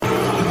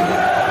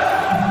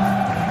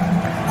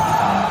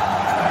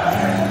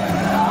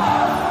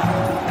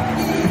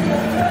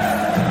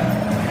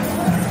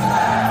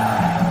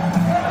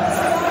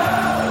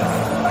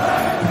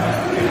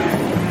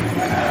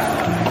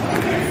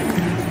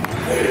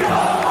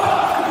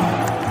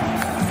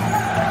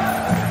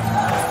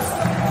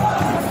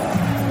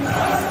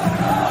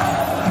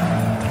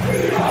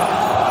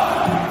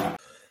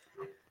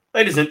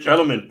Ladies and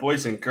gentlemen,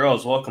 boys and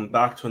girls, welcome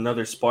back to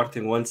another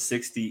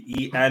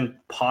Sporting160EN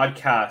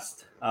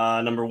podcast,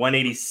 number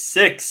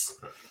 186.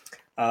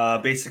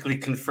 Basically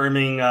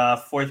confirming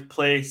fourth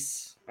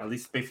place. At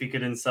least Benfica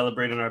didn't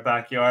celebrate in our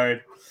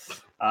backyard.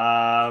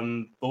 But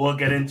we'll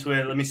get into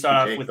it. Let me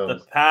start off with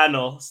the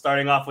panel.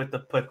 Starting off with the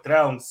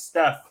Patron,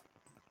 Steph.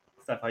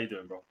 Steph, how you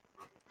doing, bro?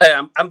 Hey,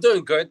 I'm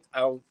doing good.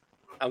 I'm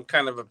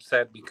kind of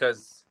upset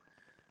because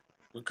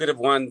we could have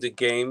won the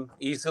game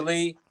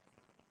easily.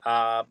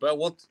 But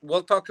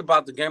we'll talk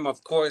about the game,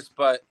 of course.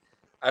 But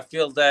I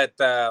feel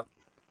that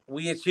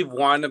we achieved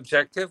one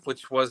objective,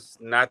 which was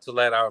not to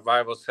let our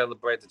rivals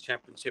celebrate the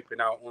championship in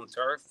our own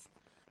turf.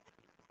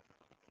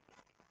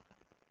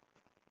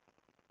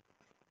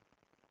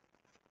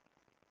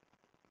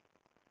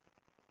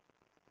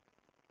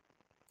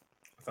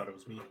 I thought it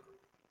was me.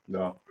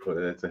 No, but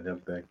it's a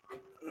him thing.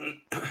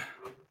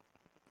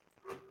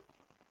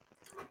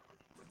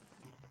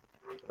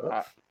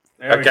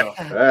 There we go.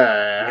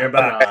 You're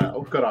back.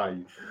 Oh, good on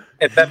you.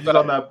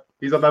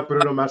 He's on that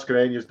Bruno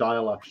Mascarenhas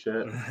dial-up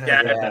shit.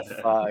 Yeah,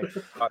 fuck.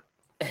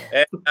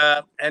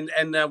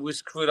 And we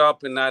screwed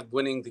up in not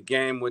winning the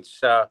game, which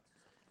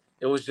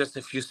it was just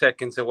a few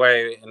seconds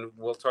away, and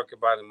we'll talk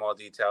about it in more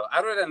detail.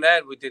 Other than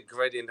that, we did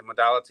great in the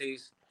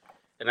modalities,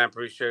 and I'm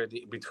pretty sure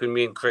between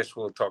me and Chris,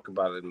 we'll talk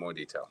about it in more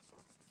detail.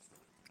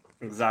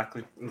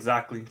 Exactly.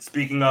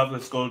 Speaking of,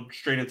 let's go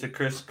straight into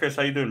Chris. Chris,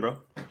 how you doing, bro?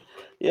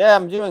 Yeah,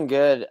 I'm doing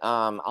good.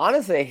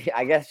 Honestly,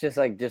 I guess just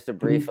to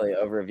briefly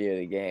overview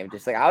the game,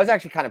 I was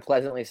actually kind of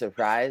pleasantly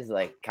surprised,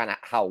 kind of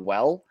how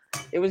well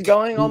it was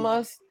going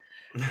almost.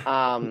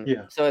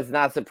 Yeah. So it's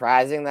not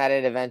surprising that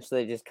it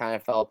eventually just kind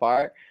of fell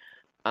apart.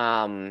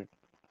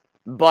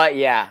 But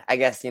yeah, I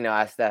guess,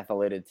 as Steph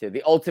alluded to,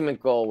 the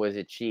ultimate goal was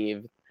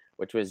achieved,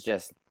 which was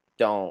just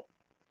don't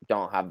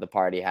have the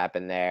party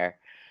happen there.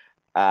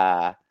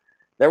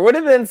 There would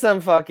have been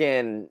some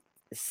fucking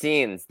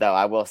scenes, though,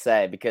 I will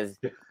say, because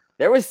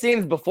there was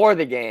scenes before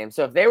the game.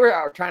 So if they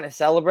were trying to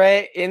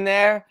celebrate in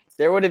there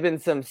would have been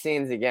some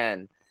scenes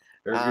again.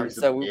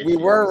 So we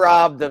were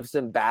robbed of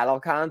some battle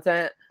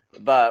content,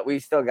 but we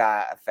still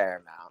got a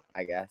fair amount,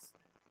 I guess.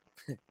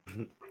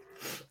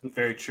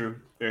 Very true.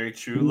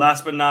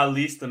 Last but not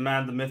least, the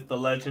man, the myth, the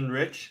legend,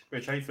 Rich.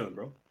 Rich, how you feeling,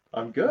 bro?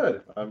 I'm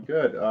good.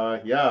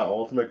 Yeah,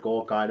 ultimate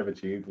goal kind of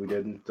achieved. We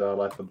didn't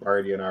let them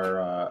party in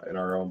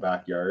our own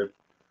backyard.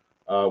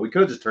 We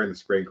could have just turned the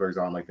sprinklers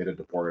on like they did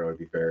to Porto, to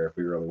be fair, if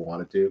we really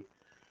wanted to,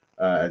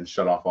 and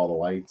shut off all the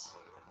lights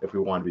if we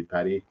wanted to be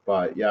petty.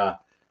 But yeah,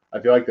 I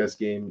feel like this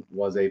game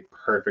was a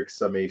perfect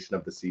summation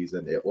of the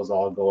season. It was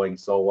all going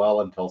so well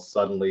until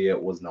suddenly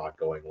it was not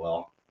going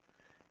well.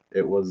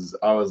 It was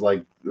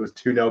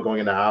 2-0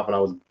 going into half, and I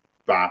was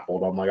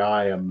baffled. I'm like,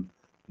 I am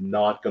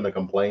not going to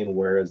complain.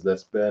 Where has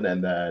this been?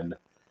 And then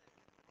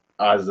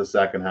as the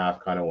second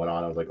half kind of went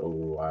on, I was like,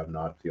 oh, I'm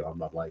not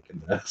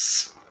liking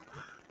this.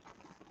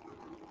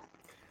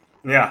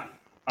 Yeah,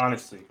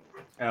 honestly.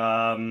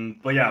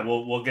 But yeah,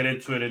 we'll get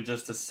into it in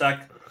just a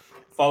sec.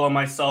 Follow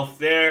myself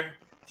there.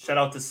 Shout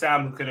out to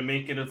Sam, who couldn't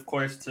make it, of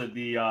course, to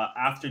the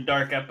After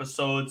Dark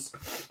episodes.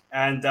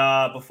 And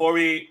before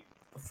we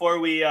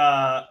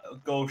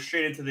go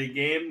straight into the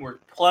game, we're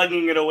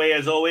plugging it away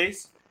as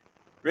always.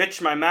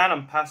 Rich, my man,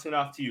 I'm passing it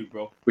off to you,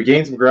 bro. We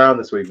gained some ground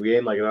this week. We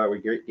gained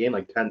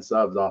like 10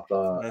 subs off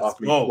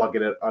me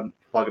plugging it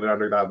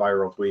under that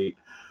viral tweet.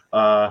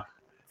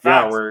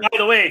 Yeah, by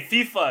the way,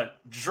 FIFA,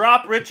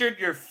 drop Richard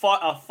your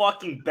a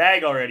fucking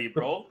bag already,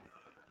 bro.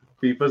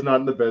 FIFA's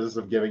not in the business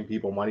of giving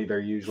people money. They're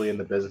usually in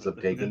the business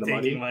of taking the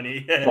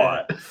money.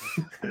 But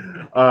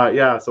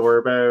yeah, so we're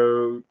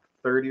about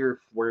 30 I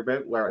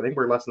think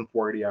we're less than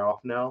 40 off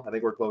now. I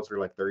think we're closer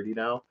to like 30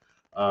 now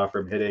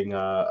from hitting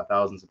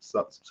 1,000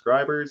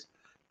 subscribers.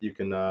 You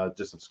can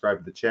just subscribe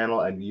to the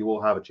channel and you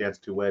will have a chance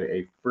to win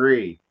a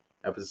free,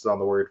 emphasis on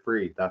the word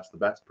free, that's the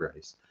best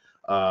price,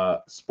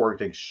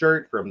 Sporting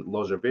shirt from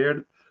Loja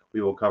Verde.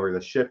 We will cover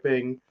the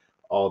shipping,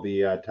 all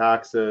the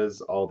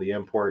taxes, all the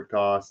import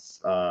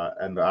costs,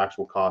 and the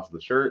actual cost of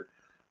the shirt.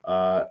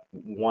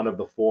 One of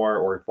the 4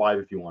 or 5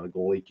 if you want a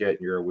goalie kit and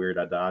you're a weird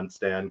Adan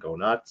stan, go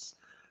nuts.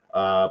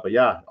 But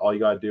yeah, all you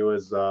gotta do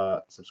is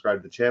subscribe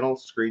to the channel,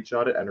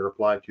 screenshot it, and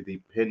reply to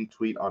the pinned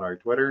tweet on our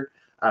Twitter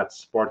at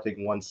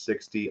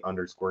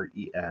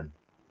Sporting160_EN.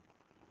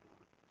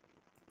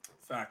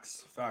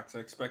 Facts. I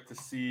expect to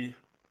see.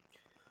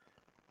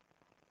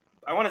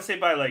 I want to say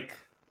by the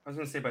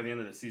end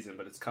of the season,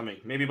 but it's coming.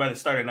 Maybe by the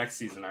start of next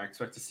season, I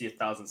expect to see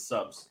 1,000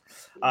 subs.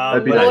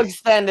 That'd be we'll nice.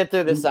 extend it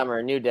through the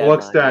summer. New deadline. We'll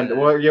extend.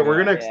 Well, yeah, we're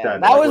gonna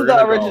extend. That was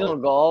the original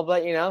goal,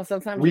 but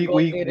sometimes we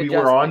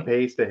were on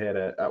pace to hit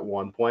it at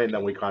one point, and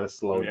then we kind of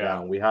slowed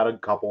down. We had a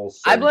couple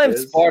surges. I blame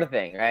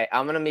Sporting, right?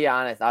 I'm gonna be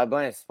honest. I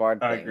blame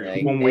Sporting. I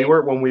agree. When we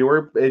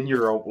were in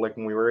Europe, like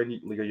when we were in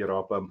Liga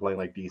Europa and playing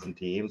like decent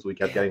teams, we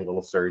kept getting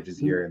little surges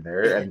here and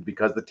there, and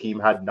because the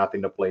team had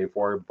nothing to play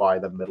for by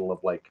the middle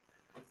of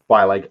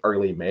by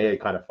early May,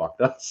 it kind of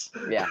fucked us.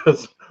 Yeah.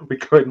 Because we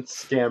couldn't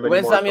scam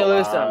win some, you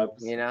lose some,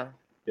 Yeah,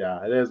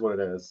 it is what it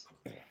is.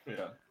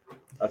 Yeah.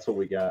 That's what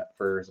we got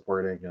for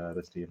supporting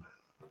this team.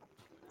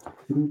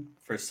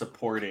 for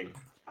supporting.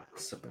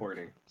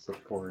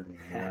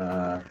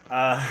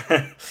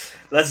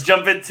 Let's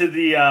jump into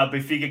the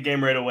Benfica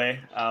game right away.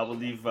 We'll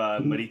leave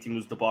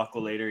Marítimo's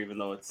debacle later, even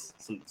though it's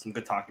some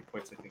good talking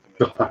points, I think.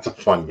 That's a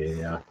fun game,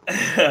 yeah.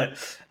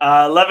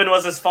 11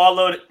 was as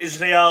followed.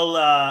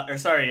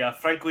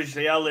 Franco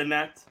Israel in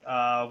net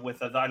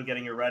with Adan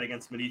getting a red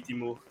against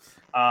Marítimo.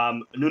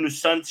 Nuno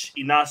Santos,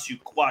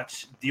 Inácio,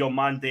 Quach,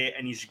 Diomande,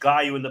 and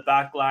Isgaio in the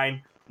back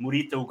line.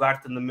 Murita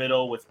Ugarte in the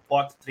middle with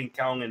Pot,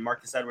 Trincão, and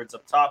Marcus Edwards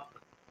up top.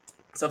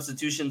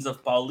 Substitutions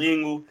of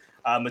Paulinho,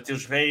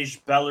 Matheus Reis,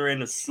 Bellerin,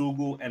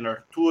 Asugu, and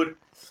Artur.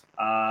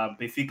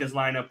 Benfica's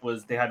lineup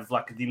was they had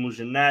Vlachodimos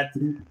in net,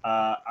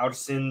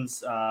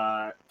 Arsens,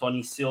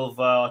 Tony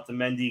Silva,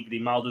 Otamendi,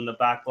 Grimaldo in the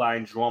back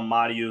line, João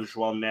Mário,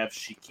 João Neves,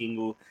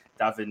 Chiquinho,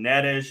 David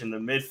Neres in the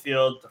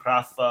midfield,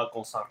 Rafa,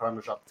 Gonçalo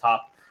Ramos up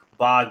top,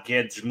 Ba,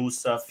 Guedes,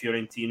 Musa,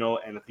 Fiorentino,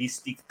 and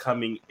Ristic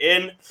coming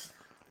in.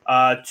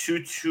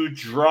 2-2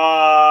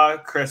 draw.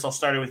 Chris, I'll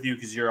start it with you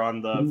because you're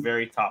on the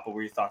very top. What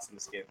were your thoughts on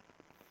this game?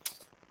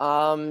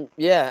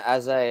 Yeah,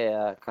 as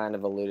I kind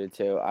of alluded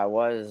to, I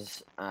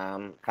was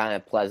kind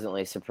of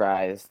pleasantly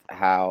surprised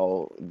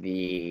how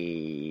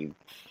the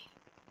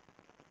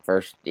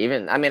first,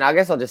 I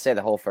guess I'll just say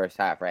the whole first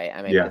half, right?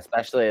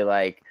 Especially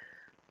like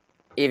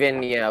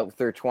even,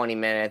 through 20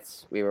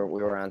 minutes, we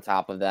were on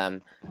top of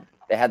them.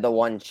 They had the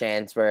one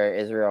chance where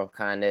Israel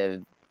kind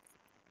of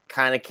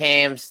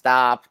came,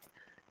 stopped.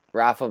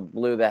 Rafa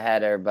blew the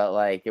header, but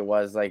like it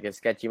was like a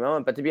sketchy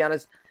moment. But to be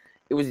honest,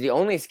 it was the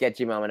only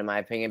sketchy moment in my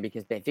opinion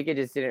because Benfica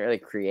just didn't really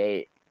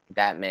create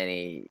that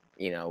many,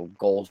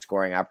 goal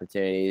scoring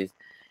opportunities,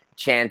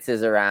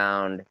 chances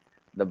around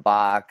the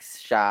box,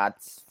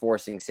 shots,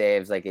 forcing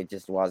saves. Like it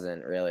just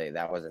wasn't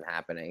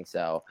happening.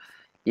 So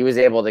he was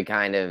able to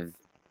kind of.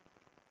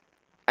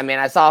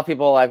 I saw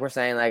people were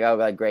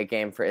saying great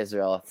game for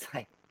Israel. It's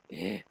like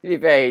to be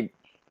fair,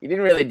 he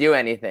didn't really do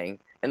anything.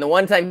 And the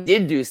one time he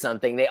did do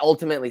something, they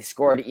ultimately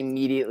scored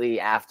immediately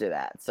after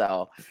that.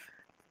 So,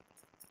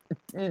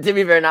 to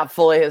be fair, not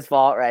fully his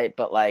fault, right?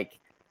 But,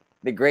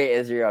 the great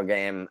Israel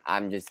game,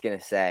 I'm just going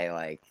to say,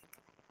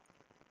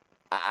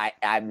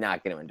 I'm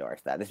not going to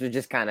endorse that. This was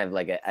just kind of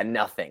like a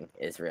nothing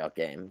Israel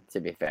game, to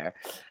be fair.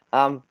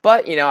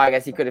 But, I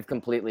guess he could have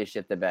completely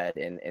shit the bed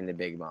in the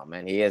big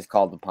moment. He is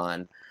called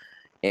upon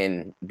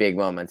in big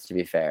moments, to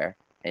be fair.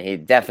 And he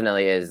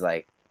definitely is,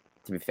 to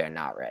be fair,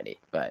 not ready.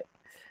 But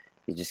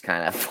he's just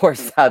kind of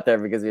forced out there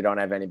because we don't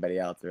have anybody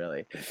else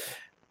really.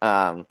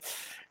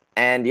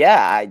 And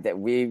yeah,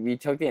 we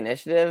took the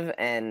initiative,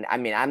 and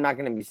I'm not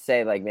going to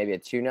say maybe a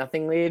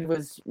 2-0 lead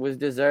was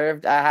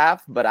deserved at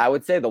half, but I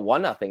would say the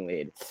 1-0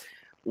 lead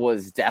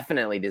was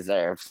definitely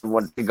deserved.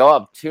 To go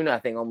up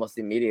 2-0 almost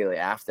immediately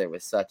after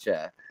was such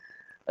a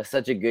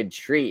good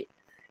treat,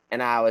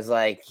 and I was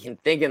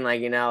thinking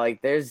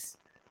there's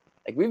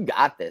we've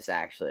got this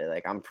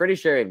actually. I'm pretty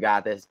sure we've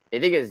got this. I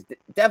think it's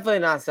definitely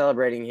not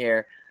celebrating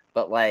here.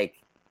 But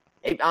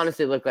it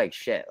honestly looked like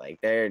shit.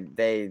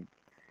 They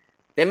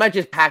might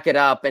just pack it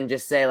up and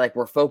just say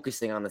we're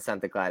focusing on the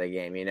Santa Clara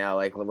game.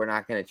 We're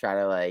not gonna try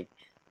to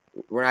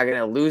we're not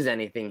gonna lose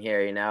anything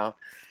here.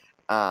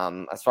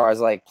 As far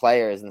as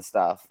players and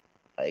stuff,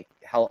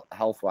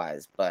 health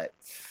wise. But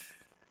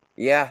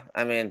yeah,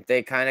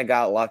 they kind of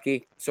got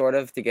lucky sort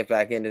of to get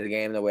back into the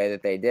game the way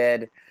that they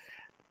did.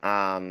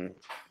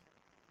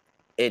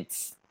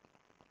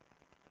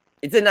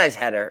 It's a nice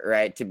header,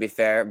 right, to be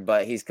fair,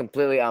 but he's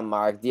completely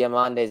unmarked.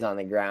 Diamande's on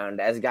the ground.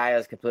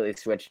 Esgaio's completely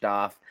switched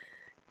off.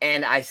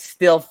 And I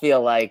still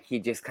feel like he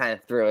just kind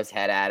of threw his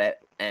head at it,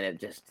 and it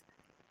just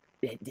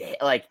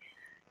I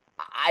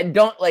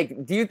don't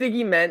do you think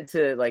he meant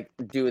to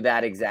do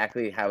that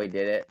exactly how he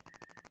did it?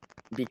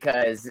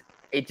 Because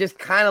it just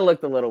kind of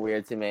looked a little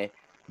weird to me,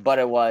 but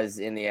it was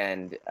in the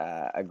end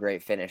a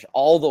great finish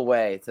all the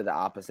way to the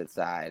opposite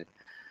side.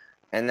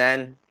 And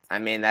then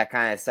that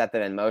kind of set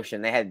them in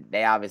motion.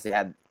 They obviously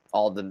had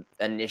all the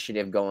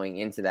initiative going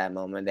into that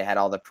moment. They had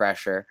all the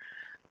pressure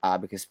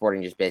because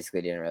Sporting just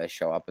basically didn't really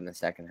show up in the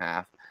second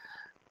half.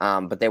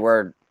 But they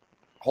were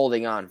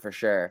holding on for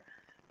sure.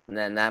 And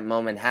then that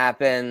moment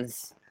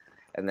happens.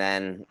 And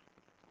then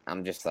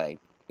I'm just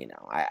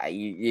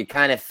you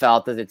kind of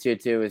felt that the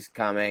 2-2 was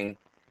coming.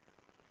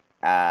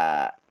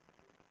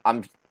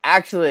 I'm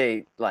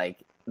actually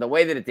the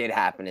way that it did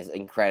happen is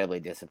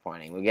incredibly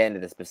disappointing. We'll get into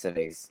the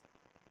specifics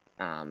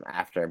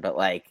after, but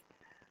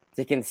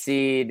to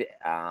concede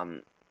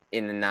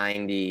in the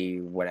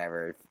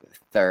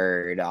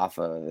 93rd off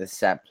of the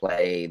set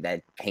play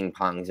that ping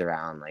pongs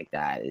around like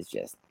that is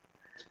just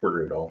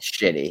brutal,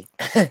 shitty.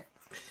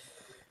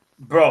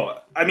 Bro,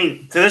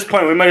 to this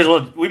point, we might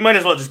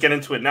as well just get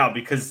into it now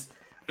because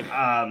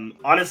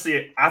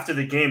honestly, after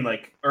the game,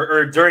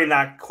 or during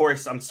that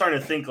course, I'm starting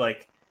to think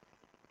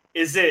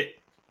is it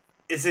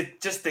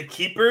just the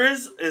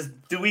keepers?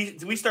 Do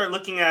we start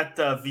looking at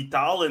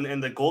Vital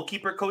and the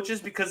goalkeeper coaches?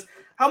 Because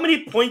how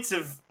many points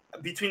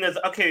between us?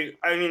 Okay,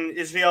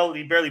 Israel,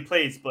 he barely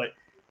plays, but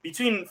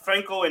between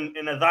Franco and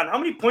Adan, how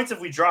many points have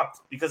we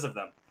dropped because of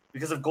them?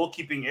 Because of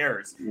goalkeeping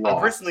errors?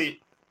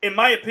 Personally, in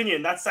my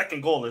opinion, that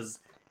second goal is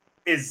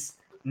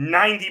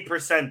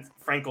 90%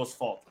 Franco's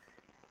fault.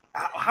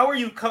 How are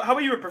you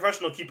a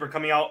professional keeper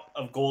coming out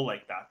of goal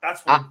like that?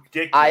 That's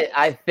ridiculous.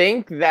 I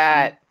think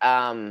that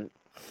I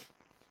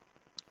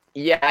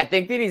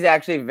think that he's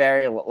actually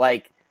very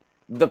like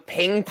the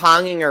ping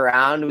ponging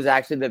around was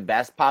actually the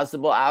best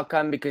possible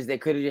outcome because they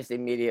could have just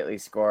immediately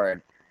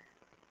scored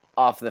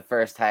off the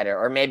first header,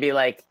 or maybe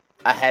like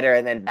a header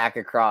and then back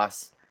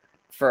across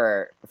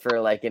for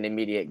like an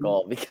immediate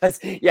goal. Because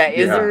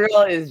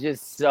Israel is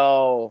just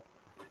so.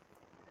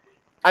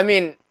 I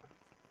mean,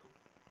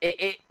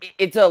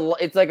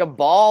 it's like a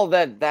ball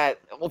that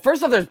well,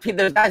 first off,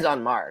 there's guys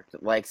unmarked,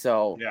 like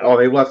so. Yeah. Oh,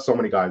 they left so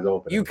many guys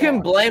open. You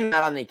can blame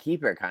that on the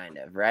keeper, kind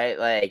of, right?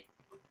 Like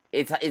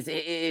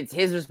it's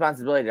his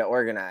responsibility to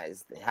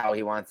organize how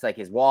he wants like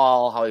his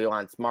wall, how he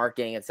wants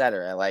marking,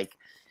 etc. Like,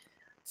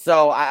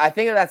 so I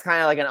think that's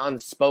kind of like an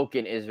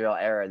unspoken Israel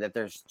error that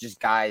there's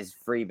just guys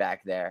free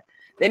back there.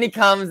 Then he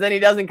comes, then he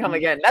doesn't come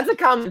again. That's a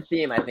common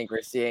theme I think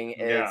we're seeing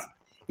is.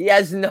 He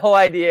has no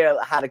idea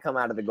how to come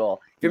out of the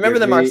goal. If you remember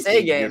the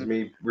Marseille game,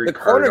 the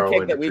corner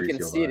kick that we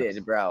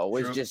conceded, bro,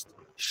 was just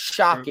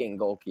shocking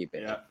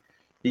goalkeeping. Yeah.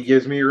 He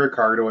gives me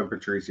Ricardo and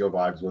Patricio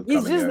vibes.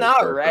 He's just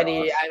not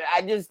ready.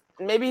 I just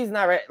maybe he's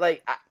not ready.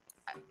 Like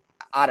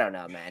I don't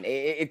know, man.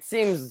 It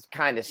seems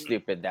kind of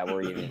stupid that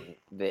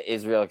the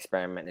Israel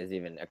experiment is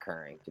even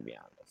occurring, to be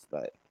honest.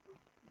 But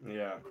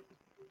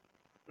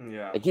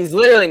like he's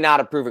literally not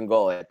a proven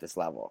goalie at this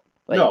level.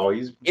 Like, no,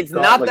 it's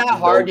not that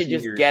hard to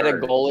just get a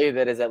goalie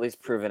that is at least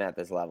proven at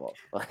this level.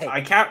 Like, I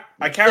can't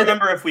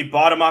remember if we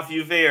bought him off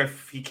Juve or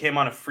if he came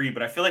on a free,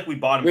 but I feel like we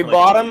bought him.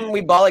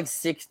 We bought like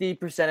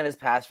 60% of his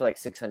pass for like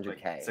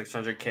 600K.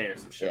 600K or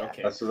some shit.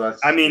 Yeah. Okay.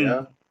 I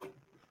mean,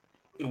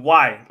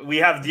 why? We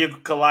have Diego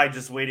Calai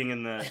just waiting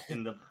in the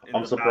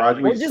I'm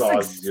surprised we saw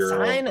like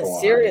zero. Sign a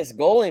serious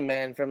goalie,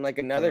 man, from like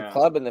another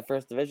club in the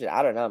first division.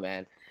 I don't know,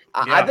 man.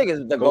 I think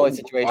it's the goalie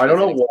situation. I don't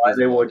know why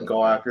they would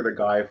go after the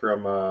guy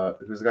from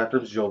who's the guy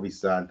from Gil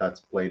Vicente that's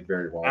played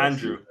very well.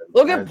 Andrew.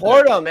 Look at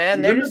Porto,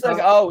 man. They're just like,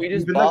 we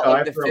just bought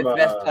like the fifth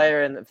best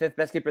player and the fifth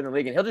best keeper in the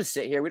league, and he'll just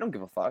sit here. We don't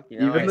give a fuck. You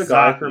know? Even the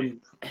guy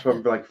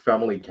from like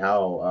Family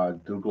Cow,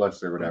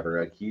 Douglas or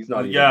whatever, like he's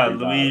not even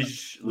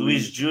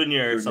Luis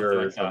Jr. or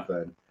something like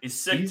that. He's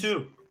sick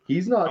too.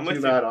 He's not too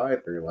bad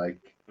either. Like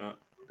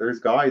there's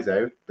guys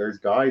out there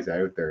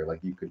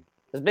like you could.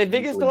 Does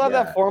Benfica still have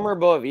that former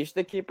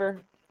Boavista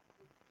keeper?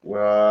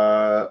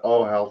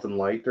 Health and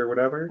Light or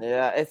whatever.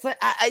 Yeah, it's like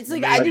I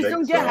just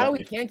don't get how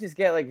we can't just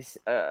get like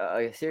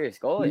a serious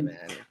goalie,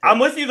 man. I'm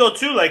with you though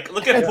too. Like,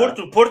 look at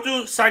Porto.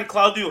 Porto signed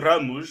Claudio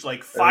Ramos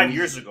like 5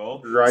 years ago.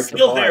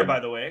 Still there, by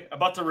the way,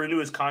 about to renew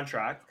his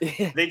contract.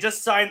 They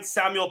just signed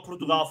Samuel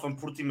Portugal from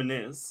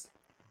Portimonense.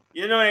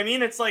 You know what I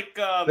mean? It's like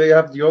they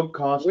have Diogo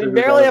Costa. We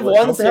barely have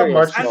one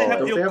serious. And they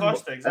have Diogo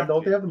Costa. Exactly. And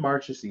don't they have the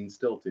Marchesine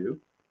still too?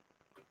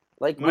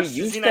 Like we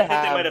used to have. I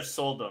think they might have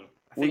sold them.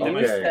 I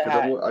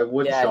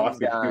wouldn't shock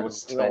me if he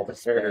was still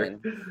there.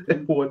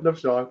 It wouldn't have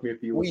shocked me if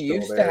he was still there.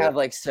 We used to have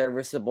like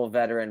serviceable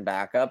veteran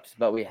backups,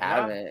 but we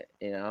haven't,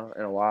 in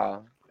a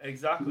while.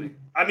 Exactly.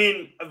 I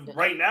mean,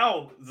 right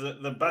now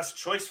the best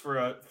choice for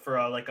a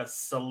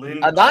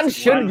Celine Adan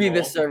should be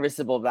the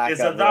serviceable backup.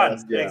 Is Adan.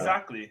 Yeah.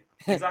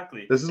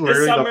 Exactly. This is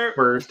literally the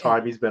first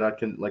time he's been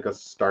like a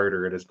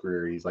starter in his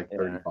career. He's like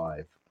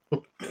 35.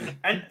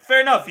 And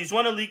fair enough. He's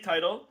won a league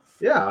title.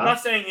 Yeah, I'm not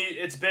saying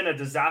it's been a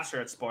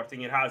disaster at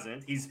Sporting. It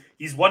hasn't. He's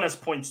won us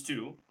points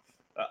too,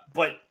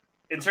 but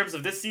in terms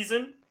of this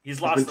season,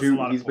 he's lost us a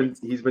lot of points.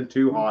 He's been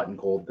too hot and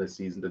cold this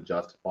season to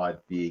justify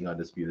being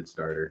undisputed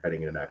starter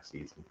heading into next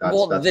season. That's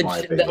my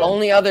opinion. The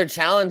only other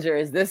challenger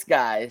is this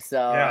guy.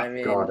 So I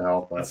mean, God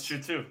help us. That's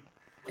true too.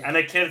 And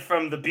a kid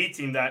from the B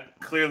team that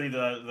clearly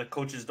the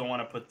coaches don't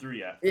want to put through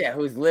yet. Yeah,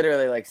 who's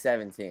literally like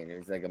 17.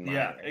 Who's like a minor.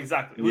 Yeah,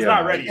 exactly. Who's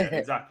not ready yet.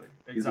 Exactly.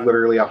 He's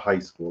literally a high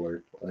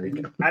schooler. Like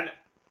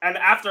And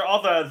after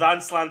all the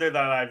Adan slander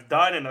that I've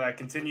done and that I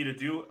continue to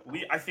do,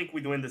 I think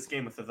we win this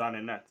game with Adan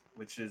in net,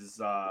 which is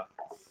I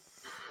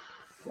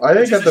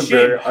think at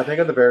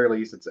the very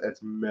least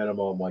it's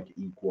minimum like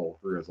equal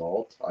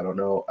result. I don't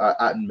know.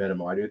 At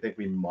minimum, I do think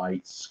we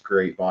might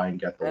scrape by and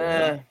get the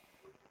win.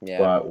 Yeah.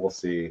 But we'll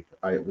see.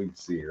 We'd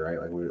see,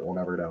 right? Like we'll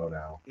never know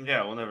now.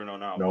 Yeah, we'll never know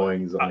now.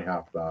 Knowing is only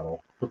half the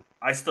battle.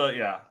 I'm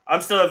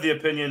still of the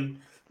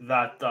opinion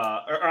that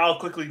or I'll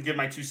quickly give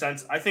my 2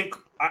 cents. I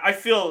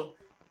feel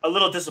a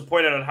little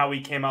disappointed on how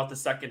he came out the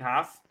second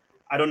half.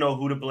 I don't know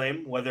who to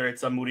blame, whether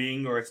it's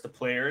Amorim or it's the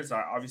players.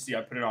 Obviously,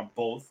 I put it on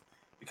both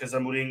because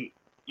Amorim,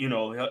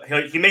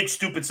 he made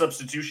stupid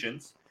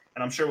substitutions,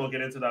 and I'm sure we'll get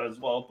into that as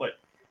well. But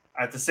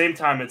at the same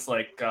time, it's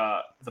like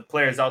the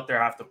players out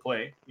there have to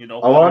play. A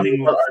lot of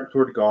what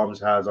Artur Gomes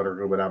has under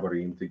Ruben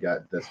Amorim to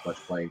get this much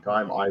playing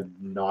time. I've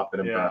not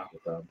been impressed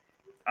with them.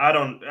 I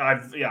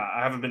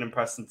haven't been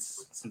impressed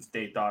since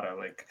Dave Dada.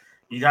 Like,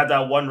 he had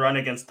that one run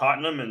against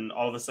Tottenham, and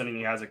all of a sudden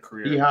he has a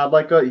career. He had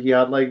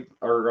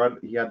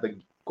the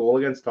goal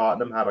against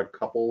Tottenham, had a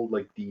couple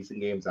like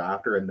decent games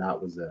after, and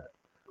that was it.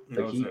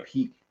 Like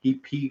he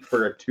peaked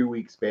for a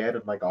 2-week span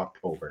in like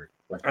October.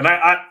 And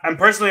I'm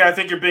personally, I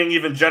think you're being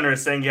even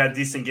generous saying he had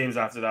decent games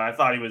after that. I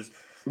thought he was,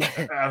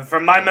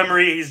 from my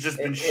memory, he's just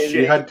been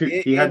shit.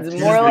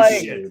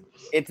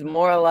 It's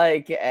more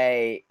like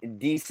a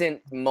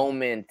decent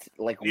moment,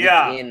 like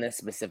within a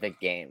specific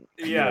game.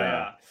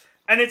 Yeah.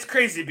 And it's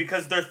crazy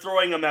because they're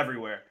throwing him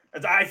everywhere.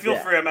 I feel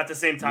for him at the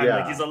same time.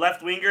 Like he's a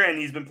left winger and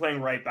he's been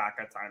playing right back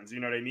at times. You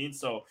know what I mean?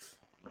 So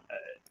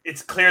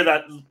it's clear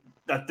that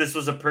this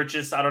was a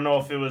purchase. I don't know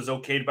if it was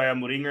okayed by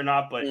Amorim or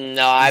not, but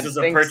this was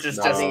a purchase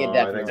I think it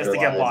definitely just to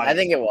get bodies. I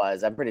think it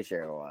was. I'm pretty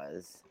sure it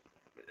was.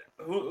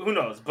 Who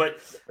knows? But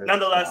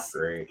nonetheless,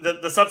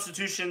 the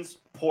substitutions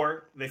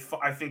poor.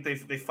 I think they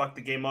fucked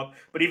the game up.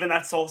 But even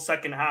that whole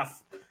second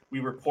half, we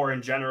were poor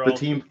in general.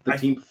 The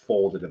team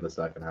folded in the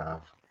second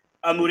half.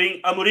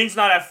 Amorim's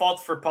not at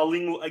fault for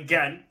Paulinho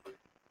again,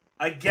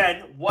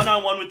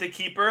 one-on-one with the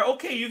keeper.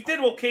 Okay, you did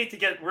okay to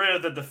get rid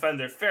of the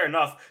defender. Fair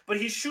enough. But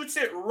he shoots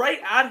it right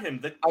at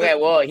him.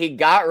 Well, he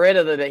got rid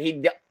of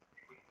he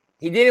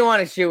didn't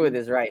want to shoot with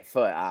his right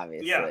foot,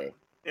 obviously. Yeah.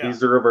 He's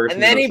the reverse.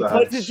 And then he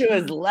puts it to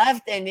his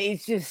left, and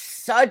he's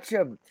just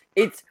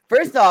it's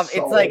first off,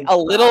 it's like a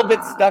little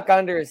bit stuck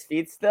under his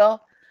feet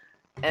still.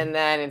 And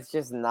then it's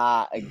just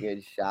not a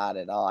good shot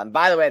at all. And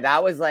by the way,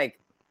 that was like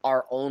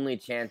our only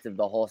chance of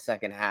the whole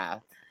second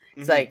half.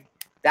 It's like,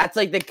 that's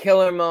like the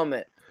killer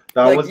moment.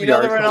 That was the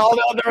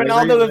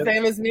Ronaldo, the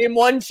famous meme,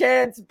 one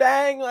chance,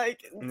 bang.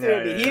 Like,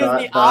 dude, he's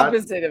the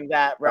opposite of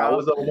that, bro. That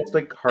was almost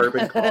a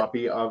carbon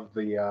copy of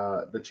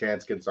the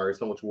chance against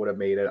Arsenal, which would have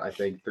made it, I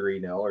think,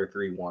 3-0 or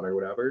 3-1 or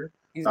whatever.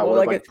 He's more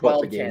like a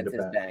 12 chances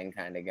bang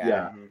kind of guy.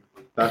 Yeah,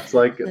 that's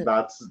like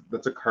that's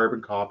a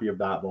carbon copy of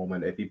that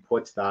moment. If he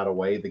puts that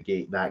away,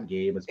 that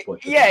game is put.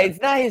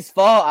 It's not his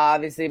fault,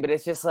 obviously, but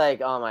it's just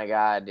like, oh my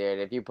god, dude!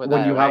 If you put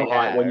when you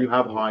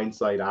have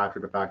hindsight after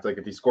the fact, like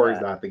if he scores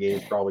that, the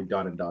game's probably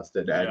done and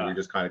dusted, and you're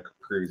just kind of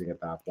cruising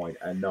at that point.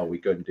 And no, we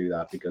couldn't do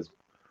that because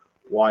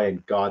why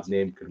in God's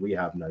name could we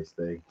have nice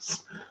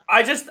things?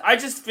 I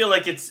just feel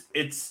like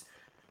it's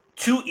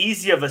too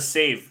easy of a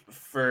save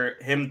for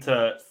him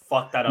to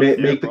fuck that up.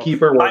 Make the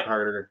keeper work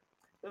harder.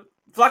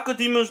 Flaco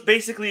Dimos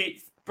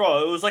basically,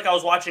 bro, it was like I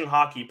was watching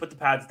hockey. Put the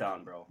pads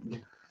down, bro.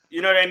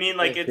 You know what I mean?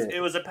 Like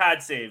it was a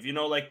pad save. You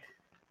know, like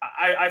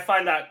I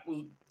find that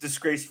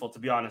disgraceful, to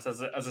be honest,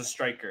 as a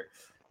striker.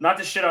 Not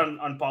to shit on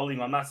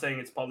Paulinho. I'm not saying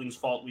it's Paulinho's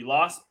fault we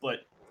lost,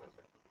 but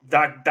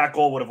that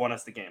goal would have won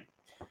us the game.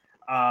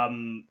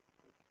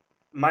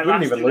 We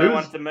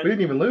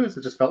didn't even lose.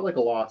 It just felt like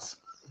a loss.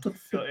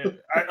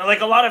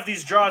 Like a lot of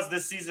these draws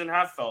this season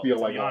have felt, to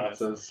be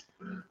honest.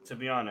 To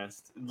be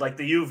honest, like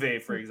the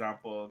Juve, for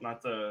example,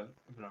 not the.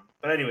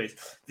 But anyways,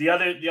 the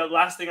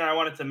last thing I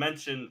wanted to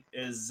mention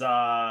is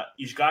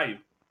Ishgayu.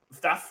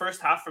 That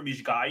first half from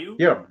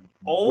Ishgayu,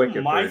 oh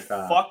my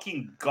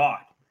fucking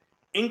god,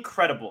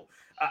 incredible!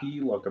 He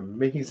looked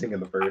amazing in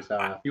the first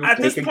half. He was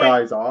taking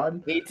guys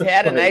on. He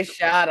had a nice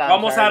shot.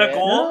 Almost had a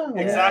goal.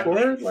 Yeah,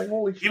 exactly. Like,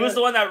 holy shit. He was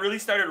the one that really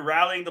started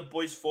rallying the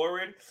boys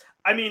forward.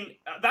 I mean,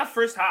 that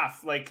first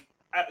half, like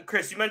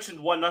Chris, you mentioned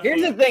 1-0.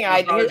 Here's the thing.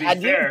 I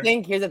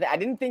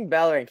didn't think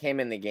Bellerin came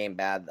in the game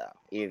bad though.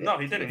 Either. No,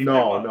 he didn't.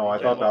 I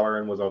thought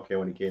Bellerin was okay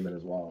when he came in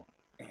as well.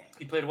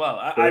 He played well.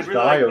 I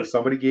really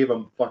somebody gave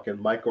him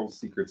fucking Michael's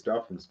secret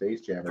stuff from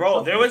Space Jam.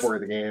 Bro, before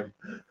the game.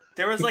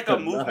 There was like a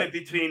movement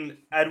between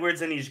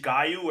Edwards and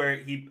Ishgayu where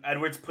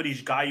Edwards put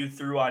Ishgayu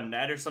through on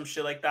net or some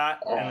shit like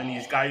that, and then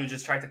Ishgayu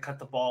just tried to cut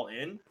the ball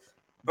in.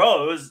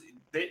 Bro, it was.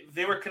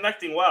 They were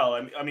connecting well.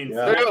 I mean,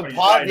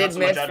 Pop did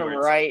miss from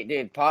right,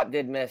 dude. Pop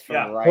did miss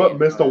from right. Pop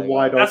missed a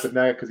wide open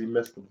net because he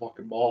missed the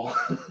fucking ball.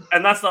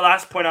 And that's the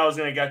last point I was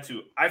gonna get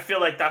to. I feel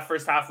like that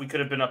first half we could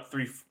have been up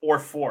 3 or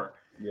 4.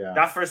 Yeah.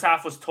 That first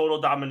half was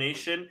total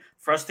domination.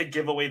 For us to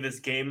give away this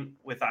game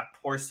with that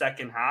poor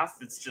second half,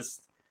 it's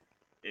just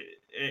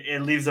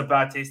it leaves a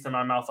bad taste in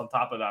my mouth. On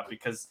top of that,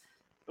 because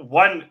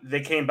one,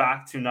 they came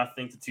back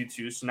 2-0 to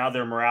 2-2, so now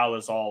their morale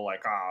is all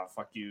like,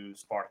 fuck you,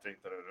 Sporting,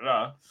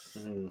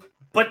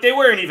 But they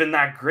weren't even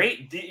that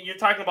great. You're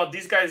talking about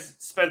these guys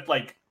spent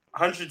like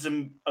hundreds of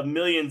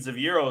millions of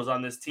euros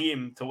on this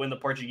team to win the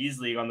Portuguese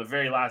league on the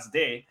very last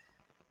day.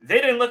 They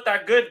didn't look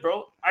that good,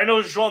 bro. I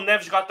know João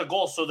Neves got the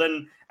goal, so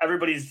then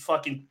everybody's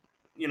fucking,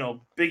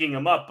 bigging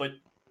him up. But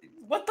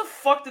what the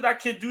fuck did that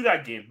kid do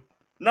that game?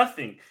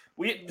 Nothing.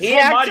 He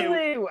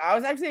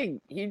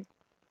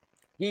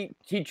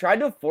tried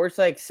to force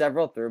like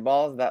several through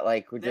balls that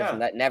like would just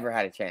that never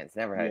had a chance.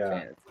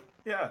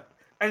 Yeah.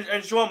 And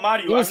João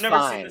Mario, I've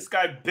never seen this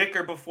guy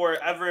bicker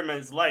before ever in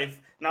his life.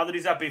 Now that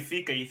he's at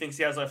Benfica, he thinks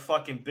he has a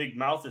fucking big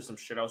mouth or some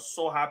shit. I was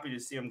so happy to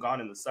see him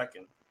gone in the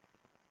second.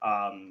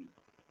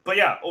 But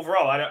yeah,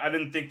 overall, I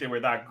didn't think they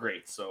were that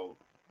great. So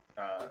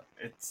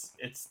it's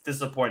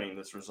disappointing,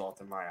 this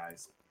result in my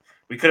eyes.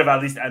 We could have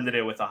at least ended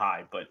it with a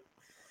high, but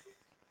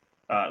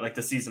like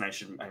the season,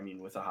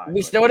 with a high.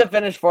 We still would have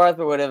finished fourth,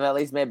 but would have at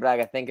least made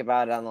Braga think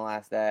about it on the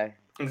last day.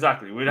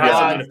 Exactly. We'd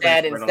have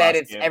instead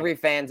it's game. Every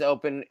fan's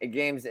open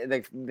games.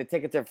 The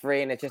tickets are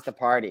free and it's just a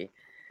party.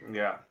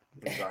 Yeah,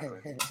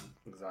 exactly.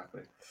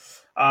 Exactly.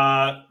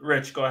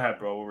 Rich, go ahead,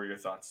 bro. What were your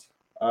thoughts?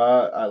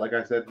 Like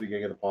I said at the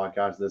beginning of the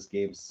podcast, this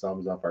game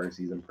sums up our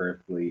season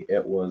perfectly.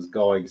 It was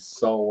going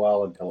so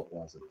well until it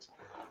wasn't.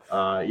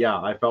 Yeah,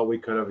 I felt we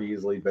could have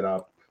easily been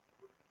up.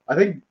 I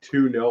think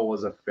 2-0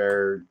 was a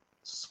fair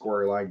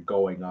scoreline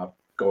going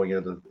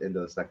into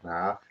the second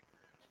half.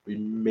 We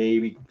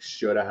maybe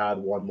should have had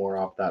one more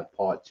off that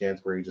pot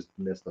chance where he just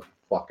missed the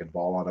fucking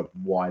ball on a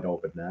wide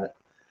open net.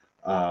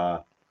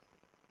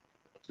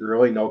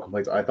 Really no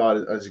complaints. I thought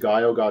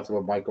Gaio got some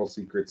of Michael's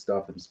secret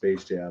stuff in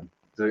Space Jam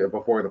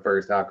before the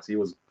first half because he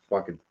was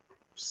fucking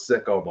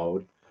sicko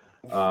mode.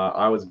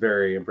 I was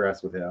very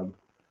impressed with him.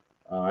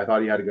 I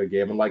thought he had a good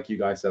game, and like you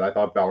guys said, I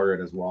thought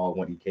Bellerin as well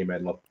when he came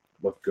in looked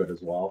good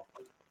as well.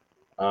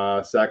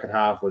 Second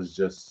half was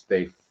just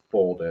they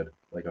folded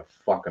like a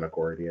fucking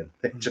accordion.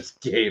 They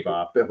just gave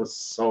up. It was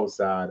so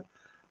sad.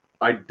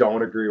 I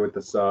don't agree with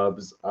the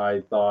subs.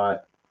 I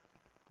thought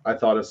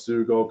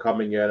Asugo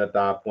coming in at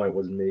that point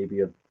was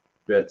maybe a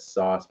bit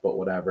sauce, but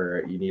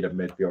whatever. You need a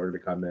midfielder to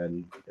come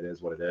in. It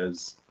is what it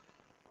is.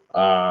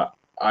 The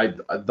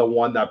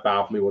one that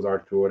baffled me was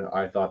Artur.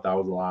 I thought that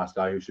was the last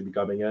guy who should be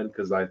coming in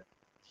because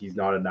he's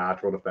not a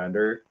natural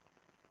defender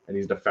and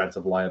he's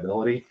defensive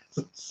liability.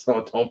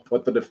 So don't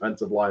put the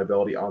defensive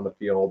liability on the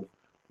field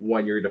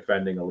when you're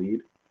defending a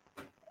lead.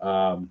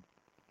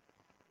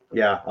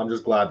 Yeah, I'm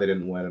just glad they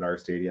didn't win at our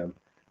stadium.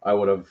 I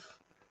would have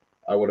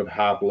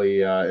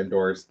happily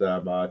endorsed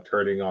them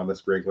turning on the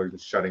sprinklers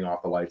and shutting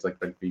off the lights like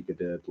Benfica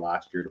did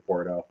last year to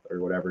Porto or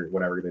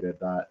whenever they did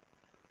that.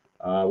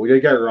 We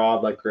did get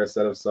robbed, like Chris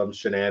said, of some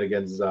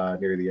shenanigans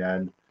near the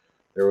end.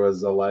 There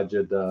was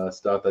alleged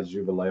stuff that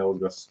Jubileo was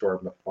going to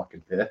storm the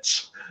fucking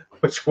pitch,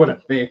 which would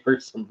have made for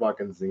some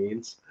fucking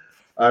scenes.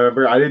 I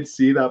remember I didn't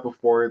see that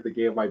before the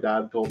game. My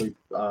dad told me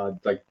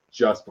like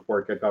just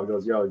before kickoff, he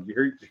goes, "Yo, you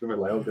heard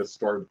Jubileo just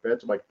storm the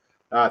pitch?" I'm like,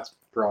 that's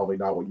probably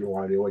not what you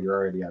want to do when you're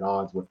already at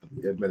odds with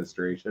the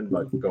administration,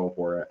 but go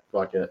for it.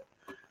 Fuck it.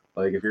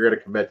 Like, if you're going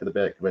to commit to the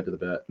bit, commit to the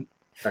bit.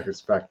 I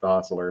respect the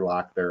hustle or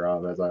lack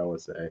thereof, as I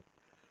always say.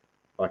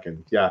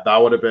 Fucking, yeah, that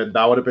would have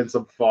been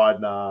some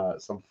fun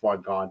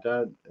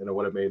content, and it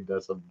would have made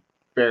this a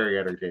very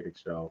entertaining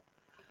show.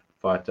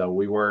 But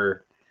we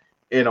were,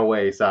 in a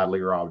way,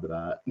 sadly robbed of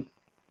that.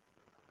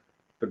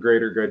 The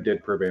greater good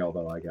did prevail,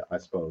 though, I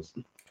suppose.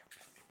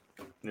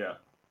 Yeah.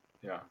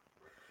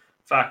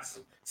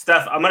 Facts.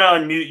 Steph, I'm gonna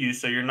unmute you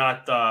so you're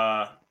not,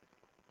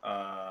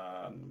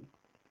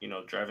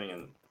 driving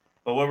in.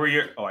 But what were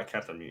your? Oh, I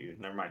can't unmute you.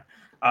 Never mind.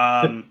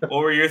 What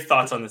were your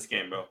thoughts on this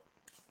game, bro?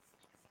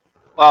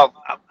 Well,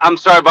 I'm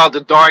sorry about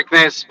the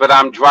darkness, but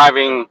I'm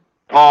driving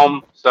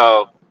home,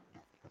 so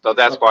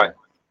that's why.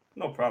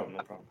 No problem.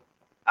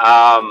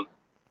 I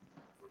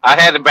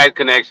had a bad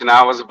connection.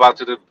 I was about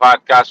to do the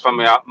podcast from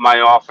my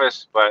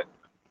office, but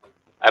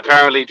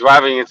apparently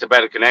driving is a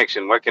better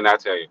connection. What can I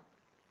tell you?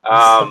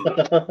 I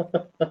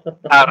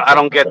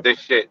don't get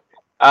this shit.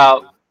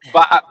 But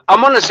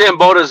I'm on the same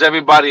boat as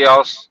everybody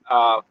else.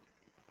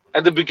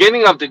 At the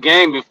beginning of the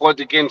game, before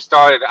the game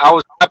started, I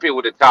was happy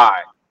with the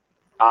tie.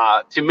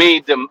 To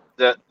me, the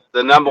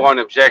number one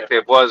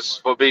objective was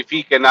for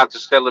Benfica not to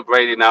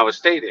celebrate in our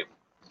stadium.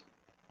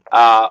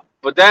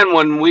 But then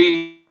when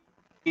we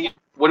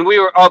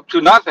were up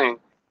to nothing,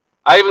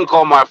 I even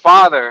called my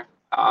father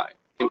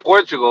in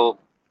Portugal,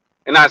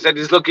 and I said,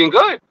 "It's looking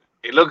good.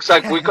 It looks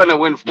like we're gonna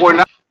win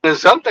 4-0 or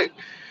something."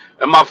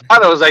 And my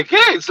father was like,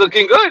 "Yeah, it's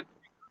looking good."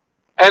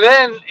 And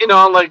then,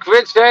 like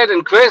Rich said,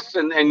 and Chris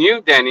and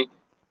you, Danny,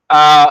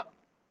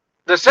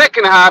 the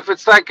second half,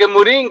 it's like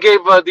Mourinho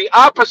gave the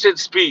opposite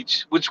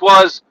speech, which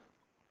was,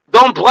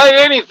 "Don't play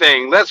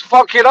anything. Let's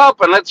fuck it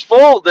up and let's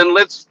fold and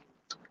let's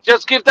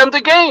just give them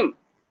the game."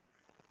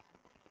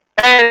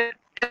 And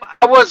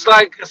I was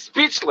like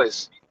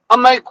speechless.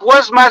 I'm like,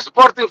 "Where's my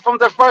Sporting from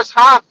the first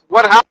half?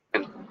 What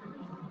happened?"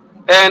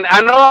 And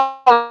I know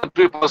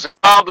people say,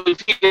 "Probably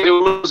they're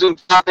losing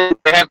something.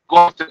 They have to go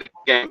after the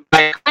game."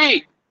 I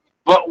agree.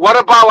 But what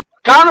about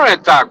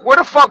counterattack? Where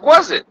the fuck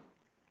was it?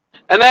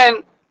 And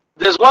then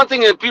there's one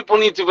thing that people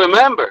need to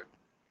remember.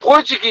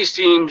 Portuguese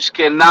teams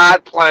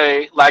cannot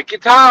play like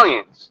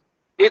Italians.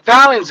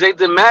 Italians,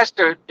 they're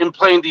master in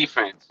playing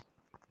defense.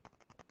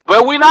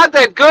 But we're not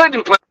that good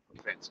in playing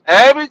defense.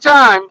 Every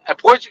time a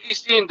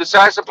Portuguese team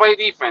decides to play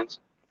defense,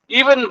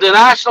 even the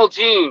national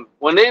team,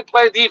 when they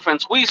play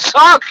defense, we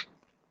suck.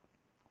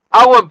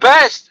 Our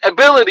best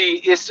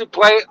ability is to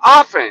play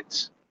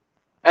offense.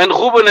 And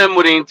Ruben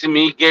Amorim, to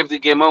me, gave the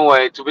game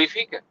away to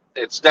Benfica.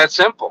 It's that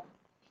simple.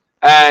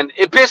 And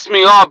it pissed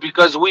me off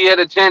because we had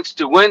a chance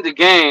to win the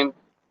game.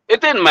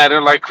 It didn't matter,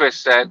 like Chris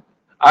said.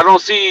 I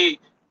don't see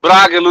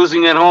Braga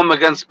losing at home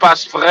against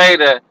Paço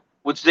Ferreira,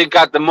 which they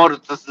got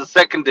demoted to the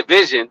second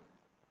division.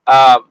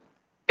 But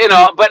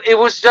it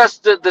was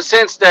just the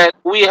sense that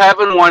we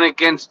haven't won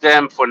against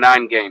them for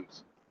 9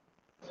 games.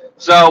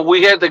 So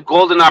we had the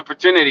golden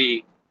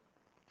opportunity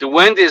to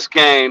win this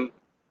game,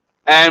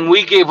 and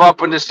we gave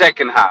up in the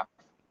second half.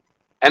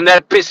 And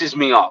that pisses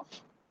me off.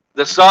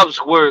 The subs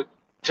were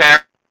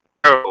terrible.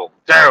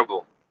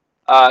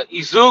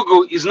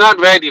 Izugu is not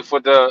ready for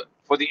the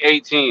A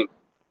team.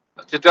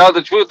 to tell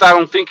the truth, I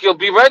don't think he'll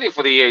be ready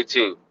for the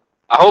 18.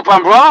 I hope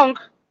I'm wrong,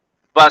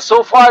 but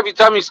so far, every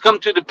time he's come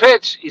to the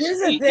pitch, he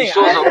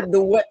shows up.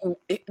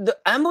 The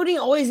Amorim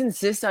always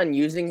insists on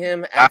using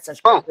him at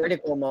such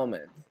critical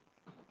moments.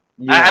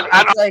 Yeah.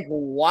 It's like,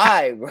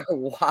 why, bro?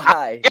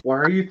 Why? Why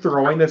are you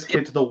throwing this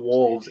kid to the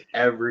wolves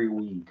every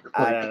week?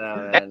 I don't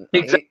know, man.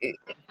 Exactly.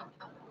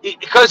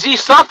 Because he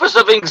suffers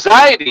of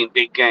anxiety in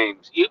big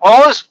games. He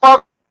always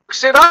fucks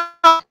it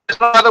up.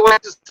 There's no other way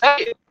to say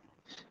it.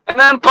 And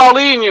then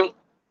Paulinho,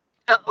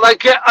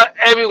 like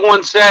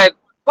everyone said,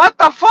 what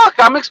the fuck?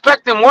 I'm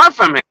expecting more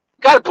from him.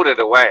 Got to put it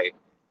away.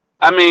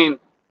 I mean,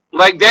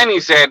 like Danny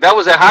said, that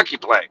was a hockey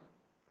play.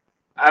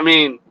 I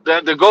mean,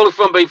 the goalie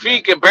from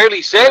Benfica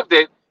barely saved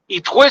it. He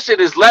twisted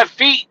his left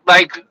feet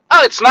like,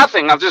 oh, it's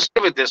nothing. I'll just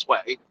give it this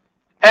way.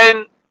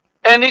 And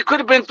it could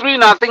have been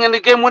 3-0, and the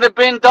game would have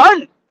been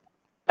done.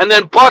 And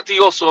then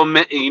Botti also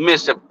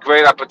missed a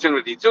great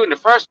opportunity, too, in the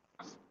first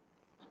half.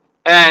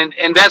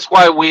 And that's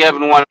why we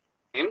haven't won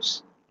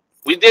games.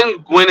 We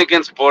didn't win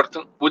against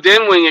Porto. We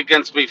didn't win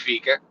against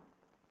Benfica.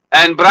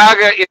 And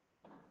Braga,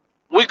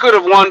 we could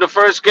have won the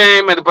first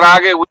game at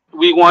Braga.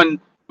 We won.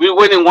 We're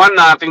winning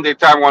 1-0. They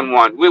tied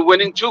 1-1. We're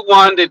winning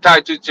 2-1. They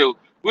tied 2-2.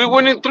 We're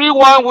winning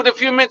 3-1 with a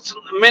few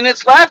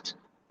minutes left.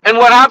 And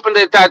what happened?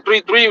 They tied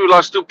 3-3. We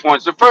lost 2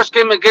 points. The first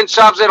game against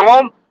Chaves at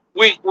home,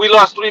 we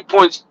lost 3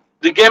 points.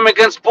 The game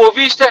against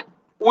Boavista,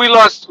 we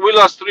lost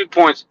 3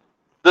 points.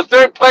 The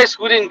third place,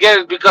 we didn't get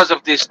it because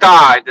of this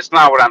tie. That's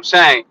not what I'm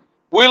saying.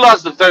 We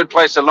lost the third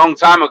place a long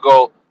time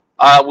ago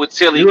with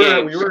silly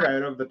games. We were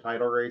out of the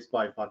title race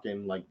by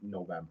fucking like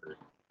November.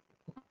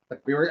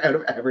 Like we were out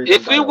of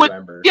everything by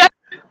November.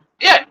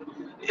 Yeah.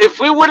 If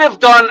we would have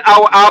done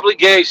our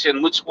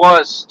obligation, which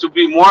was to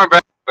be more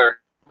better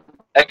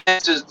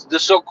against the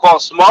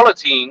so-called smaller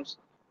teams,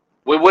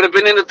 we would have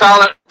been in the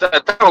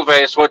title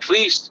race, or at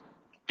least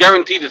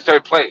guaranteed the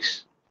third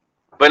place.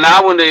 But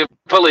now in the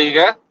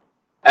Liga,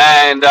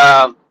 and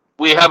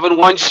we haven't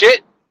won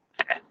shit.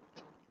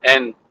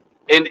 And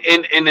in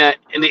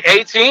the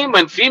A team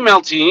and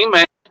female team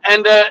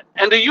and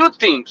the youth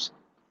teams,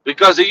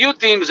 because the youth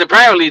teams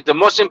apparently the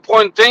most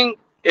important thing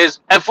is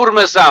a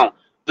formação.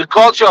 The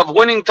culture of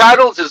winning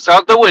titles is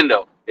out the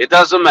window. It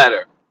doesn't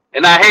matter,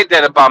 and I hate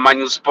that about my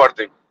new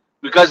Sporting,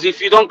 because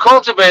if you don't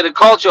cultivate a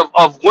culture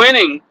of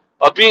winning,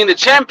 of being the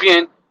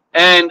champion,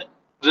 and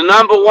the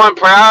number one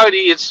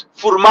priority is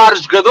formar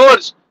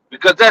jogadores,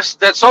 because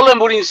that's all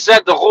Amorim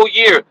said the whole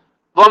year.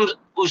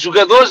 Os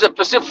jogadores é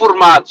para ser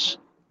formados.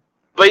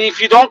 But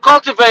if you don't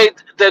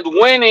cultivate that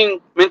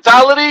winning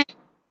mentality,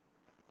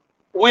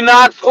 we're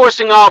not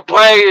forcing our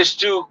players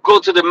to go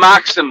to the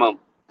maximum,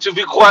 to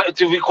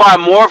require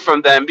more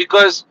from them,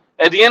 because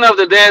at the end of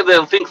the day,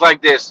 they'll think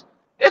like this.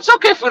 It's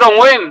okay if we don't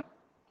win,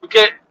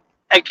 porque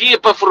aqui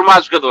é para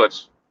formar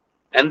jogadores.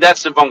 And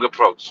that's the wrong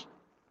approach.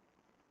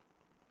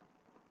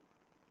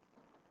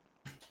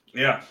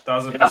 Yeah,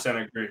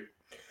 1,000% agree.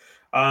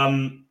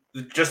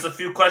 Just a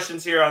few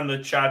questions here on the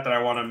chat that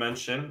I want to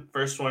mention.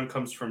 First one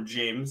comes from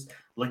James.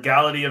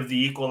 Legality of the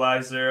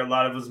equalizer. A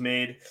lot of it was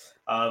made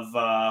of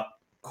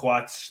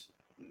Coates.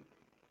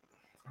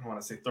 I don't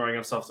want to say throwing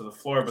himself to the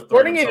floor, but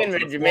Sporting even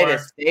made a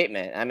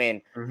statement. I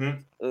mean,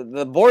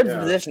 the board's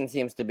position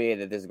seems to be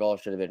that this goal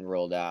should have been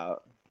ruled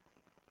out.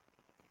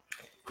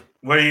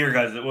 What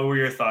were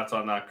your thoughts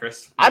on that,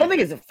 Chris? I don't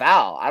think it's a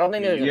foul. I don't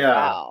think there's a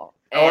foul.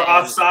 Or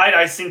offside.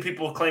 I've seen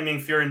people claiming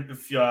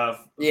Florentino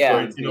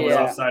was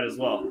offside as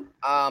well.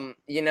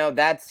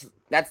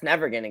 That's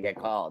never gonna get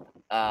called.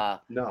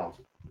 No.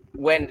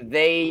 When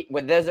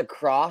there's a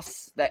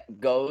cross that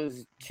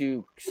goes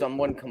to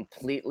someone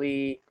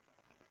completely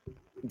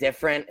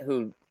different,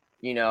 who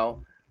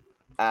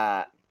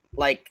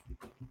like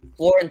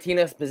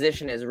Florentino's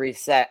position is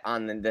reset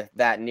on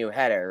that new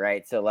header,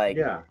 right? So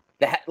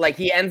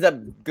he ends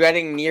up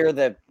getting near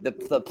the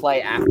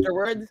play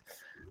afterwards,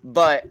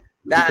 but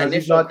that because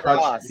initial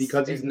cross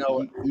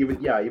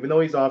even though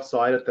he's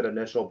offside at that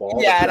initial ball.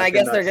 Yeah, and I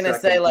guess they're gonna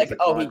say like,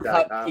 oh,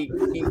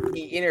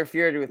 he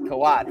interfered with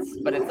Coates,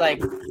 but it's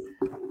like,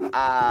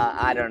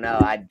 I don't know.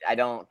 I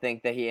don't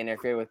think that he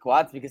interfered with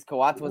Coates, because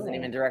Coates wasn't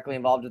even directly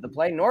involved with the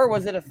play, nor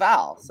was it a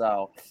foul.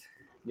 So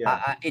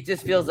it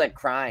just feels like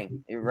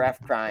crying,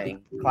 ref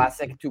crying,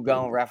 classic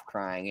Tugon ref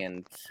crying,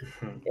 and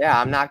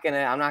I'm not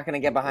gonna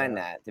get behind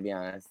that, to be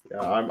honest.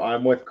 Yeah,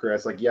 I'm with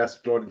Chris. Like, yes,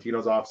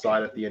 Florentino's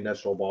offside at the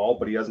initial ball,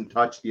 but he doesn't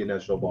touch the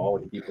initial ball,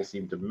 which people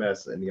seem to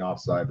miss in the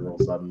offside rule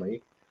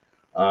suddenly.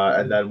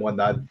 And then when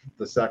the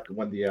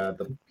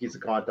piece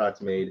of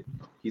contact's made,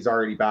 he's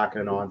already back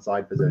in an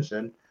onside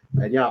position.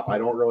 And I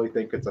don't really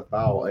think it's a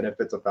foul. And if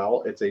it's a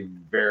foul, it's a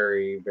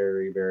very,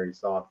 very, very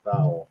soft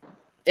foul.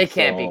 It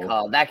can't be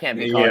called. That can't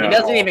be called. He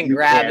doesn't even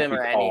grab him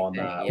or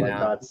anything.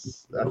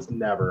 That's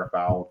never a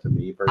foul to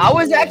me. I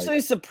was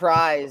actually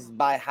surprised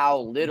by how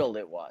little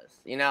it was.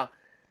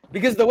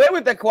 Because the way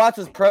with the Coates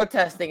was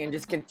protesting and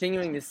just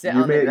continuing to sit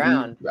on the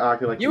ground,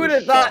 you would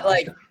have thought,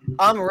 like,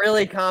 I'm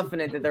really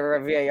confident that the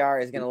VAR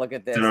is going to look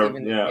at this.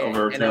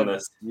 Overturn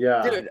this.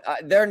 Yeah. Dude,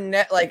 they're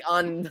like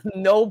on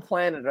no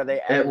planet are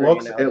they ever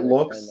It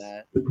looks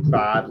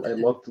bad. It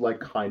looked like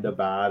kind of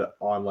bad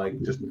on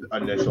like just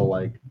initial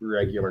like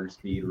regular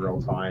speed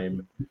real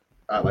time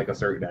at like a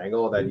certain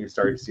angle. Then you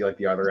start to see like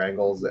the other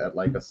angles at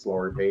like a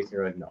slower pace. And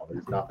you're like, no,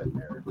 there's nothing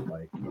there.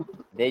 Like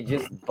they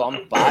just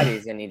bump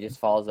bodies and he just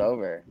falls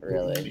over.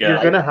 Really,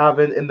 you're gonna have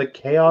it in the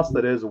chaos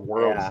that is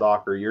world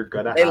soccer. You're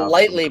gonna they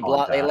lightly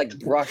block. They like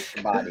brush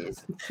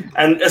bodies,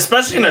 and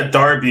especially in a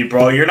derby,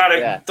 bro. You're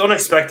not. Don't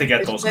expect to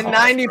get those. The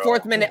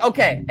 94th minute.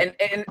 Okay,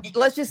 and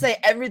let's just say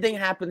everything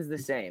happens the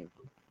same.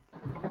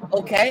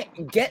 Okay,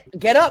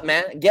 get up,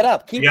 man. Get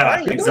up. Keep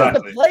playing.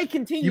 Exactly. The play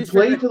continues. You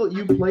play to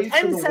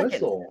the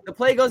whistle. The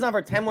play goes on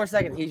for 10 more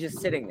seconds. He's just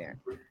sitting there.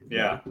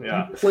 Yeah.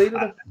 You play to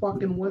the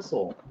fucking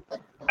whistle.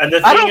 And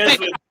the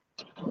thing is,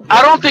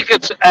 I don't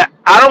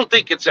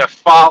think it's a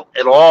foul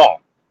at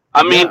all.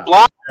 I mean,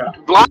 block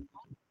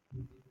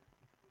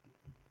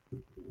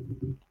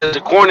is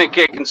a corner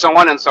kick and so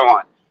on and so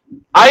on.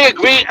 I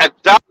agree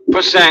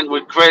 1,000%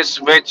 with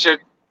Chris, Richard,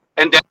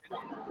 and Dan.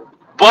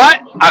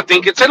 But I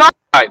think it's an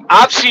offside.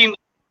 I've seen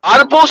a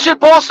lot of bullshit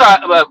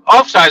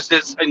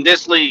offsides in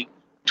this league.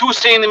 2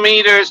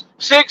 centimeters,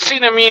 6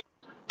 centimeters,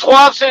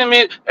 12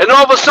 centimeters, and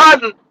all of a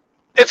sudden,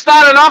 it's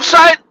not an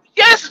offside?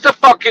 Yes, it's a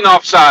fucking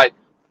offside.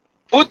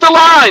 Put the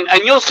line,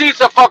 and you'll see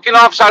it's a fucking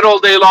offside all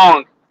day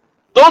long.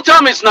 Don't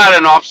tell me it's not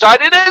an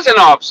offside. It is an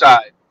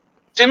offside.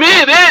 To me,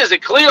 it is a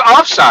clear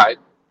offside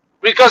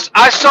because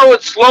I saw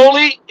it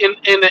slowly in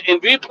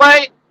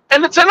replay,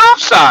 and it's an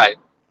offside.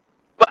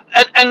 But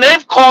and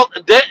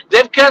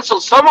they've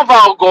canceled some of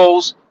our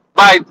goals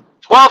by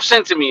 12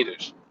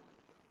 centimeters,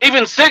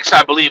 even 6,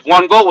 I believe.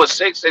 One goal was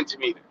 6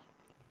 centimeters.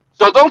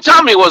 So don't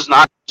tell me it was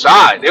not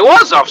offside. It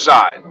was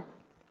offside.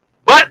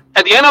 But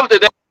at the end of the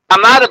day,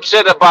 I'm not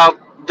upset about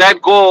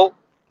that goal.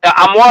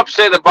 I'm more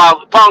upset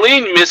about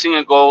Pauline missing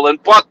a goal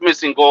and Puck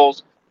missing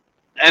goals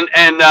and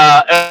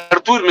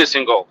Artur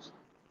missing goals.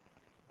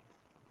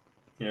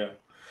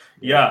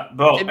 Yeah,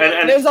 bro.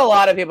 And there's a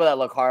lot of people that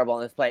look horrible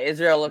in this play.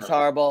 Israel looks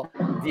horrible.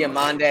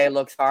 Diamande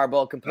looks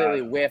horrible.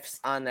 Completely whiffs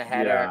on the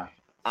header.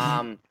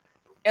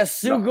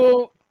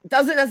 Isugu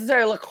doesn't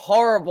necessarily look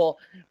horrible,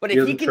 but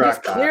if he can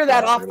just clear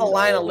that off the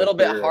line a little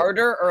bit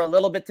harder or a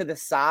little bit to the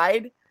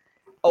side,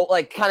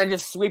 like kind of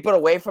just sweep it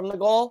away from the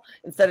goal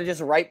instead of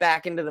just right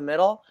back into the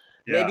middle,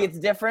 maybe it's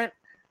different.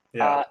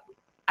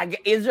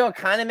 Israel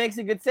kind of makes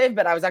a good save,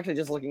 but I was actually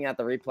just looking at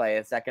the replay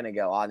a second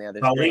ago on the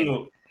other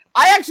screen.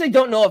 I actually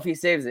don't know if he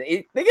saves it.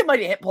 I think it might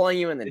hit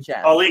Paulinho in the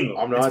chest. Paulinho.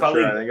 I'm not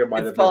sure. I think it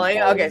might have been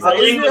Paulinho. Okay, so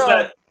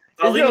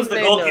Paulinho was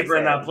the goalkeeper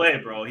in that play,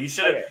 bro. He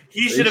should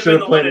have been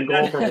the played one a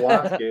goal from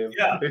last game.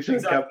 They should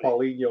have kept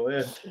Paulinho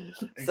in.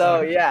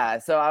 So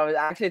so I was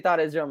actually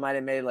thought Israel might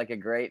have made like a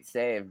great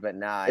save, but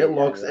nah. It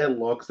looks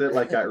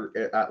like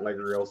at like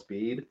real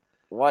speed.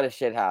 What a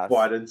shit house.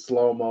 But in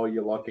slow mo,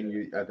 you look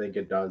and I think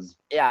it does.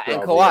 Yeah,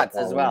 and Coates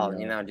as well.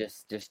 You know,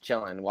 just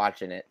chilling,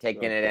 watching it,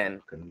 taking it in.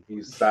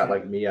 He's sat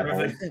like me at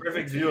home.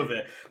 Perfect view of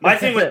it. My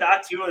thing with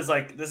that too is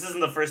like this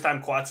isn't the first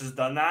time Coates has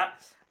done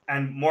that,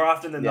 and more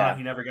often than not,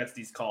 he never gets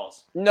these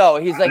calls. No,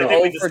 he's like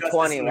 0 for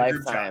 20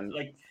 lifetime.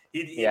 Like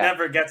he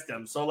never gets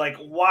them. So like,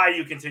 why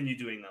you continue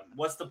doing them?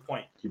 What's the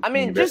point? I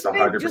mean, just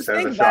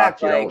think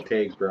back. You don't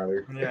take,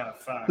 brother. Yeah,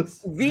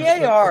 facts.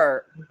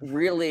 VAR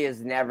really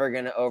is never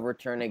going to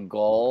overturn a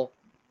goal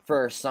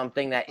for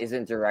something that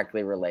isn't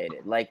directly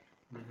related. Like,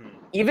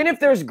 even if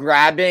there's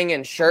grabbing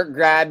and shirt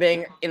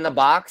grabbing in the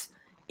box,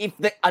 if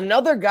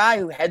another guy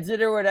who heads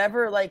it or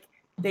whatever, like,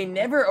 they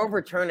never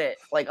overturn it,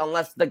 like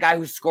unless the guy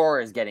who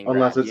scores is getting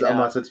unless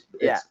grabbed, it's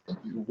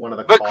one of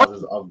the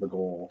causes of the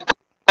goal.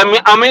 I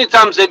mean, how many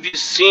times have you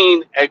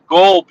seen a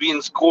goal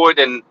being scored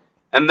and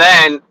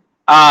then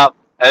a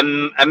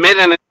minute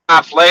and a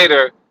half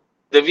later,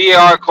 the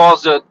VAR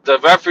calls the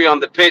referee on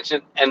the pitch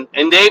and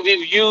they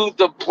review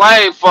the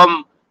play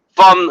from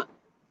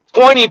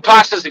 20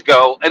 passes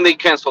ago and they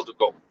cancel the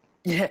goal.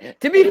 Yeah,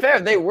 to be fair,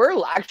 they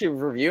were actually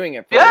reviewing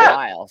it for a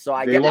while. So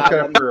I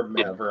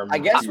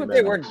guess what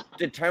they were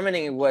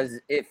determining was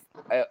if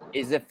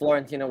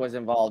Florentino was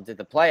involved in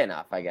the play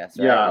enough. I guess.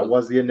 Right? Yeah,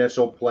 was the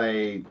initial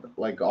play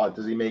like?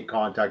 Does he make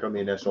contact on the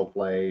initial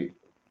play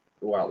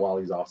while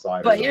he's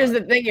offside? But here's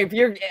the thing: if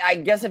you're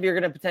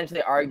going to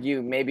potentially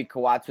argue maybe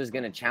Coates was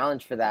going to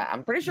challenge for that,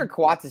 I'm pretty sure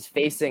Coates is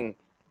facing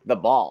the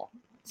ball.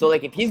 So,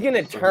 like, if he's going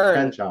to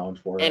turn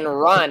and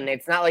run,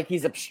 it's not like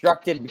he's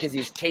obstructed because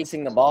he's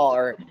chasing the ball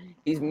or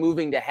he's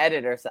moving to head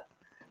it or something.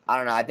 I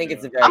don't know. I think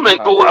it's a very. I mean,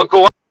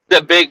 Coates is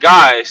a big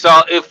guy.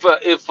 So if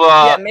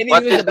maybe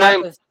he was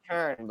about to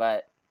turn,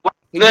 but what's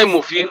his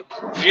name?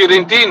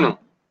 Fiorentino.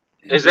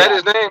 Is that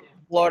his name?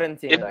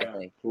 Florentino, I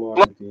think.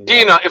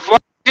 Florentino. If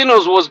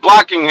Florentino was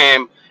blocking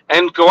him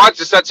and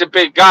Coates is such a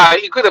big guy,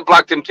 he could have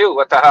blocked him too.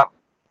 What the hell?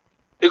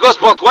 It goes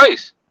both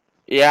ways.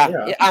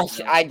 Yeah.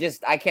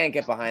 I can't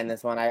get behind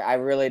this one. I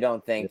really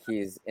don't think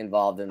he's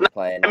involved in the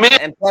play.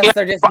 And plus,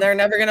 they're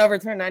never going to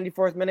overturn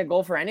 94th minute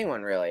goal for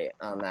anyone really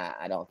on that.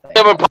 I don't think.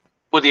 Never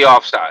with the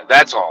offside.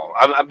 That's all.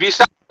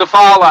 Besides the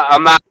foul,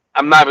 I'm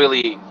not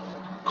really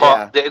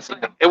caught.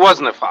 Yeah. It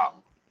wasn't a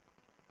foul.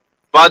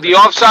 But the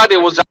offside,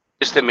 it was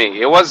obvious to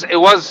me. It was.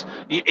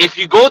 If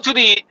you go to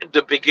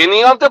the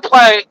beginning of the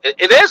play,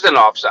 it is an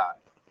offside.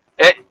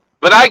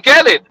 But I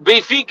get it.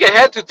 Benfica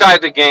had to tie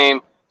the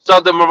game, so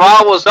the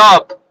morale was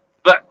up.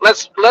 But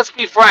let's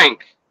be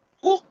frank.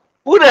 Who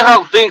the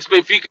hell thinks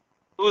Benfica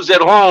lose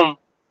at home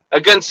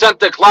against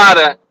Santa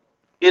Clara?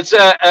 It's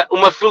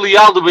uma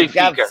filial do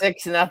Benfica. Got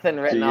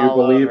 6-0 written. Do you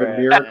believe in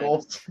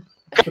miracles?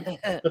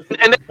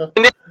 and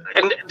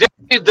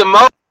the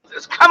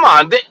most. Come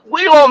on,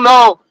 we all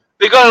know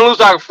they're gonna lose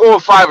like 4 or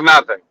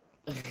 5-0,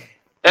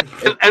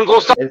 and go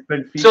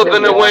still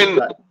gonna win.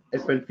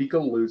 If Benfica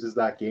loses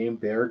that game,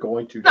 they're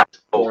going to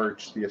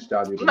torch the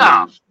Estadio.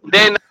 No,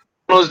 they're not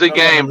lose the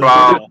game,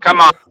 bro. Come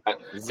on.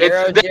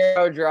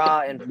 0-0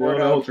 draw and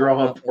Porto.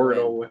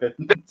 Porto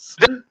wins.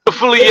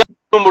 Hopefully,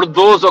 number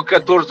 12 or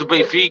 14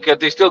 Benfica,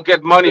 they still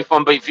get money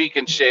from Benfica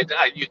and shit.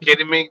 Are you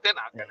kidding me? They're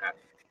not gonna.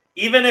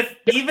 Even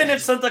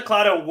if Santa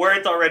Clara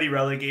weren't already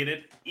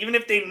relegated, even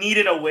if they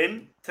needed a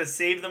win to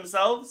save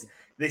themselves,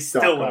 they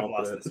still would have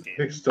lost this game.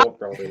 They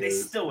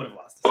still would have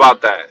lost.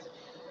 About that,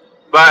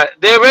 but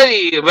they're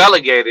already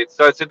relegated,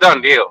 so it's a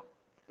done deal.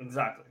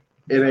 Exactly.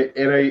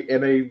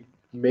 In a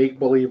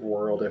make-believe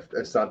world,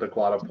 if Santa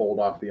Clara pulled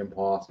off the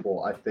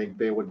impossible, I think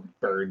they would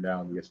burn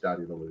down the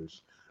Estadio de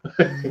Luz.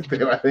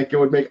 I think it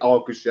would make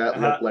Alcochete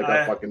look like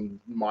a fucking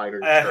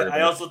minor.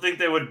 I also think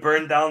they would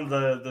burn down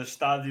the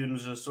Stadium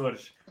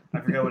Açores. I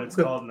forget what it's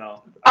called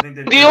now. I think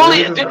the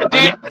only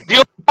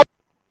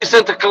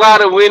Santa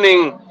Clara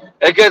winning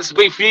against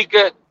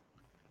Benfica.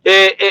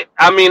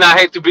 I mean, I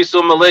hate to be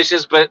so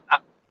malicious, but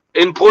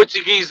in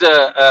Portuguese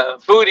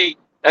foodie,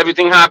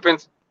 everything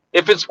happens.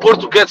 If it's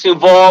Porto gets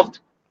involved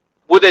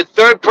with a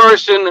third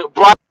person,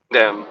 bribing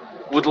them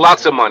with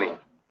lots of money.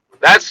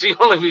 That's the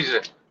only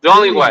reason. The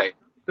only way.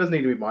 Doesn't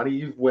need to be money.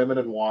 Use women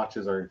and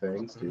watches are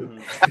things too.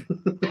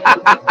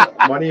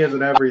 Money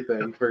isn't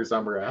everything for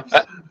some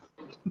refs.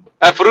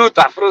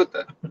 Fruta.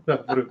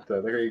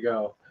 There you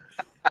go.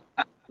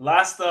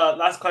 Last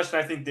question.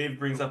 I think Dave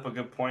brings up a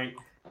good point.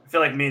 I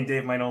feel like me and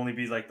Dave might only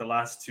be like the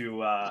last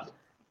two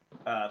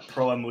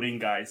pro Amorim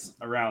guys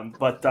around.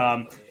 But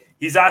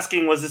he's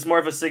asking, was this more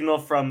of a signal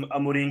from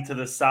Amorim to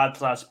the SAD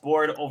 /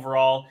 board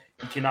overall?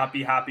 You cannot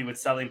be happy with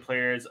selling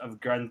players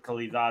of gran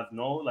calidad,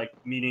 no? Like,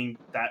 meaning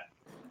that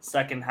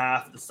second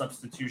half, the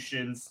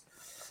substitutions.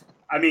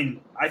 I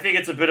mean, I think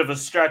it's a bit of a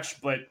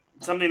stretch, but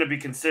something to be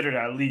considered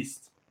at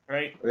least,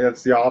 right?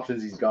 That's the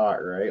options he's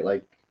got, right?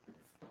 Like,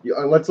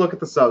 let's look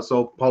at the sub.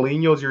 So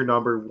Paulinho's your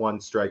number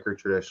one striker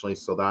traditionally,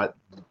 so that's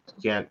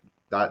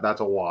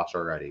a wash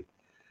already.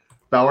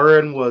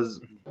 Bellerin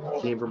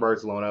came from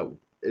Barcelona,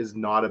 is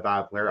not a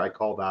bad player. I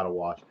call that a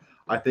wash.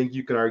 I think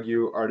you can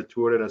argue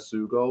Artur and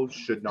Asugo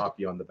should not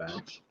be on the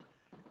bench.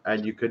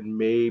 And you could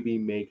maybe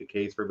make a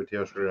case for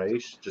Mateus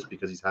Reis just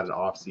because he's had an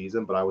off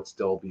season, but I would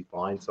still be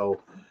fine.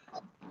 So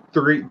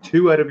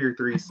 2 out of your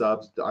 3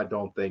 subs, I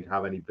don't think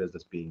have any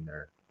business being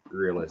there,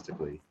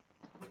 realistically.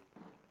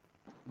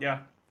 Yeah,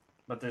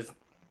 but there's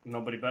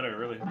nobody better,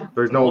 really.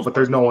 There's no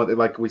one.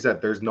 Like we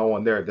said, there's no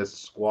one there.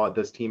 This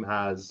team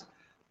has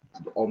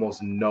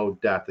almost no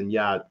depth, and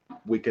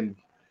we can.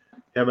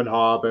 Him and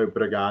Ha about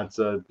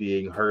Bragança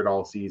being hurt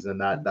all season.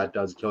 That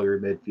does kill your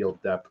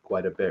midfield depth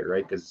quite a bit,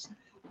 right? Because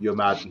you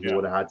imagine he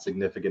would have had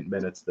significant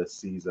minutes this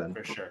season,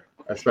 for sure.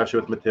 Especially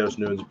with Mateus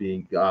Nunes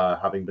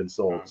having been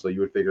sold. So you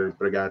would figure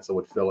Bragança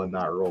would fill in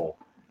that role.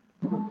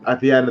 At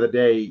the end of the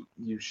day,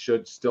 you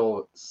should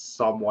still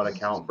somewhat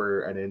account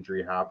for an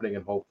injury happening,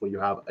 and hopefully you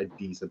have a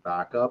decent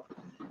backup.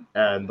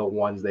 And the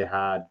ones they've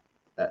had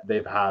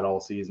all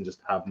season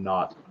just have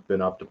not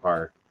been up to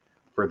par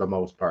for the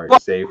most part,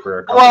 save for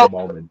a couple of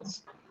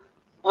moments.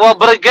 Well,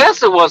 but I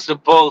guess it was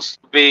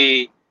supposed to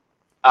be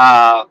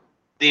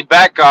the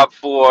backup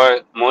for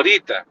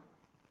Morita.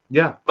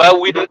 Yeah.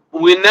 But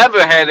we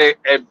never had a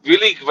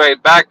really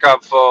great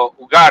backup for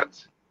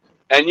Ugarte.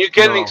 And you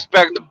can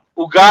expect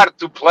Ugarte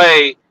to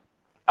play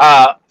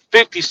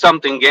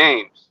 50-something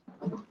games.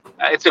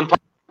 It's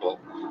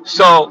impossible.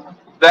 So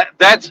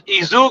that's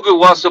Izugu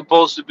was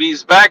supposed to be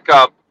his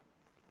backup,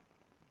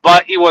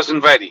 but he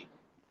wasn't ready.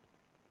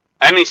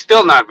 And he's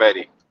still not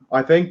ready.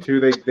 I think, too,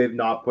 they've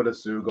not put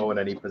Asugo in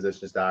any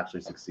positions to actually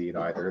succeed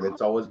either.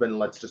 It's always been,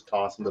 let's just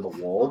toss him to the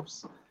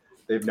Wolves.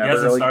 They've never He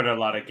hasn't started a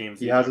lot of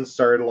games. He hasn't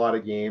started a lot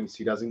of games.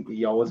 He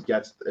always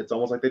gets, it's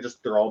almost like they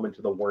just throw him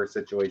into the worst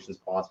situations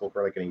possible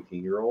for like an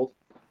 18-year-old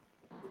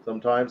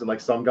sometimes. And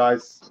like some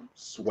guys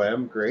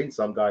swim great,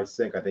 some guys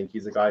sink. I think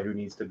he's a guy who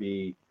needs to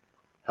be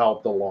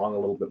helped along a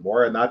little bit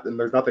more. And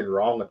there's nothing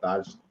wrong with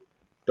that. Just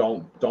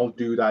don't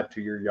do that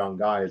to your young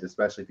guys,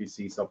 especially if you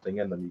see something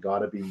in them. You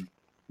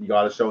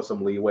got to show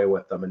some leeway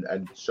with them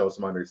and show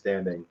some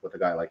understanding with a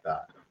guy like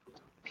that.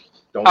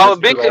 Don't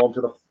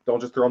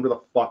just throw him to the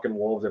fucking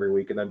Wolves every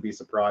week and then be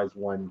surprised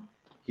when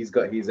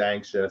he's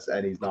anxious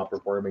and he's not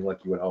performing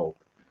like you would hope.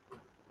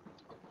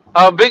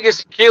 Our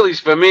biggest Achilles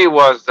for me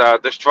was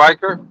the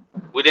striker.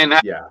 We didn't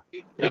have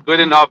a good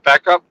enough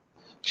backup.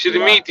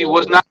 Shirmiti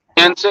was not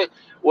the answer.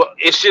 Well,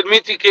 is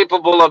Shirmiti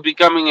capable of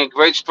becoming a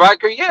great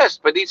striker? Yes,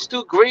 but he's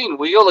too green.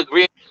 We all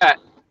agree on that.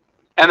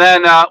 And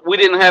then we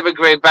didn't have a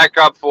great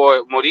backup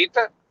for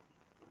Morita.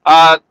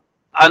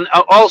 And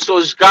also,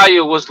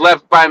 Zgaia was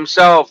left by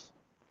himself.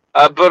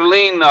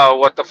 Berlin,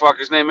 what the fuck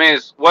his name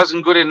is,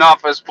 wasn't good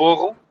enough as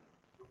Bogle.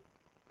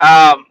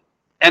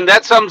 And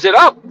that sums it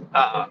up.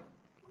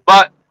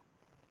 But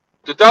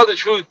to tell the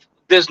truth,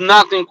 there's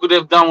nothing could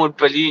have done with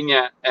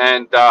Pelinha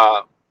and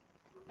o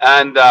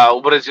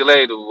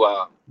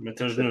brasileiro,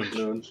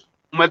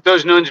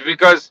 Matheus Nunes,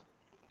 because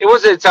it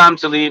was their time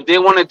to leave. They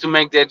wanted to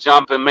make their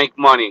jump and make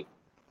money.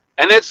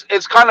 And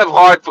it's kind of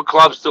hard for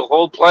clubs to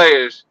hold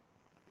players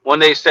when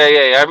they say,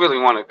 hey, I really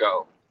want to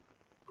go.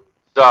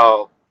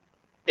 So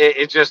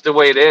it's just the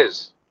way it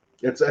is.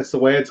 It's the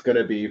way it's going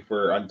to be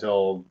for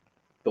until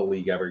the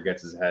league ever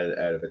gets his head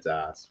out of its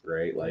ass,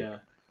 right? Like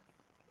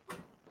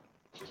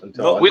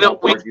until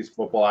Portuguese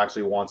football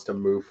actually wants to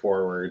move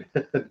forward,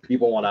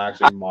 people want to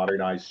actually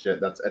modernize shit.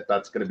 That's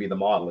going to be the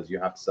model. Is you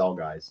have to sell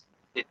guys.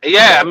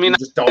 Yeah, I mean, you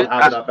just don't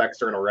have enough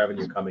external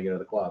revenue coming into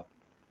the club.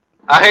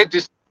 I hate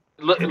to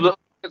look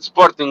at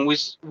Sporting. We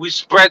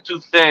spread too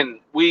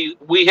thin. We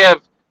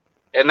have,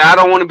 and I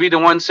don't want to be the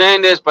one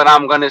saying this, but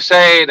I'm going to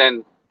say it,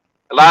 and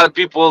a lot of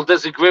people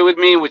disagree with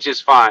me, which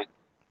is fine.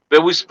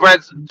 But we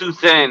spread too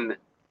thin.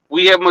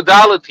 We have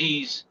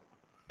modalities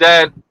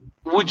that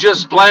we're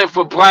just playing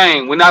for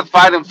playing. We're not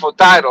fighting for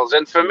titles.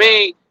 And for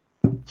me,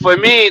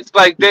 it's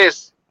like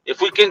this.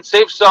 If we can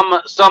save some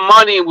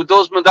money with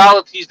those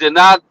modalities, they're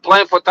not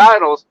playing for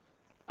titles,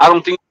 I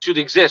don't think it should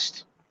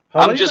exist.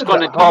 I'm just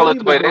going to call it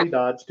the way it is. How many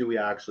Dodge do we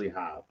actually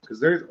have?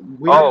 Because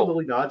we have a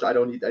Lily Dodge I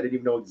didn't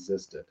even know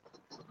existed.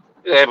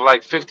 They have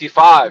like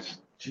 55.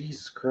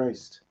 Jesus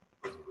Christ.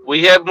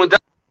 We have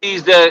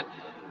modalities that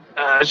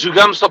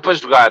jogamos só para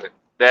jogar.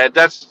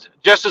 That's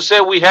just to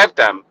say we have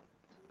them.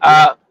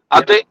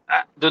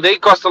 Do they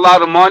cost a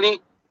lot of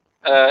money?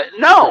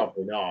 No.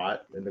 Probably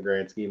not in the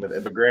grand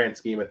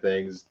scheme of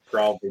things.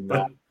 Probably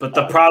not. But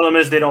the problem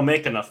is they don't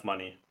make enough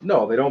money.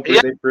 No, they don't.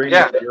 They bring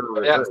your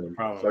return,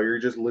 so you're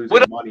just losing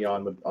money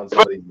on some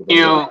of these. We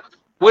don't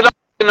have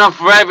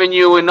enough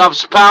revenue, enough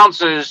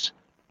sponsors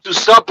to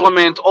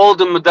supplement all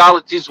the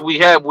modalities we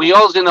have. We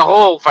all in a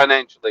hole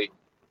financially.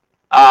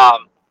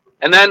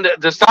 And then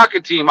our soccer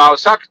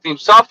team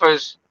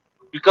suffers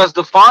because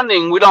the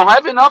funding, we don't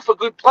have enough for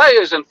good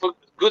players and for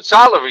good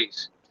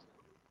salaries.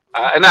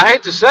 And I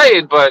hate to say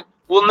it, but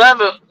we'll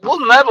never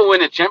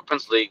win a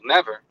Champions League,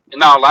 never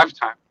in our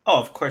lifetime. Oh,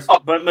 of course.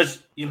 But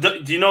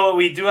do you know what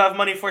we do have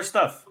money for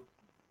stuff?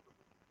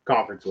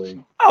 Conference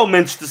League.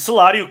 Aumente de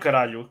salário,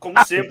 caralho.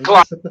 Como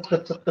sempre.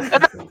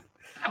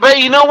 But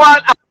you know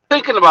what? I'm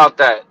thinking about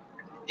that.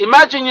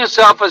 Imagine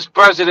yourself as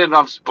president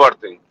of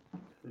Sporting.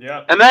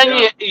 Yeah. And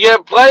then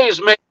your players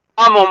make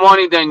more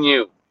money than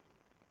you.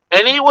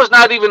 And he was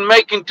not even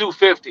making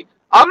 $250.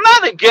 I'm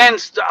not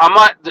against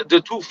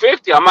the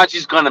 $250, how much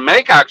he's going to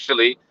make,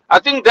 actually. I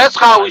think that's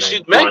how we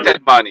should make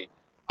that money.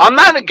 I'm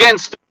not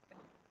against it.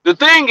 The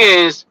thing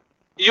is,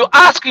 you're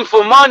asking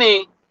for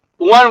money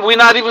when we're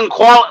not even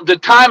the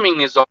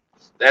timing is off.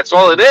 That's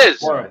all it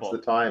is. It's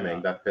the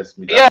timing that pissed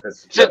me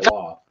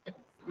off.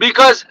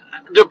 Because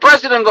the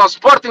president of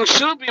Sporting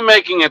should be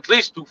making at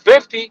least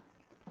 $250.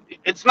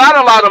 It's not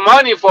a lot of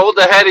money for all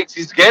the headaches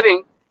he's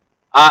getting.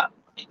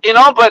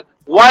 But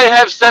why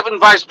have 7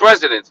 vice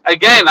presidents?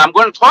 Again, I'm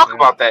going to talk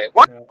about that.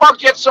 Why the fuck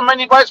do you have so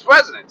many vice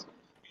presidents?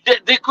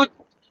 They could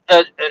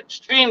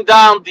stream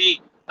down the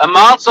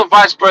amounts of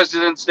vice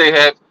presidents they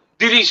have,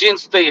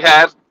 dirigents they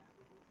have,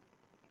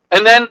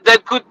 and then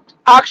that could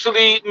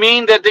actually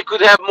mean that they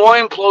could have more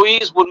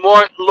employees with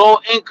more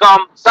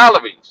low-income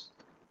salaries.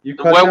 You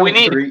cut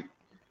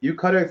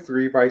out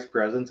 3 vice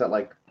presidents at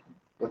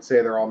let's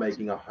say they're all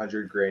making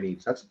 $100,000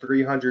 each. That's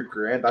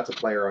 $300,000. That's a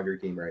player on your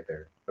team right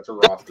there. That's a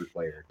roster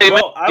player.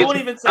 Well, I won't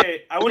even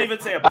say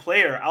a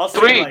player. I'll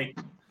say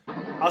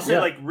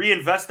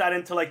reinvest that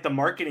into the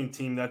marketing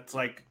team that's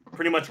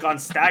pretty much gone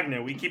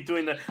stagnant. We keep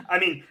doing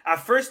at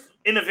first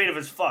innovative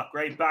as fuck,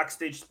 right?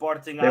 Backstage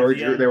Sporting. They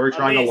were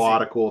trying a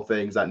lot of cool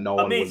things that no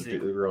one was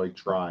really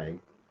trying.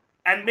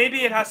 And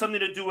maybe it has something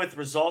to do with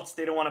results.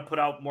 They don't want to put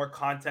out more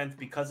content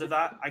because of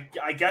that.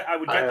 I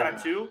would get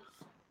that too,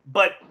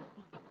 but.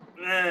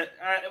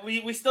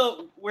 We're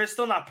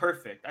still not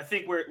perfect. I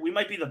think we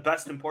might be the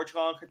best in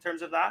Portugal in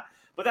terms of that.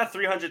 But that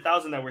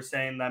 300,000 that we're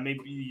saying that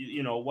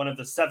maybe one of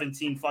the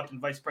 17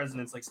 fucking vice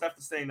presidents like Steph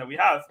is saying that we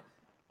have,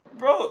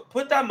 bro,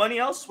 put that money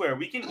elsewhere.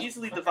 We can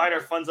easily divide our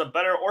funds up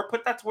better, or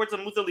put that towards a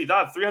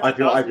modalidade. 300,000.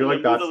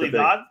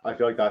 I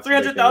feel like that's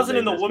 300,000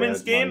 in the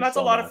women's game. That's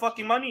a lot of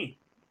fucking money,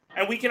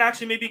 and we can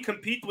actually maybe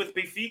compete with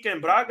Benfica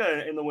and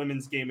Braga in the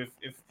women's game if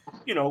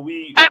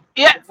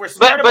if we're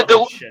smart about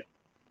this shit.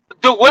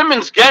 The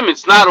women's game,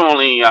 it's not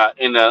only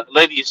in the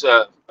ladies'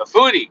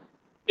 footy.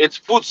 It's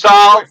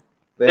futsal.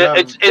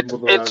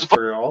 It's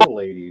for all the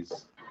ladies.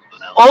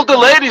 all the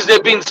ladies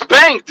they've been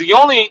spanked. The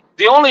only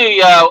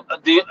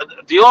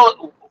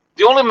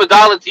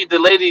modality the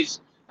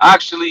ladies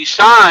actually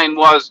shine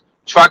was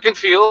track and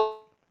field.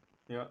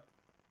 Yeah.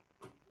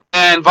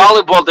 And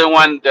volleyball, they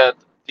won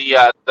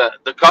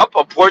the cup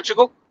of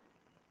Portugal,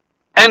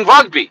 and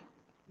rugby.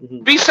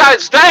 Mhm.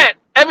 Besides that,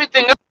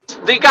 everything else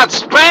they got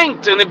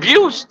spanked and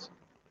abused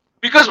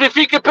because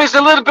Benfica pays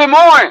a little bit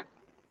more.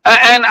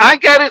 And I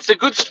get it; it's a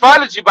good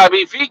strategy by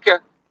Benfica.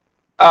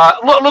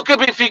 Look at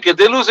Benfica;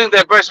 they're losing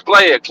their best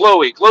player,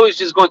 Chloe. Chloe's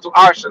just going to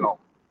Arsenal,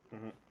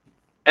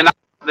 and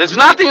there's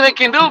nothing they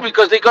can do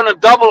because they're going to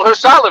double her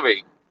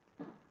salary.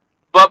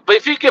 But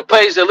Benfica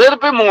pays a little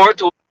bit more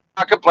to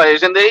soccer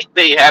players, and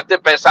they have the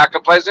best soccer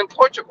players in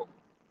Portugal.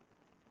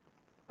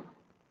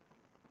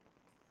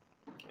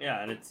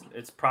 Yeah, and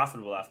it's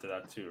profitable after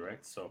that too,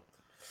 right? So,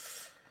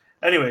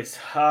 anyways,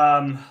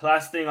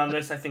 last thing on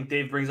this, I think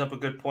Dave brings up a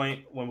good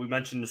point when we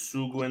mentioned the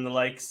Sugu and the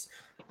likes.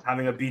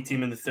 Having a B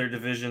team in the third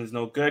division is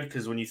no good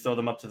because when you throw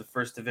them up to the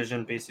first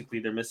division, basically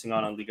they're missing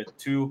out on Liga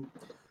 2.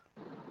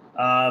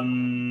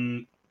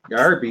 Yeah,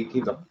 our B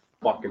team's a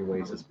fucking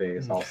waste of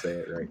space. I'll say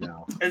it right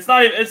now. It's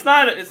not.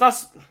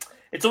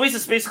 It's a waste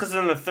of space because it's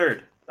in the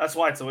third. That's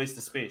why it's a waste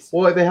of space.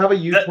 Well, they have a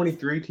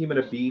U23 team and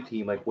a B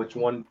team. Like, which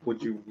one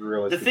would you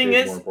realistically? The thing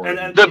is,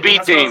 the B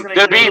team.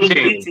 The B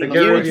team.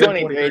 You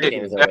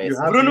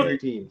have Bruno,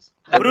 teams.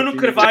 Bruno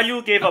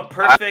Carvalho gave a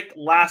perfect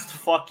last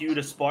fuck you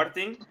to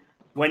Sporting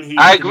when he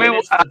I agree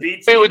with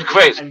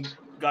Chris. And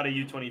got a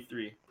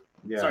U23.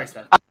 Yeah. Sorry,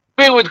 Steph. I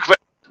agree with Chris.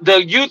 The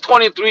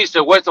U23 is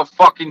a waste of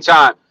fucking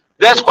time.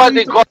 That's why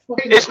they call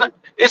it's not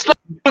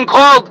even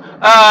called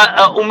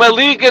uma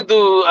liga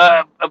do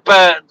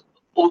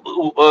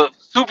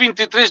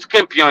sub-23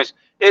 campeões.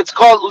 It's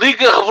called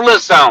Liga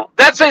Revelação.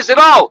 That says it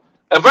all.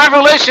 A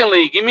revelation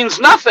league. It means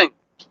nothing.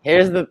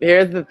 Here's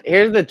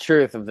the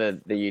truth of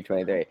the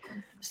U23.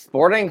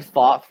 Sporting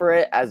fought for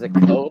it as a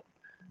coach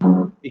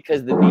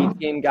because the B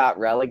team got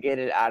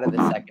relegated out of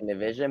the second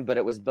division, but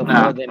it was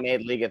before they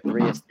made Liga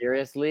 3 a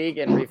serious league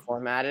and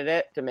reformatted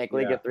it to make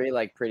Liga 3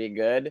 like pretty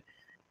good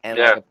and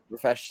like a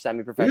professional,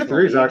 semi-professional. Liga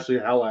 3 is actually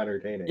hella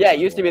entertaining. Yeah, it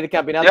used to be the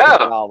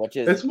Campeonato, which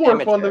is it's more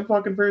amateur. fun than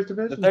fucking first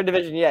division. The third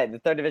division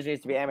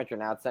used to be amateur.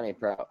 Now it's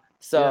semi-pro.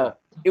 So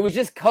it was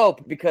just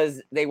cope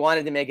because they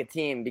wanted to make a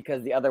team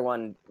because the other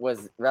one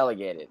was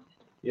relegated.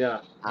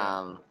 Yeah.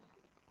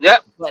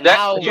 But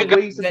now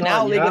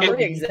Liga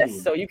 3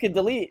 exists, so you could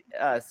delete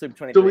Sub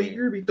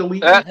 23.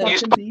 Delete your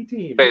fucking B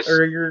team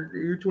or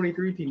your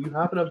 23 team. You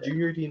have enough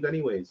junior teams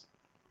anyways.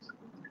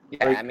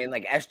 Yeah, like, I mean,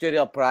 like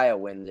Estoril Praia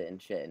wins it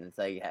and shit, and it's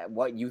like,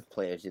 what youth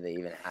players do they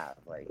even have?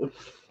 Like,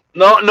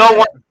 no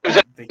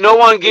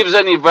one gives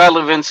any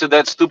relevance to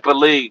that stupid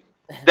league.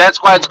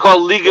 That's why it's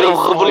called Liga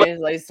Revelação.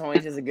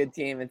 Leis is a good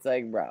team. It's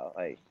like, bro,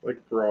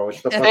 bro,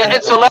 it's the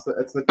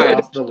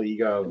class of the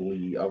Liga of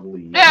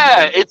league.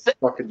 Yeah, it's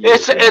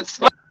players.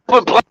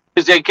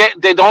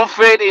 They don't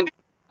fit in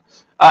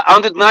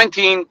under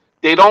 19.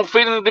 They don't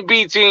fit in the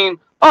B team.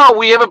 Oh,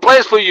 we have a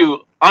place for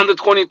you under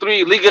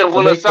 23 Liga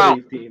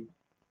Revelação.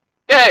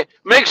 Yeah,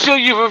 make sure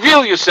you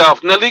reveal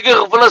yourself in the Liga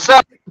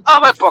Revelação. Oh,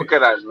 my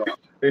fucking eyes, bro.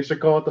 They should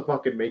call it the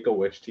fucking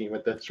Make-A-Wish team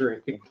at this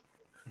rate.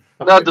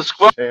 No, the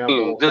Scrubs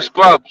team. The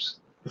Scrubs.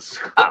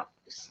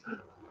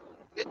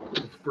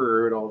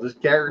 Brutal.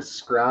 Just get her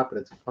scrap,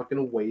 and it's a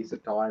fucking waste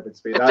of time and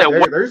space.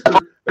 There's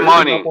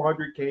money. A couple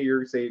 $100K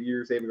you're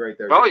saving right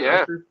there. Oh, yeah.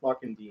 That's your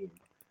fucking team.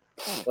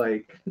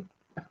 Like,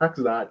 that's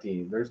that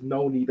team. There's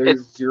no need.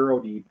 There's zero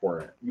need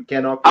for it. You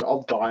cannot.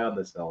 I'll die on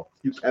this hill.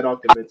 You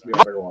cannot convince me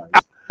otherwise.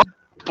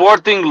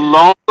 Sporting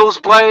loan those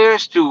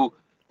players to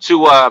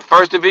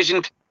first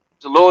division teams,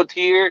 lower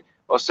tier,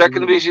 or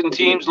second division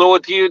teams, lower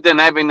tier, than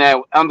having that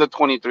under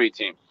 23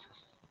 team.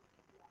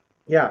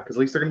 Yeah, because at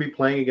least they're gonna be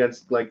playing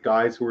against like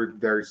guys who are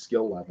their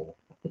skill level.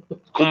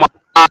 Come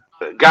on,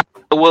 guys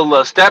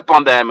will step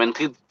on them and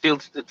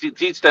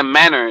teach them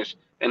manners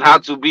and how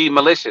to be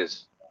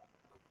malicious.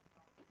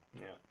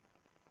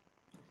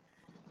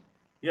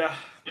 Yeah.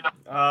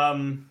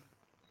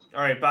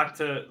 All right, back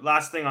to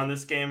last thing on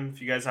this game.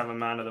 If you guys have a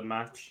man of the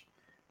match,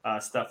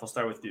 Steph, I'll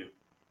start with you.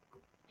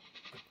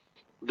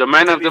 The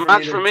man of the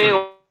match for me,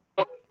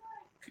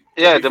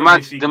 the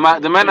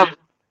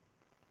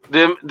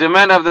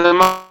man of the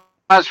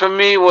match for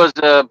me was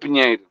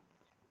Pinheiro.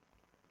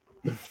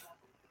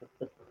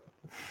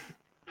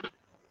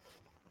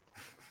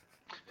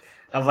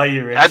 How about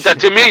you, Rich?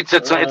 To me, it's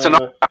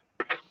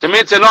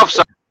an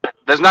offside.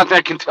 There's nothing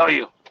I can tell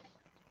you.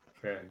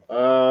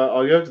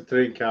 I'll give it to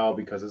Trincao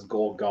because his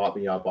goal got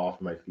me up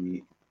off my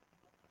feet,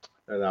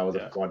 and that was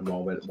a fun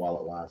moment while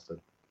it lasted.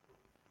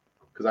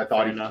 Because I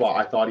thought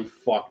he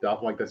fucked up.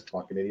 I'm like, this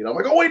fucking idiot. I'm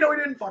like, oh wait, no, he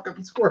didn't fuck up.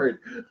 He scored.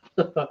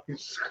 He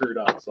screwed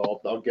up. So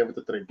I'll give it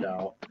to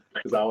Trincao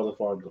because that was a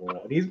fun goal,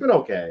 and he's been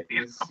okay.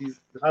 He's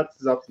had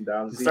his ups and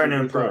downs. He's starting to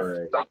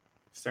improve.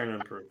 Starting to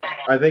improve.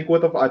 I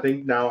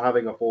think now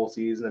having a full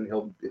season and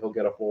he'll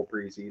get a full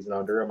preseason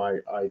under him.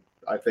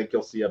 I think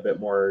you'll see a bit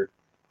more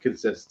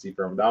consistency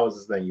from him. That was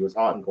his thing. He was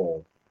hot and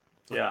cold.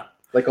 Yeah.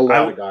 Like a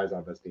lot of guys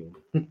on this team.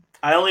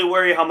 I only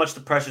worry how much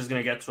the pressure is going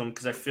to get to him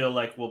because I feel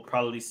like we'll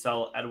probably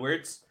sell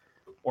Edwards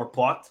or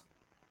Pot.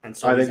 And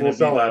so I think we'll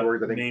sell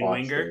Edwards. I think Pot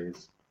winger.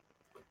 stays.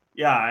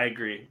 Yeah, I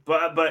agree.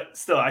 But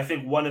still, I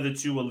think one of the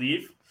two will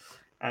leave.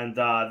 And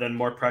then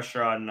more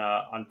pressure on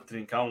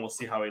Trincão. We'll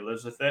see how he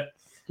lives with it.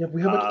 Yeah,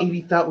 we have like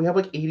 80,000. We have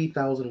like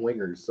 80,000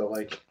 wingers. So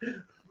like,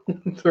 we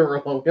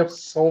have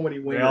so many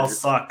wingers. They all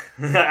suck.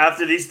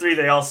 After these three,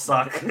 they all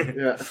suck.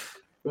 Yeah.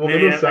 Well,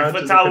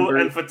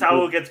 and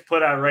Fatau gets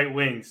put at right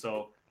wing.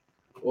 So,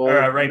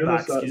 or right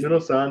back. Nuno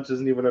Santos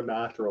isn't even a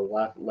natural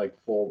left, like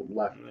full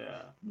left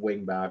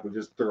wing back. We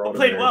just throw. He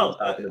played well.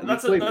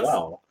 That's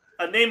well.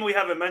 A name we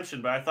haven't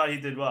mentioned, but I thought he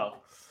did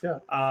well. Yeah,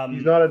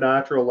 he's not a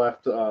natural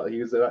left.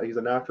 He's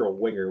a natural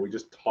winger. We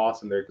just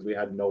toss him there because we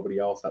had nobody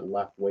else at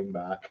left wing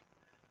back.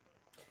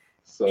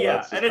 So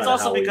yeah, and it's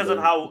also because of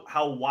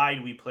how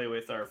wide we play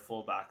with our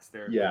fullbacks.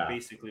 They're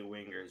basically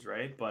wingers,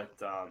 right? But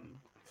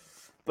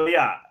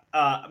yeah,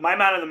 my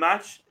man of the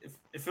match.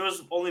 If it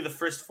was only the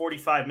first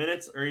 45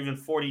 minutes or even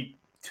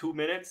 42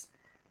 minutes,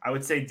 I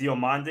would say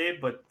Diomande.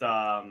 But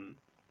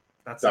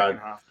that second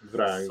half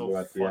was so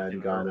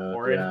fucking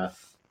horrid. Yeah.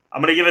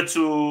 I'm gonna give it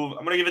to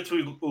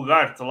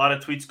Ugarte. A lot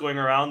of tweets going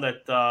around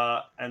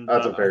that, and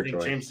that's a fair I think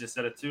choice. James just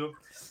said it too.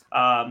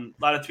 A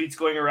lot of tweets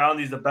going around.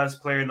 He's the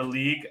best player in the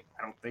league.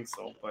 I don't think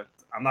so, but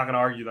I'm not gonna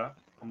argue that.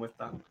 I'm with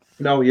that.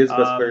 No, he is the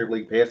best player in the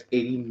league. Pay us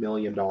 $80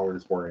 million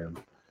for him.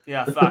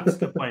 Yeah, facts.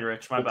 Good point,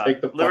 Rich. My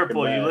bad.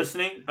 Liverpool, you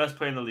listening? Best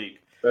player in the league.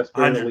 Best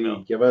player in the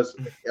league. Give us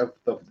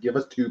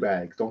 2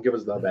 bags. Don't give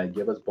us the bag.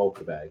 Give us both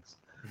the bags.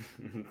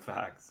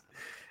 Facts.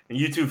 And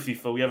you too,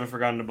 FIFA. We haven't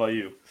forgotten about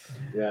you.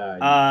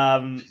 Yeah.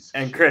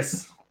 And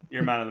Chris,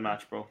 you're man of the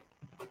match, bro.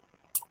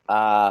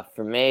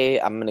 For me,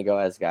 I'm gonna go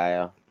as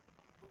Gaio.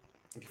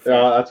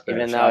 Yeah, that's fair.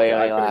 Even though he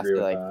only lasted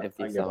like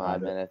 50 some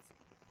odd minutes.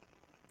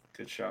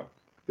 Good show.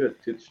 Good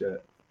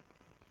shit.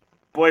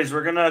 Boys,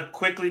 we're gonna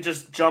quickly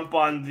just jump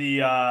on the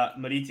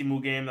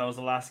Maritimu game. That was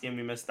the last game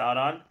we missed out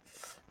on.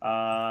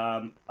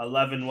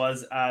 11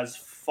 was as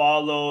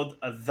followed.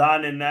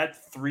 Adhan in net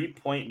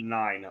 3.9.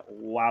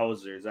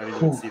 Wowzers! I didn't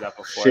even see that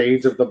before.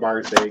 Shades of the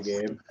Marseille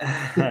game.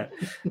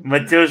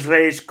 Mateus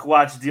Reis,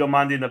 Coates,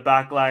 Diomande in the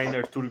back line.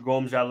 Artur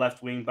Gomes at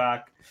left wing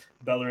back.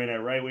 Bellerin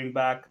at right wing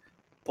back.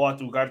 Pot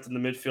Ugarte in the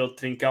midfield.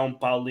 Trincão,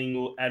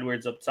 Paulinho,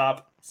 Edwards up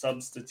top.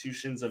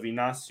 Substitutions of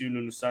Inácio,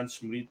 Nuno Santos,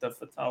 Morita,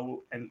 Fatau,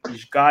 and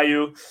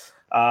Isgaio.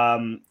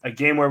 A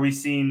game where we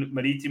seen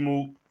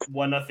Maritimu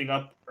 1-0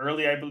 up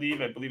early, I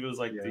believe. I believe it was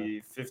like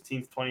the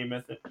 15th,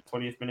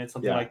 20th minute,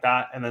 something like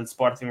that. And then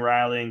Sporting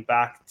rallying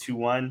back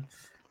 2-1.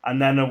 And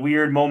then a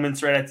weird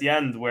moments right at the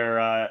end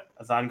where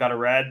Adhan got a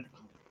red.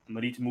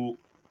 Maritimu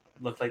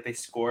looked like they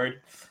scored.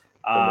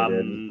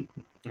 And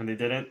they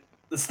didn't.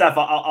 Steph,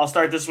 I'll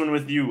start this one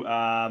with you.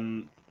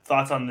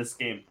 Thoughts on this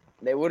game?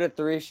 They would have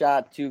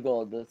 3-shot 2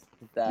 goals.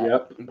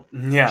 Yep.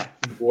 Yeah.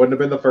 Wouldn't have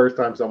been the first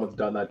time someone's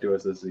done that to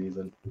us this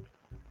season.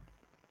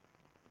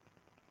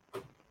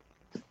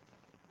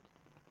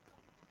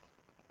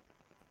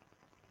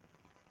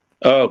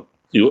 Oh,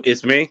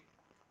 it's me?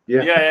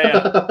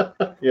 Yeah.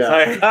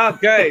 Yeah.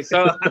 Okay,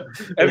 so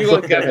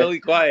everyone got really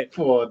quiet.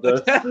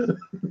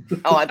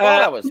 I thought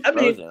I was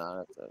frozen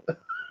on it.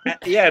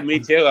 Yeah, me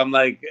too. I'm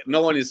like,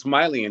 no one is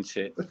smiling and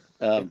shit.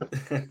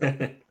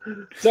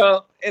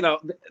 So,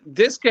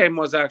 this game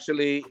was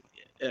actually,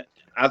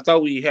 I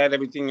thought we had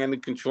everything under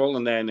control,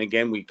 and then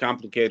again we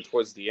complicated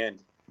towards the end.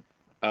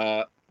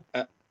 I'm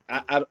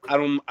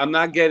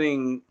not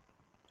getting.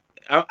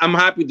 I'm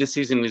happy the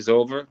season is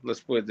over.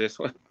 Let's put it this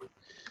way.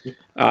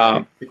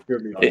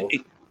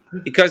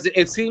 Because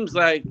it seems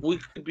like we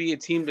could be a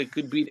team that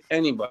could beat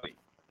anybody,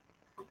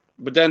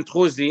 but then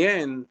towards the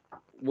end,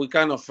 we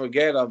kind of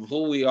forget of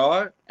who we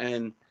are,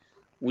 and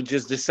we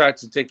just decide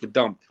to take a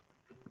dump.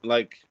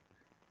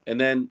 And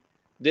then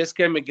this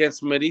game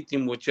against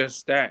Maritim was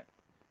just that.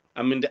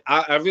 I mean,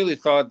 I really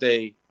thought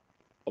a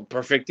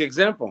perfect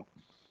example.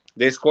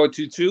 They scored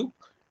 2-2,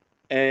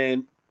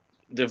 and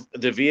the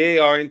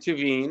VAR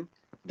intervened.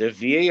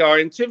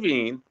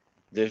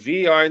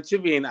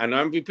 I know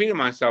I'm repeating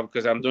myself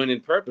because I'm doing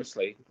it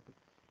purposely,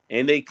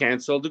 and they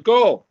canceled the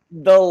goal.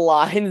 The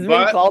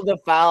linesman called the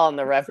foul, and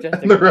the ref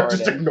just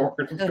ignored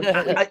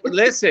it.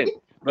 Listen,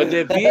 but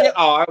the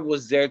VAR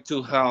was there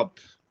to help.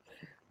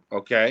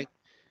 Okay,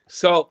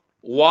 so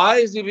why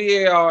is the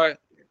VAR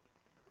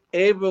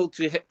able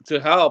to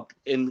help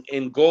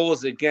in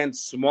goals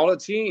against smaller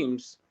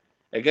teams,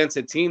 against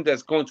a team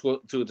that's going to a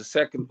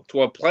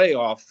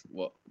playoff,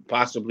 well,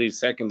 possibly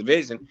second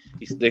division?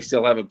 They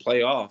still have a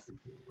playoff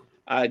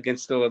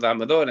against Stella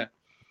Amadora.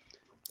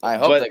 I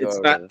hope they go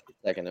over the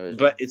second division.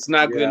 But it's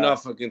not good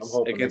enough against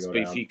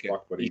Benfica.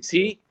 You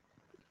see,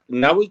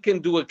 now we can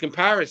do a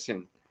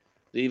comparison.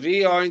 The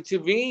VAR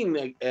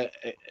intervened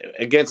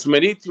against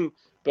Maritim,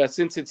 but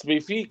since it's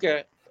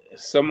Benfica,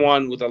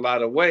 someone with a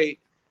lot of weight,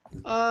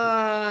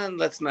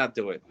 let's not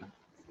do it.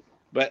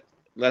 But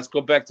let's go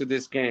back to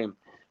this game.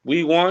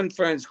 We won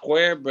fair and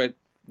square, but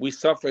we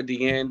suffered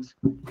the end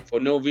for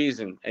no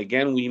reason.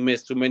 Again, we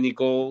missed too many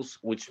goals,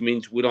 which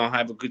means we don't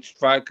have a good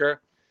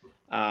striker.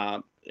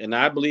 And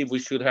I believe we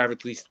should have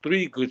at least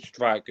 3 good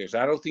strikers.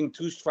 I don't think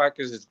 2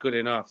 strikers is good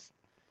enough.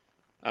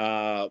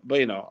 But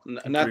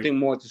nothing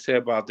more to say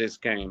about this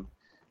game.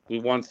 We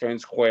won fair and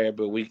square,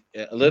 but we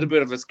a little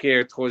bit of a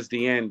scare towards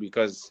the end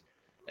because,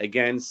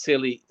 again,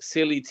 silly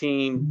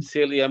team,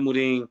 silly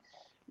Amorim.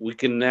 We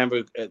can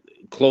never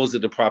close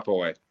it the proper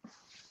way.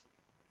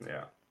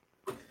 Yeah.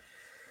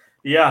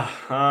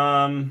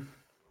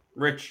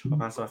 Rich, I'll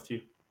pass off to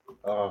you.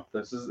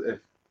 This is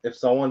if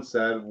someone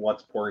said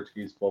what's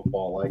Portuguese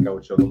football like, I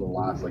would show them the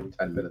last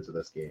 10 minutes of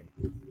this game.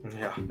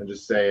 Yeah. And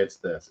just say it's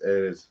this. It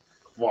is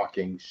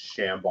fucking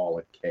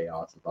shambolic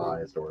chaos at the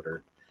highest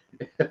order.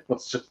 It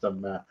was just a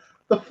mess.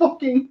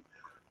 The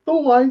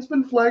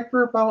linesman flagged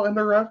for a foul and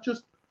the ref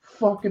just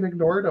fucking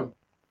ignored him.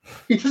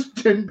 He just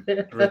didn't pay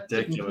attention.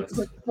 Ridiculous.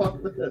 Like,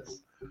 fuck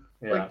this.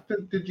 Yeah.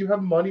 Did you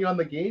have money on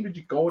the game? Did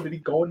he go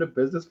into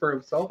business for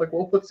himself?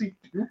 What was he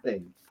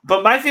doing?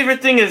 But my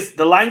favorite thing is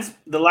the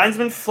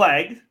linesman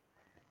flagged,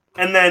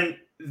 and then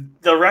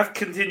the ref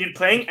continued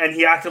playing, and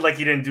he acted like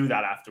he didn't do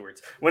that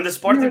afterwards. When the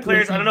Sporting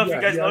players, I don't know if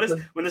you guys noticed,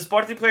 when the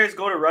Sporting players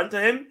go to run to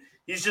him,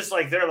 he's just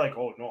like, they're like,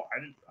 oh no, I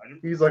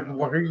didn't. He's like,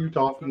 what are you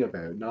talking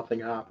about? Nothing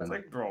happened.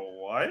 It's like, bro,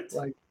 what?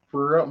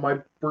 My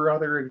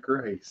brother in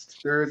Christ,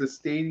 there is a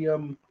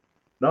stadium,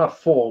 not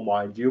full,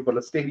 mind you, but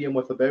a stadium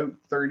with about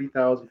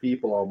 30,000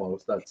 people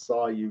almost that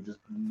saw you just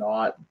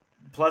not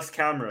plus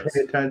cameras,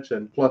 pay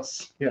attention.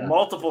 Plus,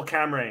 multiple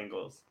camera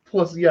angles.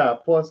 Plus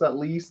at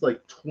least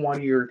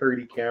 20 or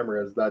 30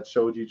 cameras that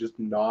showed you just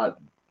not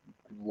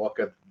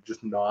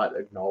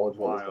acknowledge what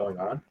was going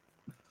on.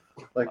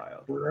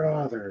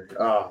 Brother,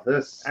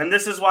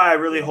 this is why I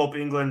really hope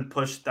England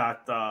pushed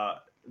that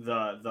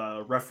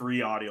the referee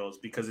audios,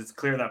 because it's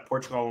clear that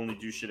Portugal only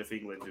do shit if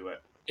England do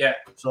it. Yeah.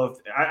 So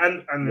I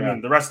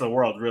mean the rest of the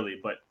world really,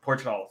 but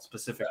Portugal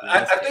specifically.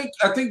 I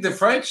think the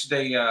French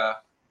they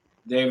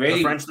really,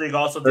 the French league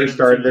also they're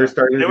starting.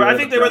 I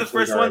think they were the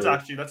first ones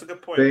actually. That's a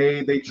good point.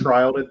 They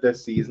trialed it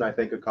this season, I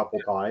think, a couple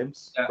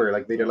times. Where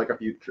they did a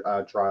few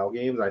trial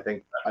games.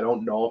 I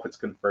don't know if it's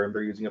confirmed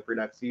they're using it for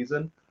next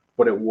season,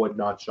 but it would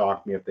not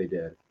shock me if they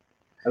did.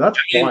 And that's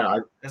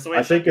fine.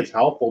 I think it's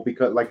helpful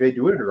because they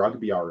do it in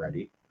rugby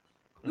already.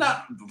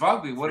 Not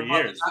rugby. What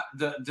about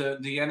the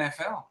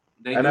NFL?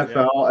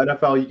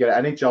 NFL, you get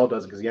it. NHL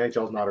does it because the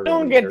NHL is not a. You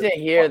don't get to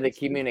hear the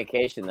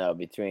communication though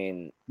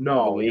between the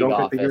league you don't get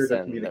office to hear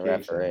the and the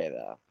communication. referee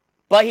though.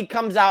 But he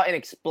comes out and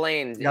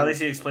explains. Yeah, at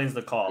least he explains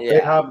the call.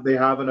 Yeah. They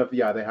have an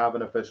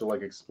official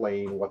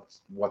explain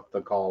what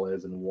the call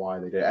is and why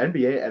they did it.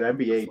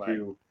 NBA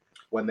too.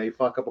 When they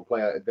fuck up a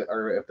play,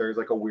 or if there's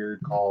a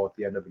weird call at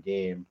the end of the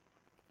game,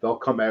 they'll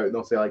come out and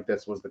they'll say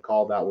this was the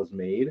call that was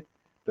made.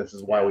 This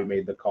is why we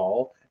made the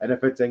call. And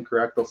if it's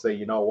incorrect, they'll say,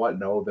 you know what?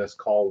 No, this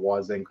call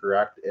was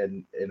incorrect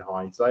in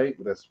hindsight.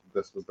 This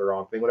was the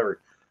wrong thing,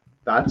 whatever.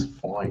 That's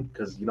fine.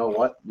 Because you know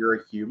what? You're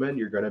a human.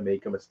 You're going to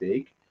make a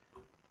mistake.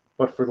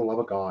 But for the love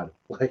of God,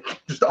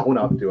 just own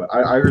up to it.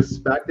 I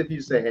respect if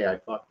you say, hey, I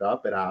fucked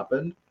up. It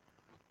happened.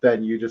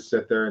 Then you just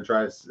sit there and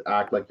try to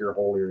act like you're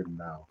holier than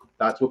thou.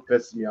 That's what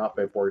pisses me off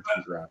by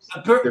Portuguese refs.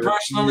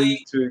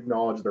 Personally, to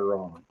acknowledge they're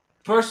wrong.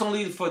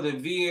 Personally, for the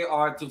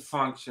VAR to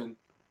function,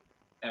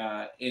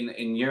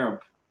 in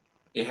Europe,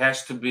 it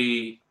has to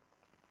be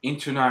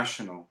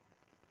international.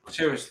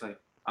 Seriously,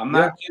 I'm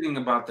not kidding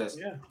about this.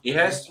 Yeah. It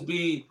has to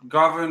be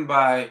governed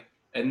by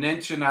an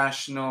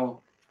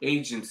international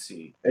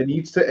agency.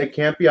 It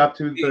can't be up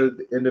to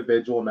the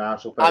individual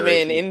national federation. I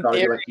mean, in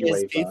theory,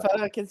 is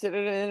FIFA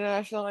considered an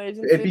international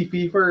agency? It'd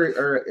be FIFA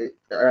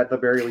or at the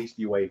very least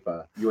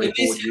UEFA. UEFA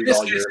would use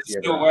all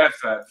European.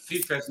 UEFA.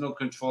 FIFA has no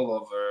control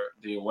over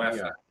the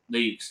UEFA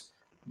leagues,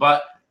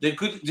 but they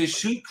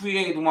should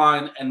create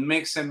one and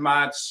mix and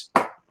match.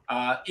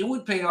 It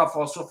would pay off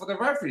also for the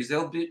referees.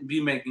 They'll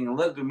be making a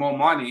little bit more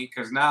money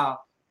because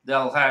now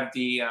they'll have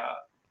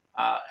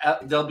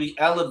they'll be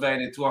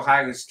elevated to a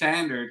higher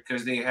standard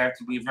because they have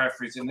to be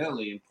referees in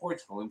Italy, in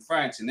Portugal, in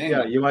France, in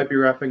England. Yeah, you might be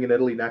reffing in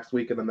Italy next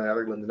week, and then the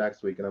Netherlands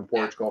next week, and then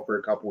Portugal for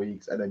a couple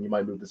weeks, and then you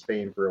might move to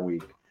Spain for a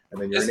week,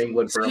 and then you're in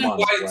England for a month.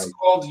 Why it's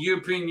called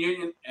European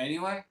Union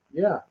anyway?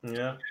 Yeah.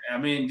 I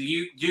mean,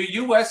 the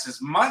U.S. is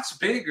much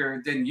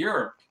bigger than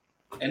Europe,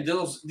 and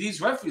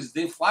these referees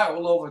they fly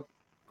all over.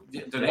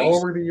 All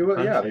over the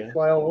U.S. they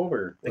fly all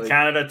over.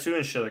 Canada too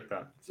and shit like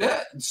that.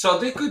 Yeah, so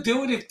they could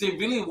do it if they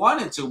really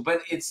wanted to,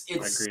 but it's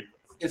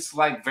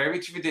very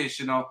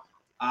traditional.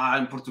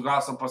 In Portugal,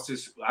 são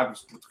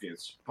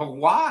portugueses. But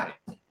why?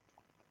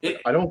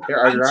 I don't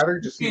care. I'd rather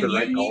just see the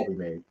right call be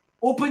made.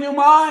 Open your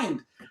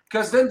mind,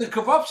 because then the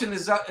corruption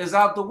is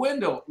out the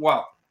window.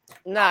 Well,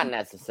 not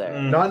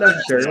necessarily. Not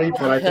necessarily,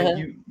 but I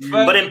think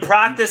But in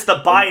practice,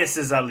 the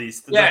biases at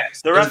least. The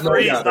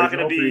referee is not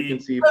going to be.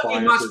 Preconceived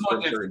biases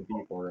from certain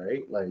people,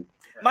 right?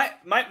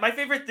 My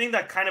favorite thing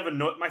that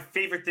my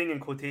favorite thing in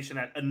quotation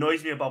that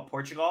annoys me about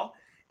Portugal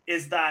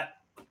is that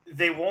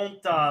they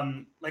won't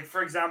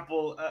for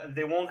example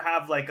they won't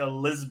have a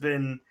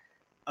Lisbon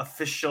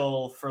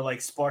official for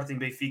Sporting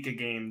Benfica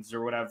games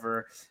or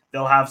whatever.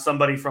 They'll have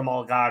somebody from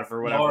Algarve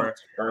or whatever,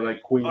 or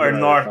Queen or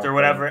North or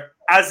whatever.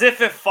 as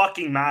if it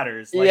fucking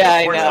matters. Like,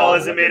 Yeah, Portugal I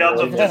isn't made up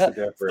of just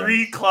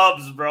 3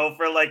 clubs, bro,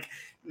 for like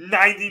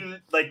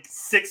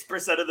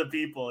 6% of the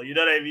people. You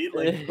know what I mean?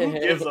 Like, who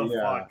gives a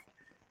fuck?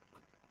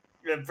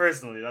 And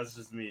personally, that's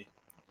just me.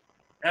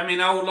 I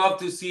mean, I would love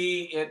to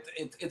see it.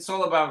 It's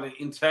all about the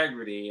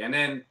integrity, and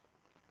then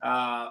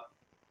I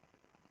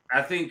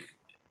think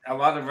a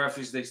lot of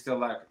referees, they still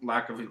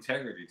lack of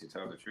integrity, to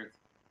tell the truth.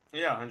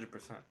 Yeah, 100%.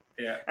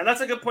 Yeah, and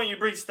that's a good point you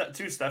bring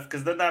too, Steph,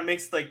 because then that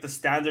makes like the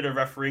standard of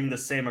refereeing the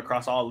same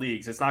across all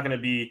leagues. It's not going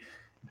to be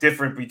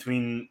different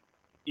between,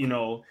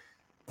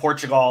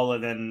 Portugal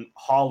and then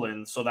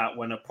Holland, so that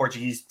when a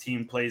Portuguese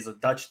team plays a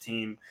Dutch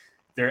team,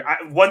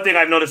 one thing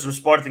I've noticed with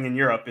Sporting in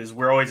Europe is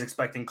we're always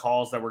expecting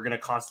calls that we're going to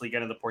constantly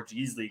get in the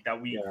Portuguese league that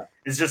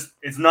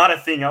it's not a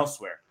thing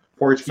elsewhere.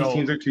 Portuguese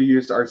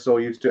teams are so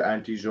used to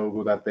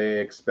anti-jogo that they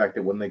expect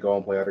it when they go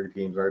and play other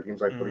teams. Other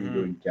teams are like, what are you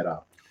doing? Get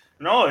up.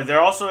 No, they're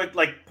also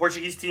like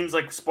Portuguese teams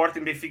like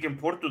Sporting, Benfica, and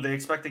Porto. They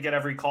expect to get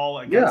every call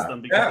against them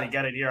because they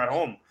get it here at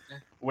home.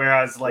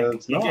 Whereas, like,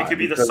 it could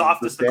be the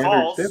softest of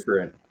calls.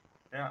 Different.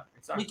 Yeah,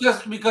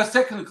 exactly. Because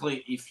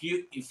technically, if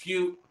you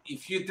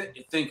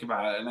think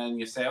about it, and then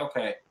you say,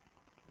 okay,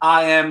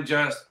 I am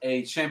just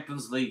a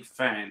Champions League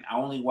fan. I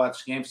only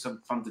watch games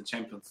from the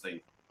Champions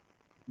League.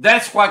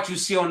 That's what you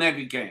see on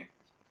every game.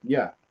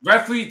 Yeah.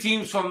 Referee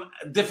teams from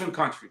different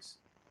countries.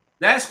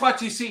 That's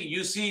what you see.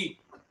 You see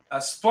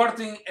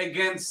Sporting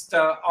against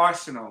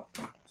Arsenal.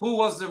 Who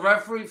was the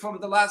referee from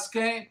the last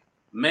game?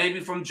 Maybe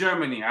from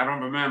Germany. I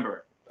don't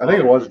remember. I think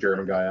it was a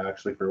German guy,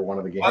 actually, for one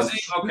of the games. Was he?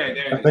 Okay,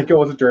 there it is. I think it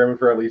was a German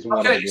for at least one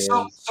of the games.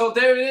 So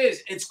there it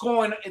is.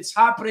 It's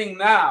happening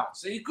now.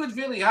 So it could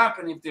really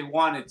happen if they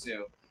wanted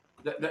to.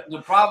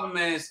 The problem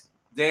is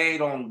they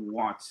don't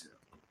want to.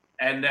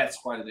 And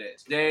that's what it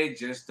is. They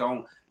just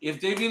don't. If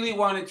they really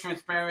wanted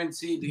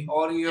transparency, the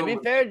audio. To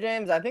be fair,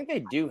 James, I think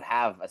they do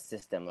have a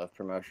system of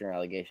promotion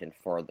relegation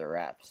for the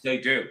refs. They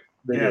do.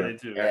 They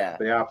do. Yeah.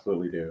 They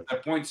absolutely do. A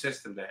point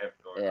system they have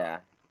going. Yeah.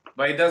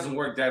 But it doesn't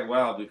work that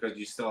well because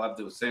you still have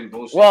the same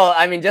bullshit. Well,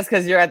 I mean, just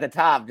because you're at the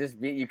top,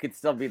 you could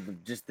still be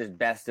just the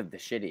best of the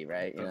shitty,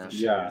 right? You know?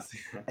 Yeah.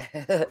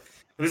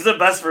 Who's the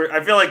best for?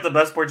 I feel like the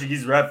best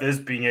Portuguese ref is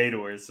Pinheiro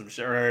or some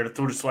shit, or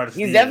Arturo Soares.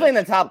 He's definitely in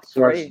the top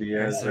 3.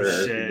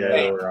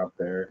 We're up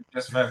there.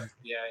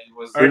 Yeah, he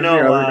was. Or no,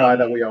 other guy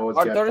that we always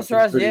Arturo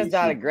Soares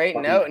got a great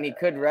note, and he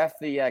could ref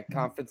the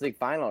Conference League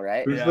final,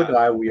 right? Who's the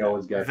guy we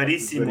always get?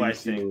 Verissimo, I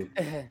think.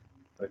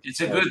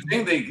 It's a good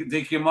thing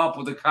they came up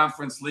with the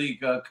Conference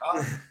League cup,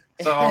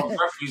 so our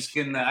referees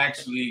can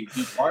actually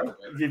be part of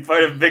it. Be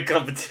part of big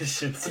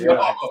competitions.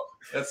 Yeah.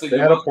 They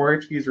had a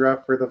Portuguese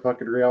ref for the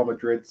fucking Real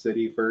Madrid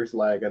City first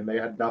leg, and they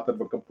had nothing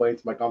but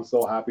complaints. I'm like, I'm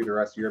so happy the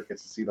rest of Europe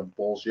gets to see the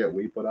bullshit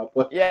we put up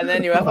with. Yeah, and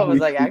then UEFA was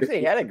like, actually,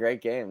 he had a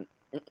great game.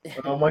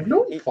 And I'm like,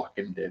 no, he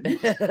fucking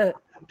didn't.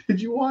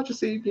 Did you watch the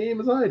same game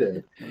as I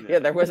did? Yeah,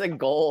 there was a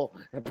goal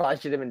that probably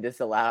should have been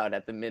disallowed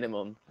at the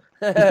minimum.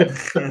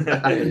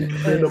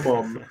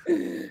 Minimum.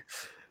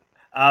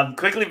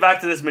 Quickly back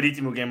to this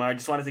Marítimo game. I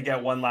just wanted to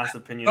get one last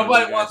opinion.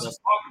 Nobody wants to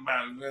talk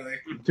about it, really.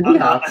 Do we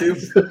have to?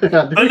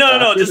 But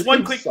no. Just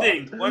one quick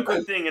thing. One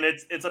quick thing, and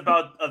it's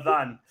about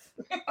Adan.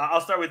 I'll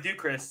start with you,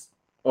 Chris.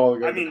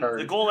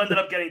 The goal ended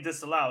up getting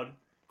disallowed.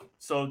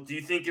 So, do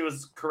you think it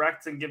was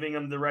correct in giving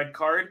him the red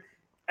card?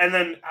 And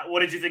then, what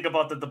did you think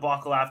about the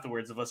debacle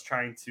afterwards of us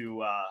trying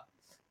to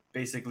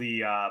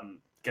basically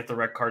get the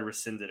red card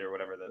rescinded or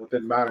whatever? It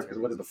didn't matter because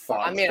what did the fuck?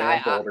 I mean,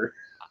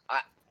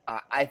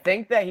 I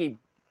think that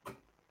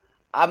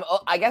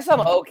I guess I'm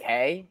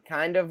okay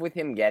kind of with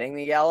him getting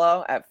the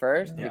yellow at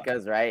first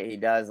because he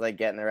does like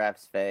get in the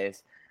ref's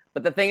face.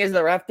 But the thing is,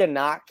 the ref did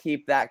not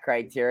keep that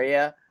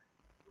criteria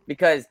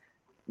because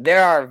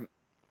there are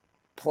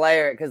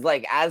because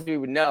like as we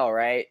would know,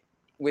 right,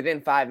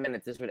 within 5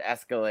 minutes this would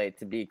escalate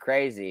to be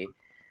crazy,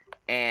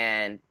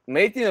 and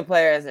making the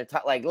players are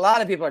like a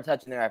lot of people are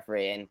touching the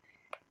referee, and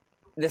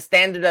the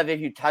standard of if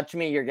you touch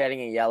me you're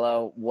getting a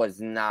yellow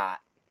was not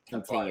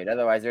continued.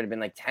 Otherwise, there'd have been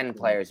like 10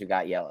 players who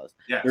got yellows.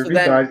 Yeah, there's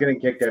guys getting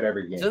kicked out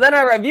every game. So then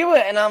I review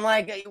it and I'm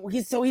like,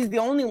 he's the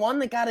only one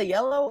that got a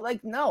yellow?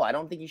 Like, no, I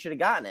don't think he should have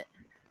gotten it.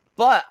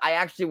 But I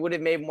actually would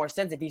have made more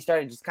sense if he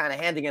started just kind of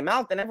handing him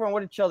out, then everyone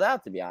would have chilled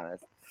out, to be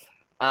honest.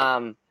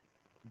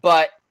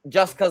 But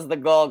just because the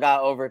goal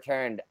got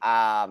overturned,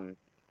 I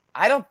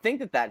don't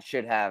think that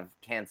should have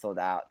canceled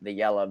out the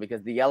yellow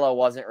because the yellow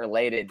wasn't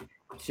related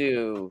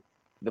to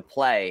the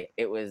play.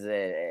 It was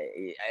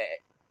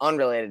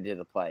unrelated to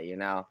the play, you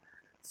know?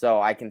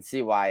 So I can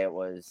see why it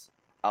was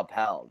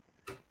upheld.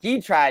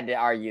 He tried to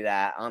argue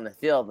that on the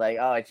field, like,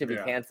 oh, it should be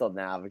canceled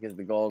now because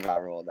the goal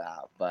got ruled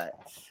out. But,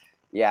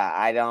 yeah,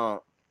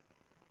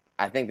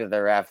 I think that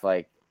the ref,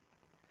 like,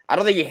 I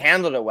don't think he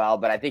handled it well,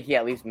 but I think he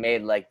at least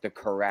made, like, the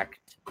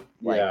correct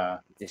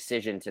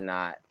decision to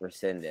not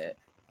rescind it.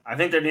 I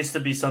think there needs to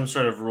be some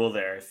sort of rule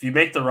there. If you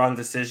make the wrong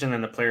decision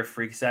and the player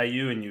freaks at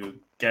you and you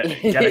get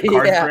a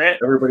card for it,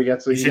 everybody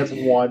gets one.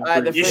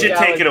 You should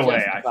take it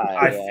away.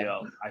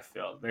 I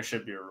feel there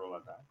should be a rule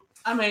on that.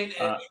 I mean,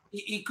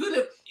 he could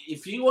have,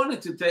 if he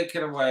wanted to take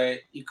it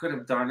away, he could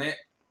have done it.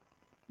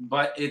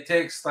 but it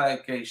takes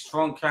like a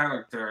strong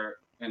character,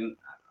 and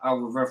our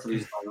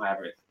referees don't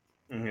have it.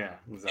 Yeah,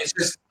 exactly. It's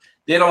just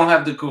they don't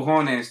have the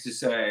cojones to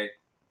say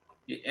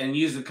and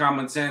use the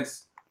common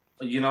sense.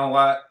 You know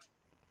what?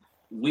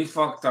 We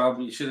fucked up.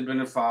 It should have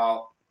been a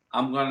foul.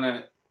 I'm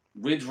gonna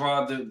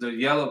withdraw the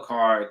yellow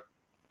card.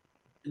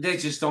 They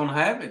just don't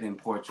have it in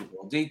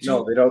Portugal. They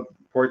don't.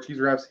 Portuguese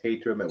refs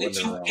hate to admit when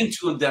they're wrong.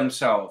 Into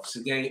themselves.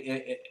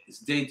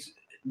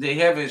 They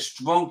have a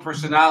strong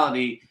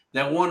personality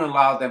that won't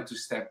allow them to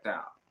step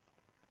down.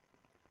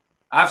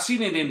 I've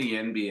seen it in the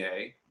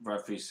NBA.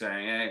 Referees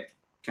saying, "Hey."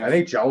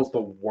 NHL's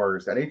the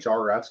worst. NHL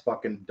refs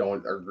fucking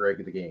are great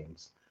at the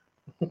games.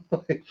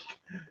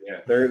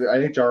 They're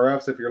NHL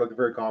refs. If you're looking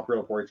for a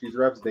comparable Portuguese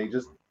refs, they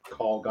just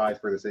call guys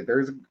for the sake.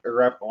 There's a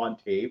ref on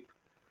tape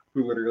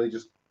who literally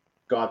just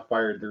got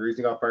fired. The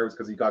reason he got fired was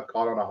because he got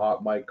caught on a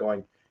hot mic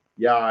going,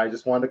 "Yeah, I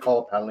just wanted to call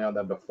a penalty on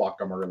them to fuck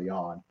them early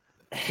on."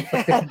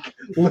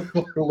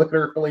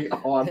 Literally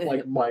on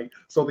like mic.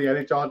 So the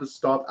NHL had to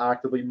stop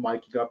actively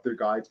miking up their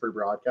guys for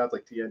broadcasts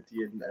like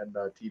TNT and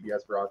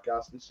TBS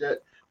broadcast and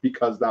shit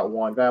because that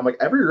one guy. I'm like,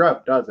 every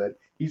ref does it.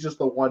 He's just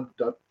the one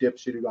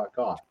dipshit who got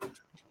caught.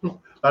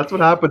 That's what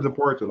happens in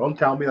Portugal. Don't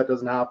tell me that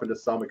doesn't happen to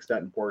some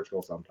extent in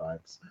Portugal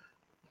sometimes.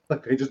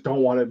 Like they just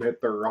don't want to admit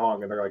they're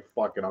wrong and they're like,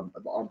 "Fuck it,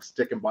 I'm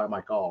sticking by my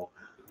call."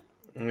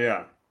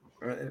 Yeah.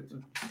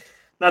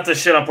 Not to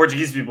shit on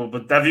Portuguese people,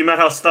 but have you met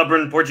how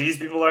stubborn Portuguese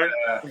people are?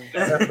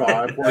 That's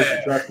fine.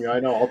 Trust me, I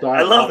know. I'll die.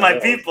 I love my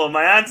people,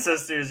 my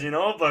ancestors,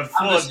 but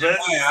full of this.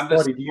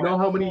 Buddy, do you know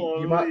how many?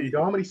 You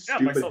know how many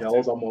stupid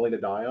hills I'm willing to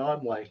die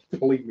on? Like,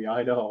 believe me,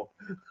 I know.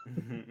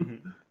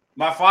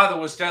 My father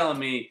was telling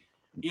me,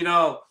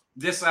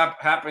 this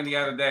happened the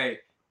other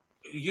day.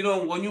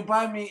 When you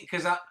buy me,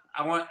 because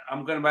I'm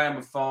going to buy him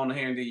a phone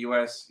here in the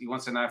U.S. He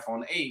wants an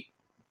iPhone 8,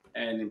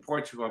 and in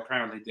Portugal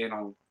apparently they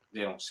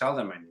don't sell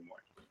them anymore.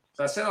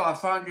 So I said, I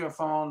found you a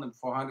phone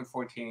for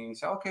 114. He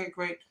said, okay,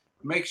 great.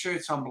 Make sure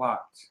it's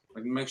unblocked.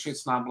 Make sure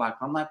it's not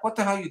blocked. I'm like, what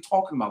the hell are you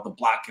talking about? The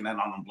blocking and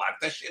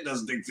unblocked. That shit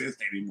doesn't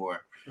exist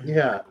anymore.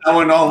 Yeah. I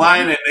went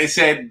online and they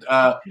said,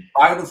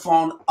 buy the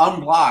phone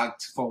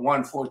unblocked for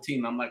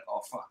 114. I'm like, oh,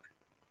 fuck.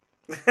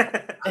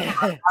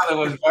 That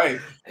was right.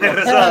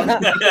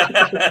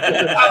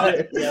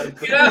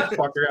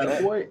 Fucker had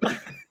a point.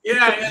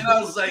 Yeah, and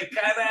I was like,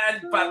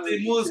 caralho, pá,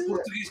 teimoso,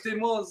 português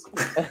teimoso.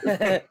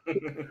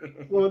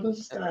 Well,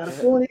 this guy had a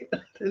point. I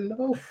didn't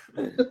know.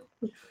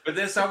 But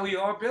that's how we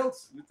are built.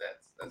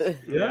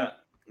 Yeah,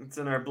 it's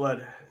in our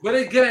blood. But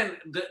again,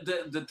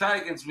 the tie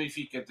against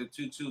Benfica, the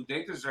 2-2,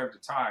 they deserve the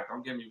tie.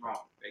 Don't get me wrong.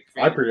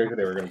 I predicted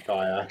they were going to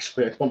tie,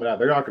 actually. I told me that.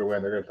 They're not going to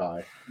win. They're going to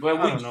tie.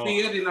 But we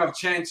created enough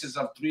chances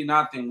of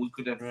 3-0. We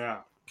could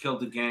have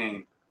killed the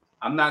game.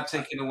 I'm not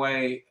taking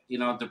away,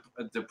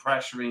 the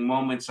pressuring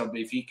moments of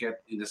Benfica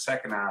in the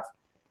second half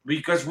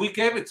because we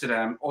gave it to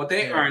them, or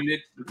they earned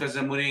it because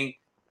Amorim,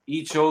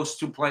 he chose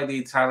to play the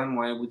Italian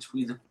way, which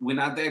we're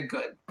not that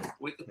good.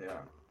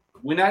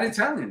 We're not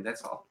Italian.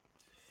 That's all.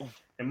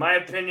 In my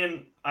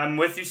opinion, I'm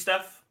with you,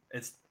 Steph.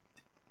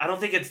 I don't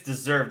think it's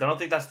deserved. I don't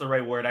think that's the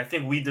right word. I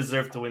think we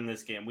deserve to win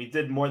this game. We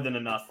did more than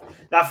enough.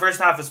 That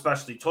first half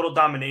especially, total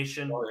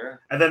domination. Oh, yeah.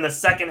 And then the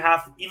second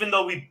half, even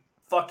though we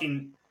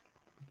fucking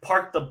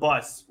parked the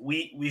bus,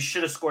 we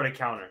should have scored a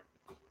counter.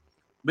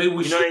 But you know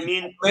what I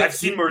mean? I've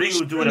seen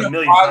Mourinho do it a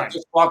million times.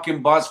 The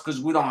fucking bus because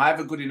we don't have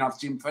a good enough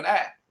team for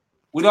that.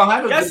 We don't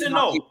have a yes good and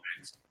enough no.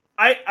 defense.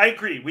 I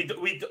agree.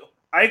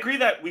 I agree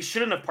that we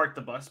shouldn't have parked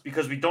the bus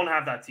because we don't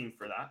have that team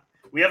for that.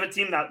 We have a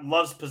team that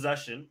loves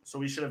possession, so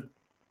we should have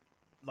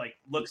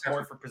looked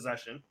more for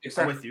possession.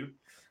 Exactly. With you.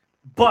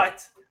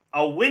 But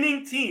a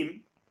winning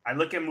team, I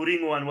look at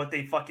Mourinho and what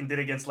they fucking did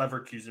against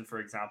Leverkusen, for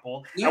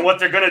example, and what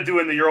they're gonna do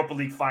in the Europa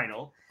League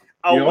final.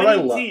 A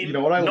winning team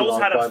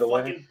knows how to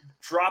fucking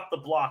drop the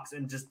blocks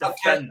and just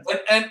defend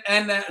them.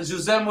 And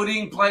Jose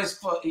Mourinho plays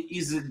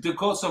is the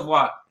coach of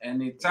what?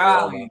 An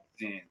Italian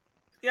team.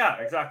 Yeah,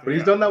 exactly. But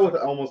he's done that with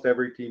almost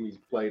every team he's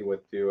played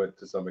with too,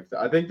 to some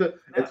extent. I think that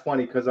it's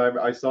funny because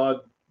I saw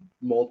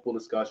multiple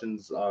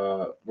discussions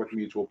with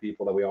mutual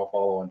people that we all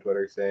follow on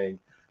Twitter saying,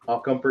 how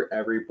come for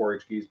every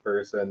Portuguese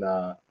person,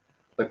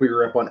 we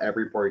rip on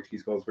every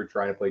Portuguese coach for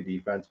trying to play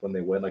defense when they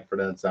win. Like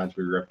Fernando Santos,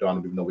 we ripped on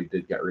him even though we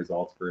did get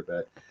results for a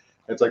bit.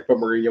 It's like, but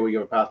Mourinho, we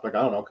give a pass. I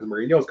don't know, because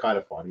Mourinho's kind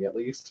of funny at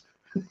least.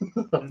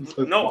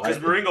 No, because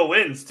Mourinho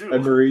wins too.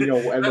 And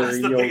Mourinho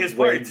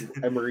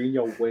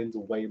wins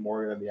way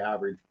more than the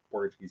average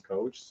Portuguese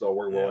coach. So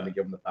we're willing to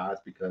give him the pass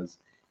because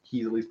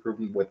he's at least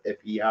proven with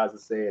if he has a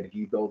say and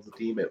he builds the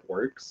team, it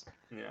works.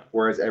 Yeah.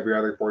 Whereas every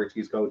other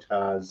Portuguese coach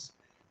has,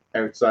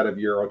 outside of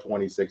Euro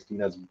 2016,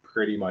 has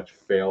pretty much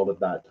failed at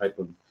that type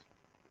of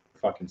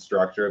fucking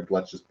structure of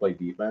let's just play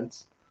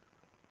defense.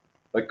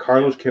 Like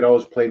Carlos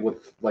Queiroz played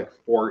with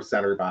 4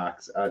 center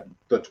backs at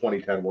the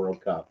 2010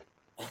 World Cup.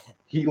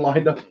 He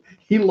lined up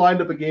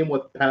a game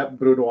with Pep,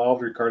 Bruno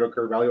Alves, Ricardo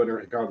Carvalho, and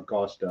Ricardo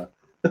Costa.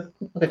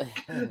 Like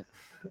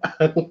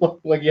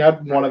you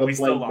had one of them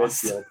playing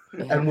midfield,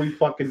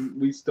 and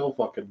we still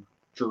fucking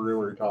drew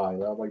or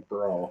tied. I'm like,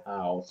 bro,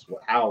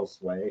 how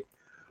sway?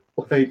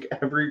 like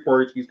every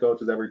Portuguese coach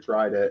has ever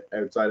tried it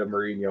outside of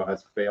Mourinho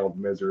has failed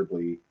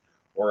miserably,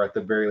 or at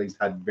the very least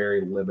had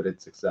very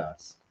limited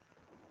success.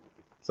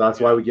 So that's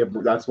why we give.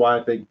 That's why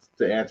I think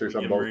to answer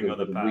some of those people,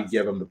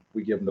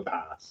 we give him the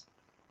pass.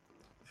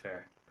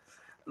 Fair.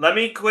 Let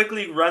me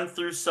quickly run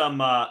through some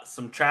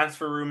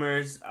transfer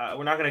rumors.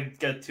 We're not going to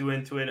get too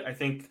into it. I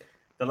think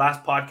the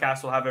last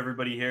podcast will have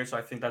everybody here, so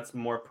I think that's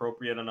more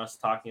appropriate on us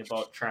talking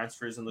about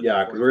transfers and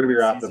because we're going to be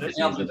wrapped up the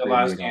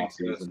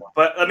season.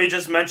 But let me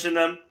just mention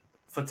them.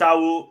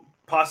 Fatau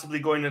possibly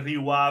going to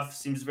Rio Ave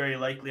seems very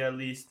likely, at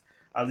least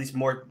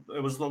more.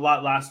 It was a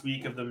lot last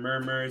week of the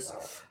murmurs.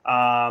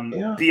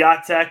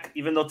 Piatek,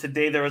 even though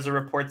today there was a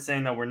report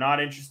saying that we're not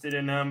interested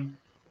in him,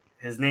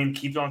 his name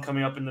keeps on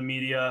coming up in the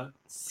media.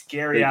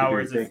 Scary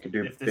hours. They could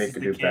do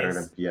better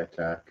than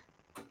Piatek.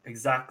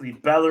 Exactly.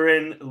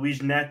 Bellerin,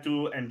 Luis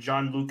Neto, and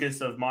John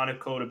Lucas of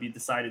Monaco to be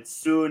decided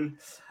soon.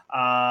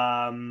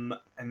 And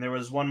there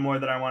was one more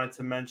that I wanted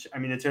to mention. I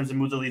mean, in terms of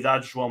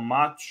modalidade, João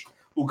Matos.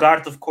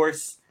 Ugarte, of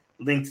course,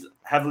 linked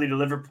heavily to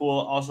Liverpool,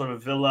 also to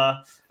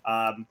Villa.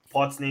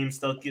 Pot's name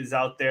still is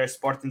out there.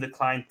 Sporting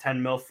declined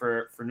 10 mil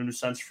for Nuno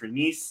Santos for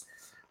Nice.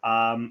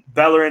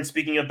 Bellerin,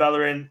 speaking of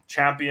Bellerin,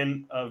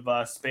 champion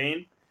of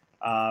Spain.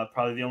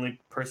 Probably the only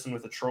person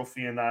with a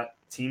trophy in that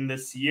team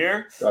this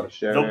year. Got to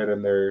share it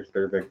in their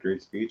victory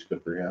speech.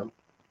 Good for him.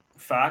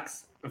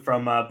 Facts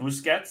from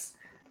Busquets.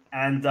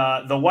 And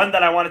the one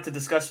that I wanted to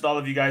discuss with all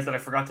of you guys that I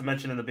forgot to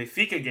mention in the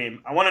Benfica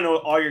game, I want to know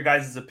all your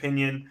guys'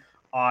 opinion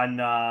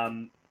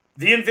on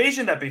the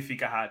invasion that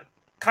Benfica had.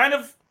 Kind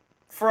of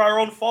for our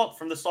own fault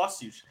from the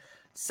sausage.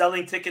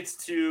 Selling tickets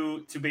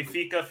to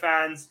Benfica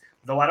fans,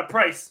 though at a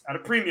price, at a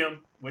premium,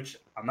 which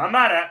I'm not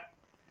mad at.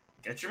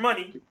 Get your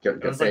money. Get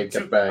back.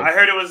 I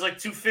heard it was like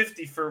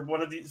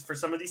 $250 for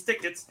some of these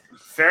tickets.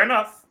 Fair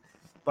enough,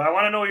 but I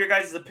want to know your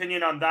guys'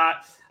 opinion on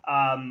that.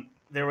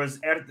 There was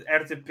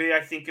RTP,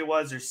 I think it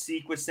was, or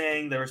Seek was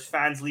saying there was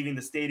fans leaving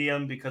the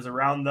stadium because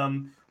around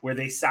them where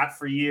they sat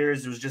for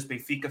years, it was just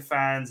Benfica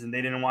fans and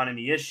they didn't want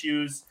any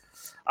issues.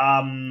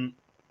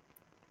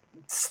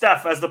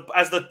 Steph, as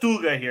the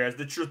Tuga here, as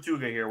the true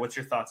Tuga here, what's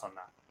your thoughts on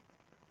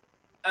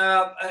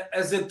that?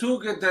 As a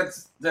Tuga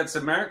that's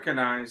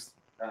Americanized.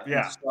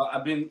 So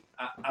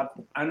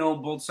I know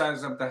both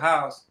sides of the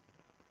house.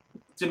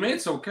 To me,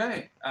 it's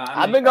okay.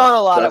 I've been going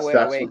a lot of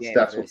away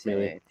games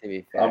recently, to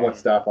be fair. I'm with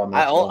Steph on this.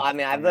 I've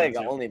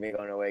only been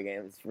going to away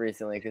games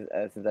recently since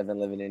I've been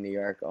living in New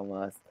York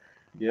almost.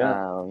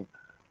 Yeah.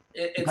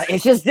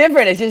 It's just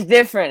different. It's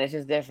different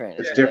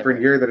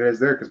here than it is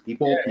there because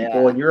people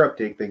in Europe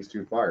take things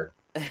too far.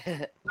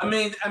 I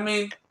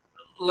mean,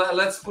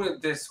 let's put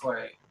it this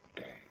way.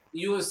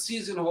 You a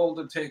season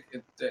holder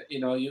ticket,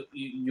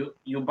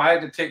 you buy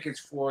the tickets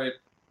for it.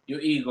 You're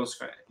Eagles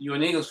fan. You're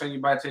an Eagles fan. You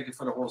buy a ticket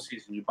for the whole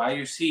season. You buy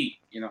your seat.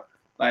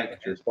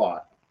 That's your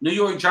spot. New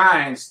York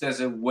Giants. There's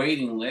a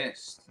waiting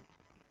list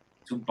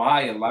to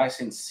buy a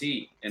licensed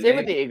seat. And same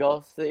with the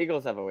Eagles. The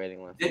Eagles have a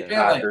waiting list. They pay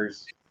like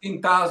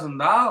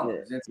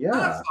 $15,000.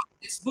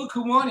 It's book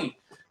of money.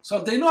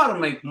 So they know how to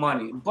make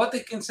money, but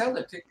they can sell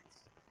their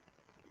tickets.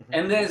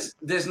 And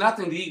there's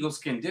nothing the Eagles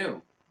can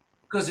do.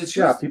 Because it's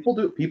people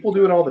do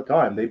it all the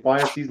time. They buy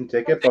a season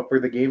ticket, but for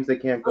the games they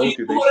can't go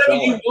to, they whatever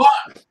you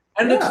want.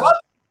 And the club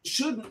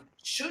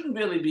shouldn't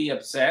really be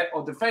upset,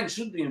 or the fans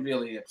shouldn't be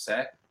really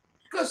upset,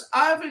 because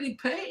I already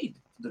paid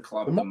the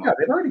club the money. Yeah,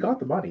 they've already got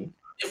the money.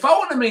 If I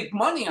want to make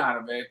money out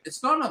of it,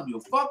 it's none of your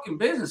fucking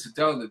business to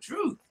tell the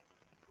truth.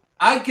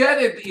 I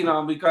get it,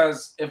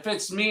 because if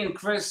it's me and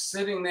Chris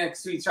sitting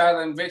next to each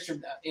other and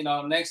Richard,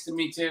 next to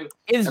me too.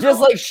 It's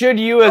just like, should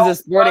you as a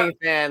Sporting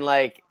fan,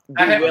 like,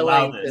 be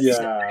willing to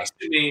sit next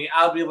to me,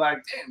 I'll be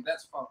like, damn,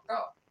 that's fucked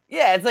up.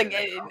 Yeah, it's like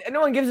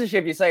no one gives a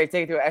shit if you sell your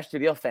ticket to an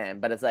Estoril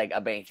fan, but it's like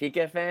a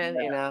Benfica fan,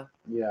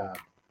 Yeah.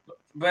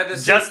 But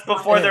just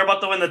before they're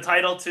about to win the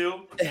title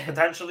too,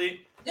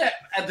 potentially. Yeah,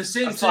 at the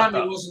same time,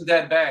 it wasn't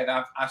that bad.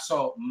 I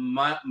saw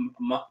much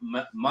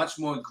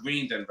more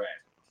green than red.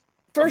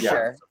 For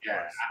sure.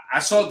 Yeah, I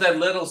saw that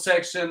little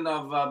section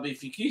of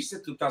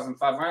Benfica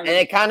 2,500. And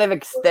it kind of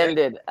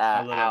extended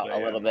out a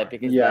little bit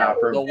because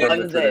the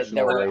ones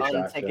that were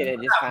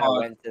unticketed just kind of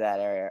went to that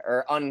area.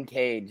 Or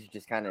uncaged,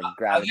 just kind of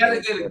grabbed. I got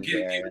to give it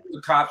to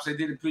the cops. They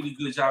did a pretty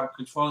good job of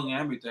controlling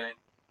everything.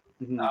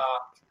 Mm-hmm.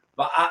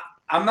 But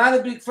I'm not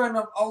a big fan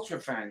of Ultra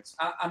fans.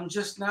 I'm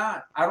just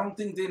not. I don't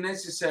think they're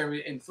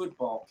necessary in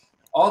football.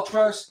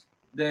 Ultras,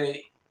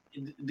 they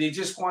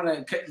just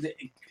want to...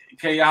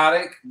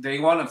 chaotic. They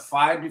want to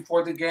fight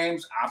before the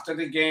games, after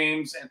the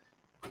games, and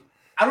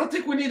I don't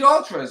think we need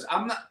ultras.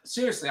 I'm not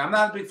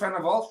a big fan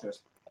of ultras.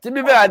 To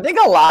be fair, I think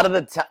a lot of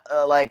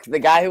the like the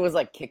guy who was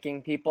like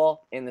kicking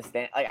people in the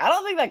stand, like I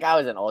don't think that guy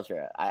was an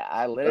ultra.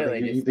 I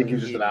literally you think he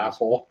was just an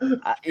asshole.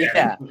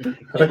 Yeah.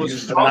 He was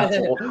just an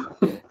asshole.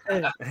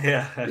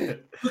 Yeah.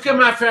 Look at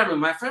my family.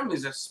 My family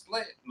is a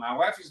split. My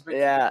wife is Benfica.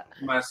 Yeah.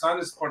 My son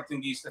is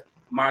Sportingista.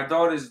 My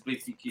daughter is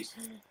Benfica.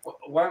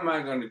 What am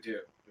I going to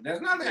do? There's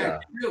nothing I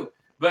can do.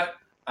 But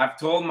I've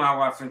told my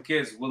wife and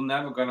kids we're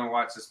never gonna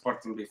watch the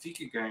Sporting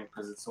Benfica game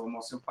because it's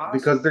almost impossible.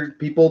 Because there's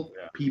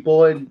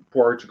people in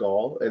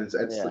Portugal, and it's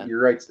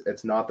you're right.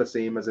 It's not the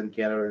same as in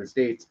Canada or the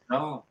States.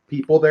 No,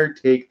 people there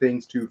take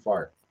things too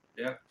far.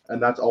 Yeah,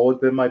 and that's always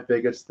been my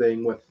biggest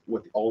thing with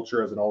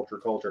ultras and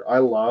ultra culture. I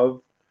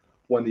love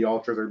when the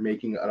ultras are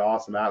making an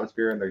awesome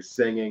atmosphere and they're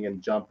singing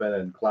and jumping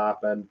and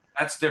clapping.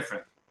 That's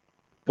different.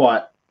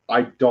 But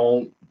I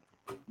don't.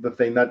 The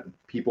thing that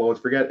people always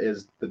forget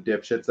is the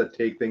dipshits that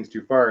take things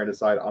too far and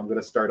decide, I'm going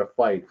to start a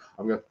fight.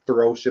 I'm going to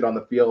throw shit on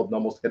the field and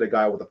almost hit a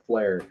guy with a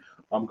flare.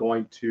 I'm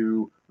going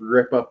to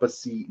rip up a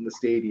seat in the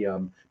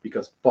stadium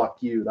because fuck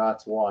you.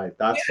 That's why.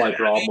 That's my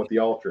problem with the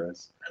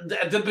ultras.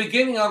 At the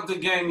beginning of the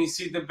game, you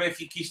see the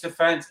Benfica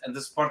fans and the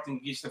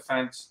Sportingista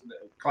fans.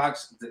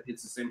 Clocks,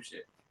 it's the same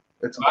shit.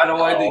 It's by the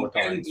way, they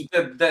get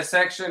into the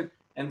section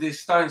and they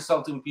start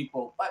insulting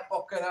people. Vai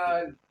pro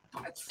caralho.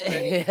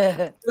 You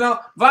know,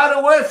 by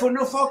the way, for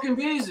no fucking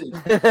reason.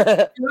 You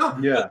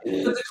know,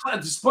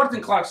 the Sporting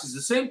Clocks is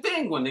the same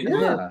thing when they go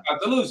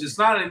to lose. It's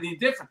not any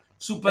different.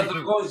 Super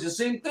Drago is the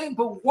same thing,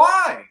 but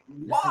why?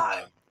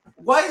 Why?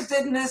 Why is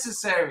that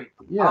necessary?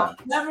 Yeah, I'll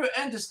never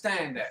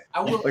understand that.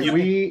 I will. Like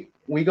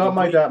we got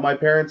my dad. My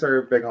parents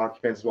are big hockey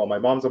fans as well. My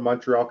mom's a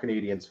Montreal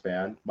Canadiens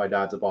fan. My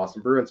dad's a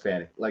Boston Bruins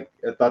fan. Like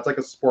that's like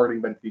a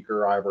Sporting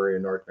Benfica rivalry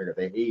in North America.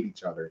 They hate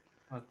each other.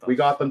 We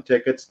got them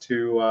tickets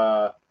to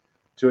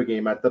a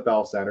game at the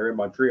Bell Center in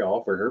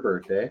Montreal for her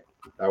birthday.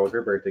 That was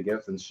her birthday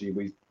gift, and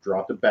we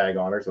dropped a bag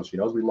on her, so she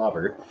knows we love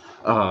her.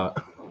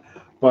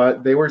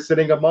 But they were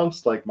sitting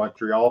amongst like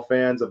Montreal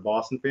fans and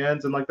Boston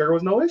fans, and like there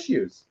was no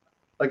issues.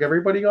 Like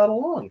everybody got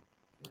along.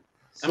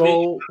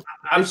 So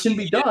it can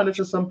be done. It's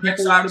just some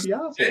people want to be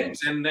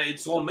assholes, and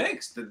it's all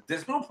mixed.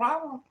 There's no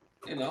problem,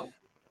 you know.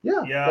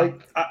 Yeah.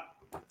 Like,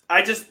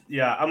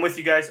 I'm with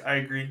you guys. I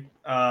agree.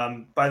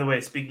 By the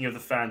way, speaking of the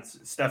fans,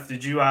 Steph,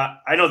 did you?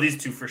 I know these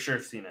two for sure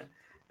have seen it.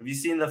 Have you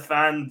seen the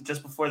fan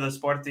just before the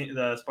Sporting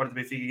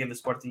Benfica game, the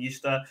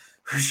Sportingista,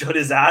 who showed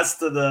his ass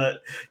to the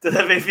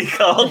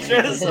Benfica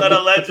ultras? What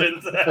a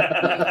legend!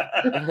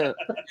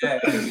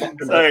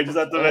 Sorry, just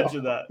have to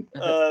mention that.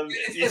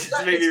 You just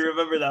made me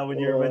remember that when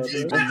you were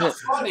mentioning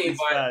funny,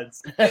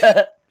 fans.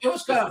 It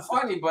was kind of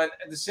funny, but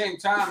at the same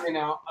time, you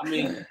know, I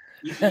mean,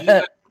 you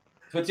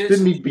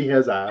didn't he be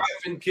his ass?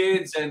 And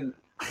kids and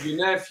your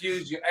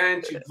nephews, your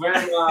aunt, your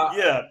grandma.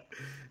 Yeah.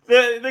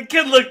 The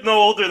kid looked no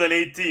older than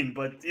 18,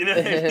 but you know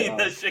what I mean?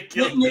 That shit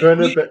killed me.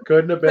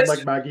 Couldn't have been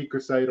like Maggie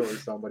Crusader or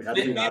somebody.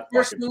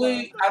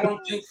 Personally, I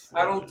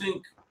don't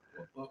think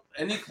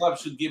any club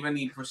should give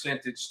any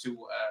percentage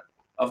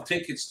of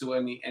tickets to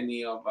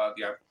any of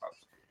the other clubs.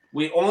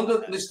 We own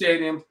the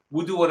stadium.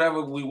 We do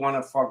whatever we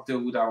want to fuck do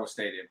with our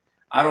stadium.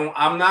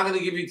 I'm not going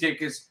to give you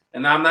tickets,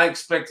 and I'm not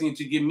expecting you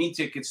to give me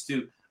tickets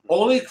to.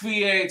 All it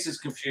creates is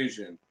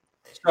confusion.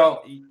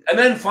 So, and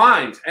then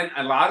fines, and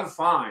a lot of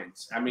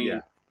fines. I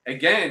mean,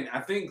 again,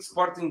 I think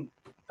Sporting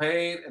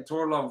paid a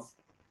total of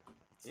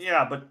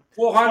but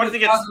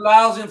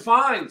 $400,000 in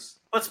fines.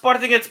 But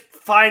Sporting gets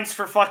fines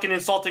for fucking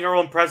insulting our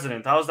own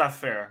president. How is that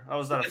fair? How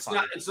is that a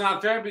fine? It's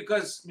not fair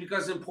because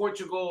in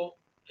Portugal,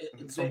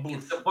 it's a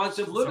bunch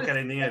of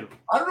lunatics.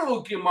 I don't know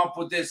who came up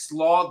with this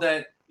law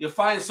that if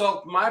I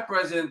insult my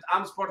president,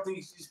 I'm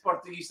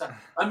Sportingista.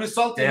 I'm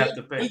insulting him.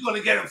 We're going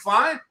to get a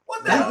fine?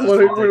 What the hell?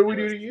 What did we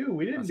do to you?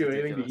 We didn't do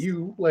anything to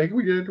you. Like,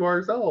 we did it to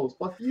ourselves.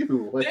 Fuck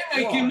you. Like,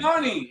 they're making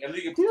money.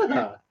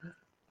 Yeah.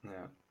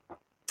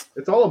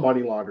 It's all a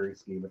money laundering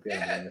scheme at the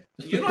end of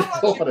the day. You know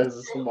that's all it is.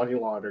 It's a money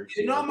laundering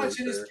scheme. You know how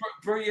much it is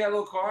per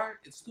yellow card?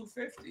 It's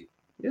 $250.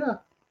 Yeah.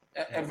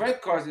 A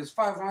red card is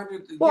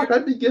 $500. Fuck,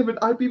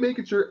 I'd be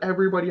making sure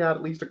everybody had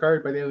at least a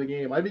card by the end of the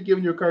game. I'd be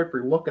giving you a card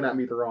for looking at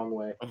me the wrong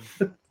way.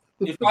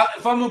 If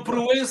I'm a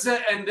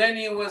Proença and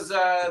Danny was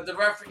the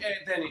referee,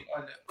 Danny,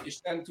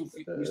 estão tu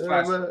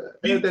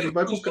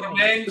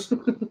parabéns,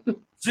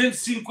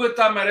 150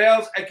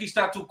 amarelos, aqui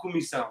está a tua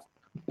comissão.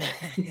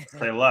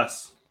 Say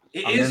less.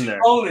 Here's your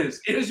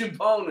bonus. Here's your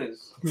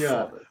bonus.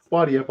 Yeah,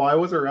 buddy, if I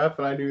was a ref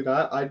and I knew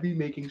that, I'd be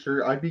making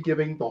sure I'd be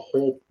giving the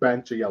whole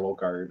bench a yellow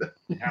card.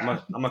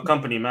 I'm a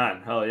company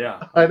man. Hell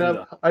yeah. I'd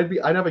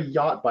have a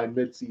yacht by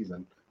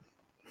mid-season.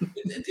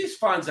 These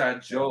fans are a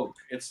joke.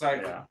 It's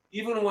like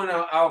even when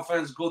our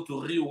fans go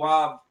to Rio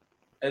Ave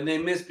and they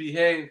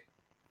misbehave,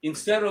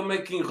 instead of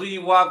making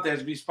Rio Ave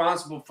that's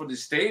responsible for the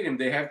stadium,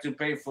 they have to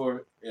pay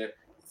for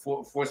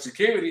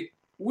security.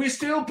 We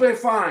still pay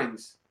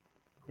fines.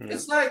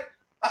 It's like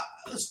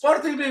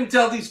Sporting didn't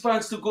tell these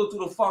fans to go to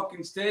the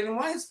fucking stadium.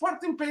 Why is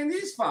Sporting paying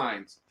these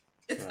fines?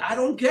 I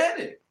don't get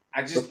it.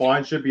 The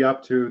fine should be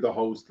up to the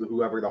host,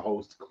 whoever the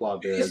host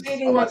club is,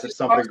 unless it's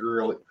something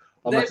really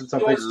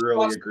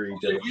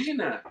egregious.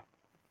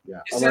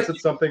 Yeah, unless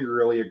it's something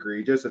really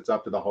egregious, it's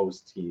up to the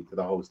host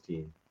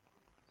team.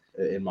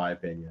 In my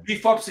opinion,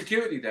 beef up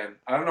security. Then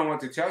I don't know what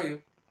to tell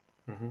you.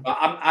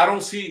 I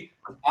don't see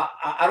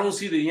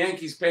the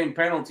Yankees paying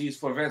penalties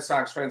for Red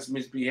Sox fans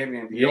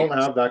misbehaving. You don't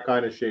have that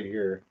kind of shit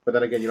here. But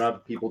then again, you don't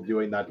have people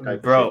doing that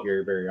type of shit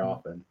here very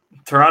often.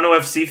 Toronto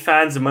FC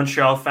fans and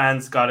Montreal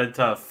fans got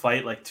into a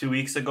fight like 2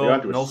 weeks ago.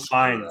 No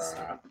fines.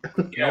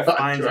 No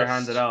fines are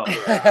handed out.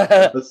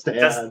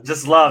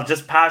 Just love,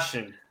 just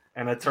passion.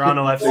 And a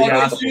Toronto FC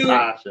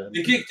passion.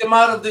 They kicked them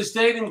out of the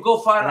stadium. Go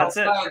fight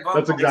outside.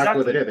 That's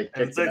exactly what they did.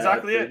 That's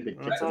exactly it.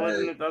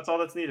 That's all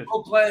that's needed.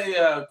 Go play.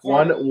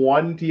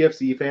 One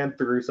TFC fan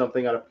threw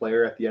something at a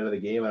player at the end of the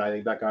game, and I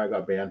think that guy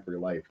got banned for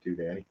life too,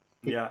 Danny.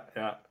 Yeah,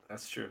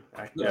 that's true.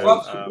 The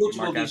clubs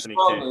will be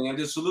struggling, and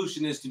the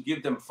solution is to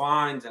give them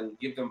fines and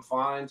give them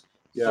fines.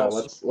 Yeah,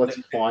 let's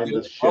find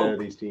the shit out of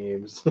these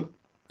teams.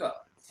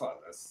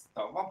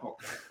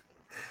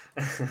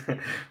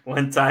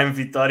 One time,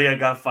 Vitória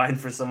got fined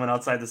for someone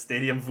outside the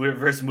stadium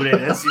versus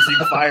Moreirense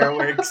using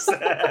fireworks.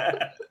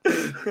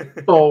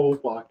 So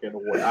fucking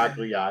way.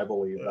 Actually, yeah, I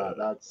believe that.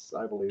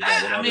 I believe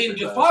that. 100%. I mean,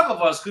 the five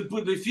of us could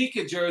put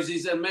Benfica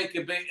jerseys and make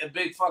a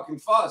big fucking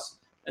fuss.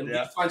 And we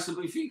find some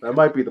Benfica. That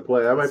might be the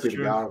play. That might be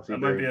the galaxy. That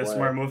might be a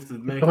smart move to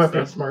make. That might be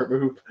a smart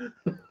move.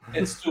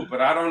 It's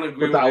stupid. I don't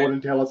agree with that. But that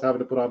wouldn't tell us having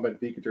to put on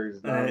Benfica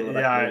jerseys.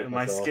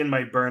 My skin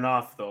might burn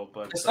off though.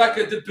 But it's like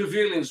at the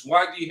pavilions.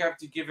 Why do you have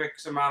to give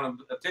X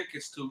amount of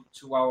tickets to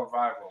our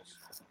rivals,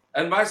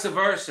 and vice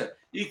versa?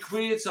 It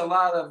creates a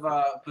lot of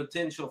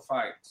potential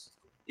fights.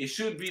 It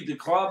should be the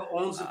club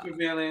owns the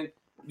pavilion.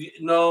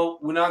 No,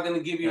 we're not going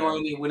to give you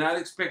any. We're not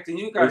expecting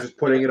you guys. We're just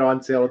putting it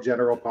on sale,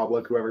 general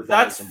public, whoever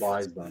buys them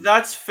buys them.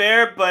 That's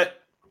fair,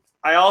 but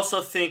I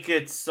also think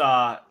it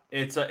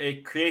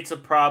creates a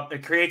problem.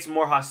 It creates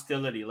more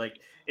hostility. Like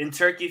in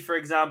Turkey, for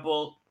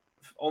example,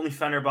 only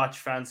Fenerbahce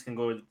fans can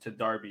go to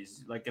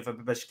derbies. Like if a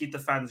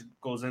Beşiktaş fan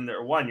goes in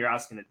there, one, you're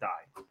asking to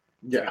die.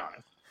 Yeah.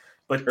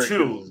 But Turkey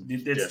two,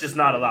 it's just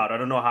not allowed. I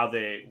don't know how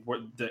the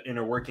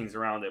inner workings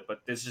around it,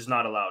 but it's just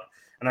not allowed.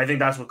 And I think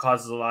that's what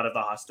causes a lot of the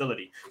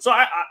hostility. So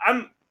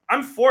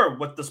I'm for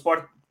what the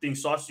Sporting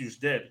Sausage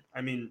did.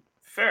 I mean,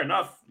 fair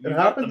enough. It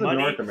happens in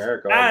North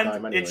America all the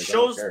time anyway.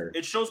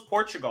 It shows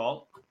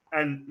Portugal,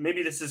 and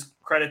maybe this is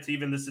credit to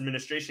even this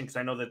administration because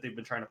I know that they've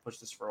been trying to push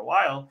this for a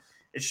while.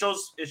 It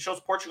shows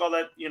Portugal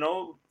that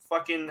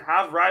fucking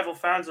have rival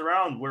fans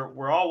around.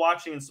 We're all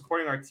watching and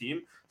supporting our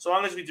team. So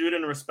long as we do it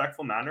in a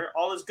respectful manner,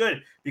 all is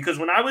good. Because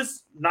when I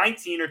was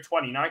 19 or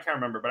 20, now I can't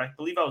remember, but I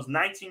believe I was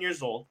 19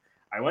 years old.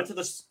 I went to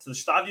the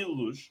Estádio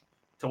Luz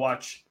to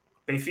watch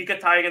Benfica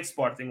tie against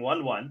Sporting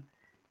 1-1.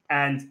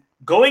 And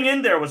going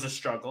in there was a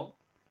struggle.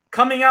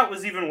 Coming out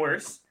was even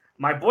worse.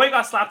 My boy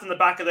got slapped in the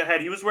back of the head.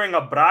 He was wearing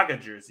a Braga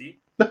jersey.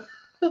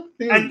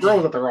 And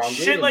bro at the wrong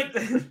shit game. Like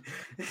that.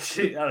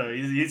 I don't know.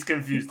 He's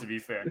confused, to be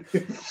fair.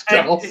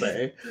 I'll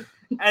say.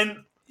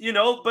 And,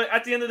 but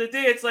at the end of the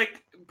day, it's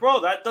like, bro,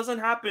 that doesn't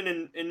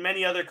happen in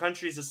many other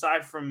countries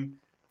aside from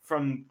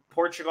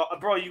Portugal.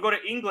 Bro, you go to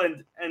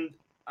England and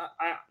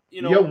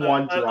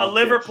a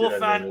Liverpool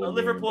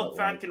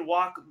fan can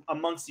walk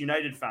amongst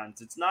United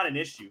fans. It's not an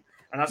issue,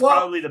 and that's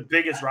probably the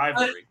biggest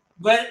rivalry.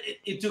 But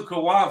it took a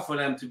while for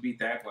them to be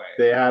that way.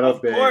 They had a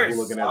big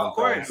hooliganism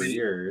for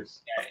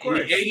years. In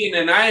the 80s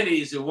and the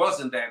 90s, it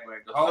wasn't that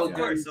way.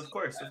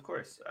 Of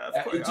course.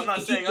 I'm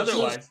not saying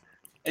otherwise.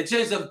 It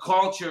changed the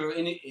culture,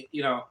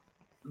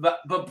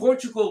 but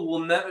Portugal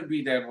will never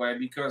be that way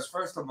because,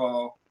 first of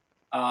all,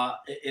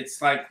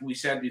 it's like we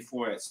said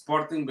before, it's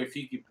Sporting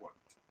Benfica Porto.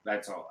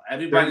 That's all.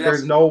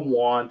 There's no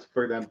want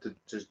for them to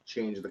just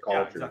change the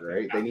culture,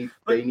 right? Yeah.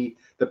 They need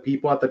the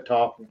people at the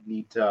top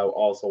need to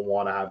also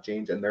want to have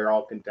change, and they're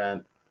all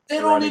content. They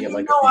don't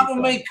even know how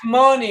to make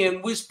money,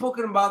 and we've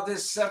spoken about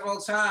this several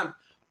times.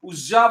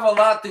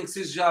 Alvalade thinks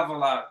it's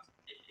Alvalade.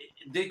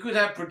 They could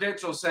have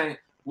Prudential saying,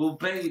 "We'll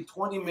pay you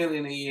 $20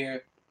 million a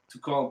year to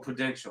call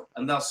Prudential,"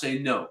 and they'll say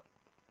no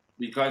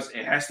because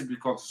it has to be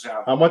called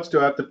Alvalade. How much do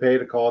I have to pay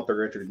to call it the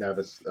Richard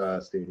Nevis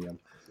Stadium?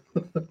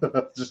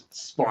 Just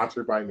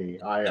sponsored by me.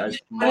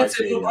 It's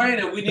a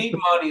no-brainer. We need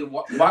money.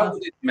 Why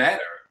would it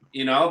matter?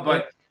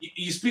 But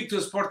you speak to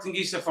a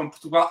Sportingista from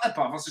Portugal.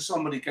 Vocês são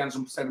americanos,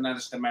 não percebem nada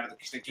desta merda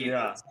que isto aqui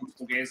é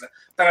portuguesa.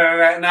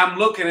 And I'm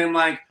looking at him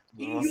like,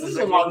 you're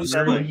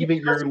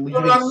leaving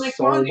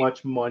so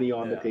much money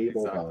on the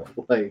table, though.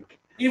 Like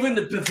even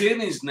the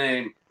pavilion's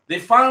name, they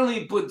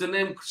finally put the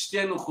name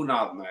Cristiano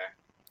Ronaldo there,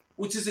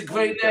 which is a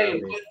great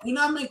name. But we're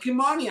not making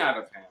money out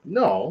of him.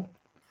 No.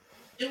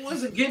 It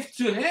was a gift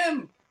to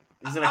him.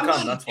 He's gonna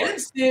come. That's why.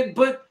 It,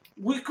 but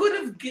we could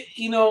have,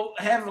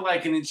 have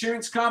like an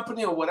insurance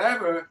company or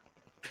whatever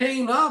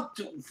paying up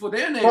for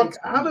their name. Fuck,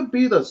 have it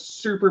be the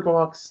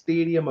Superbox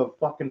Stadium of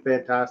fucking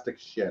fantastic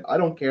shit. I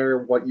don't care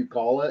what you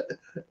call it.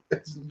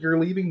 You're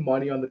leaving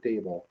money on the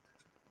table.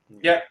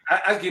 Yeah,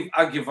 I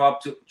give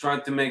up to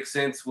trying to make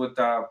sense with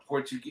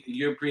Portuguese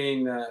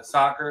European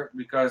soccer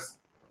because,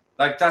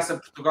 like Taça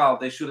Portugal,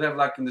 they should have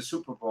like in the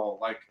Super Bowl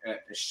like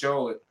a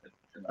show.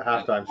 A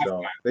halftime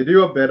show. They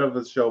do a bit of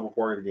a show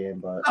before the game,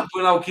 but.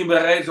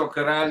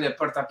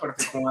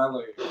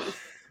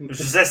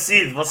 José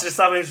Cid, vocês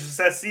sabem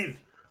José Cid.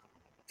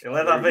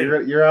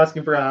 You're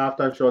asking for a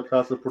halftime show at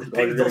Casa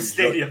Portugal.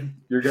 Stadium.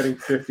 You're getting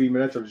 15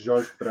 minutes of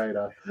Jorge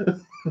Pereira.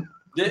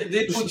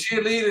 They put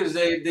cheerleaders.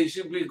 They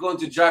should be going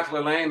to Jack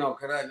LaLanne or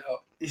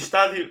caralho.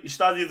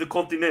 Estádio do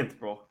Continente,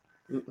 bro.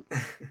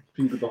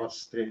 Pindados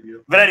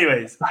Stadium. But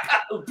anyways,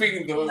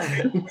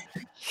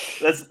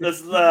 Let's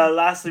let's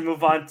lastly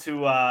move on to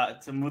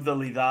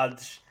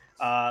Modalidades.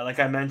 Like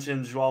I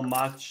mentioned, João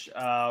Mach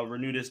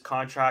renewed his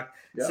contract.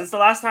 Yeah. Since the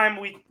last time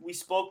we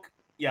spoke,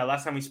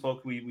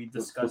 we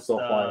discussed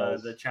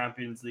the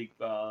Champions League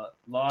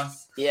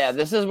loss. Yeah,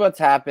 this is what's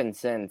happened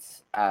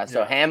since.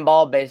 So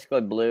handball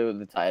basically blew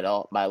the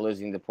title by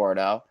losing to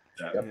Porto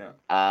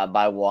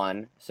by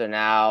 1. So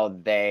now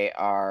they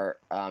are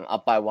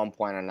up by 1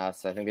 point on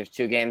us. I think there's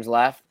 2 games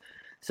left.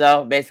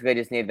 So basically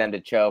just need them to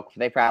choke.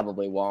 They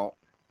probably won't.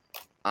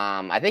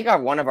 I think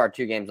one of our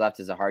 2 games left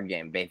is a hard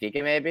game.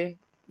 Benfica, maybe?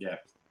 Yeah.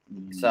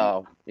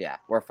 So, yeah,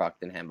 we're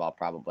fucked in handball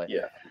probably.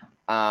 Yeah.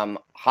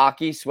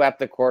 Hockey swept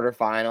the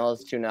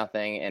quarterfinals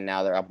 2-0, and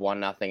now they're up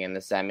 1-0 in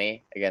the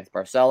semi against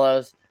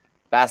Barcelos.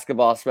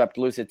 Basketball swept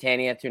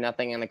Lusitania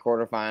 2-0 in the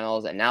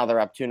quarterfinals, and now they're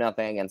up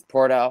 2-0 against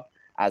Porto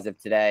as of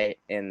today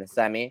in the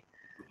semi.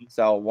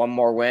 So one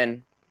more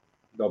win.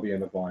 They'll be in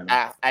the final.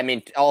 I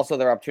mean, also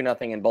they're up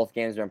 2-0 in both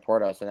games are in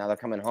Porto, so now they're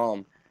coming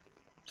home.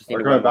 Just need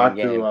They're to going win back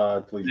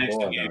one to game.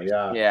 Lisboa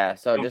now, Yeah,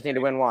 so just need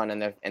to win one in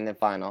the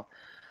final.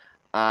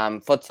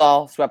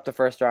 Futsal swept the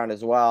first round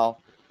as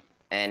well,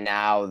 and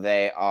now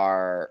they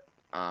are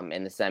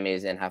in the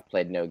semis and have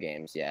played no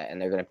games yet, and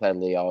they're going to play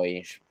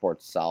Leões Porto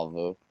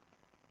Salvo.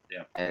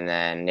 Yeah. And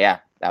then,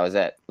 that was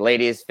it.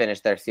 Ladies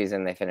finished their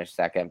season. They finished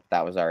second.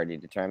 That was already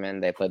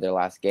determined. They played their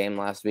last game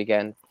last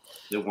weekend.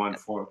 They won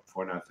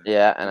 4-0.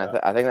 Yeah, and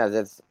I think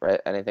that's it, right?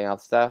 Anything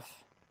else, Steph?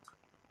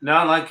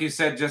 No, like you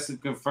said, just to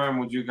confirm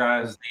with you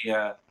guys,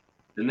 the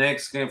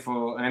next game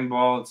for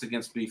handball, it's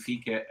against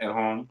Benfica at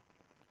home.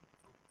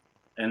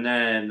 And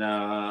then,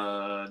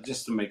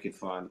 just to make it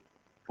fun,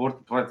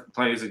 Porto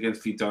plays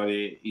against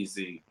Vitória,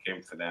 easy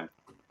game for them.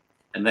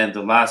 And then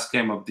the last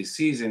game of the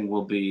season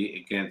will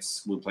be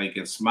we'll play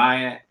against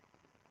Maia,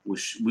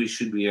 which we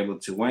should be able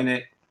to win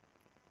it.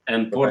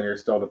 And but then you're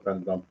still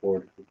dependent on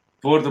Porto.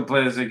 Porto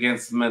plays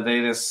against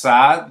Madeira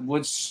SAD,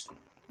 which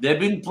they've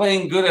been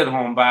playing good at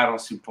home, but I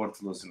don't see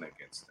Porto losing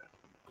against them.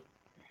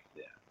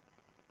 Yeah.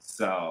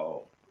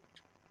 So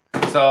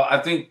I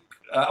think,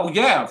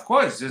 of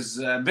course, there's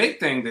a big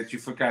thing that you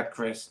forgot,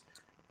 Chris.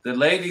 The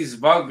ladies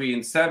rugby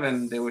in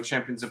 7, they were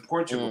champions of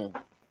Portugal.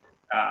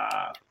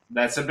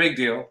 That's a big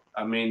deal.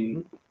 I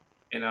mean,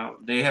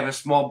 they have a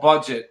small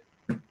budget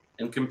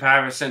in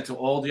comparison to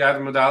all the other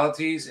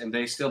modalities, and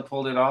they still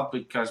pulled it off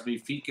because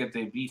Benfica,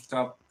 they beefed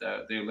up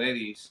their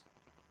ladies.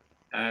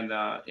 And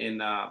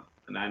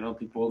and I know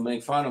people will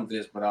make fun of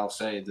this, but I'll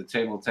say the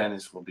table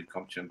tennis will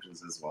become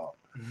champions as well.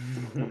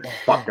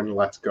 Fucking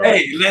let's go.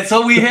 Hey, that's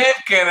all we have,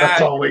 can I?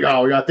 That's all we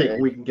got. We got things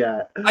we can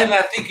get. I'm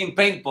not thinking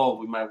paintball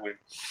we might win.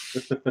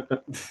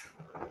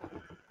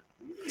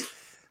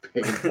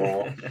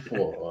 Paintball.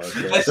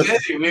 That's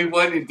it. We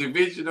won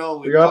individual.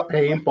 We got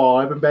paintball.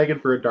 I've been begging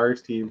for a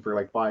darts team for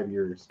like 5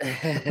 years.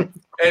 Hey,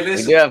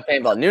 we do have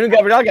paintball. Nuno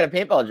Gabriel got a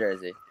paintball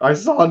jersey. I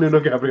saw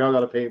Nuno Gabriel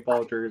got a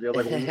paintball jersey. I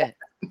was like, what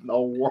in the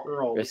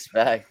world?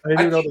 Respect. I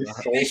didn't know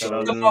they should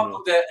come up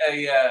with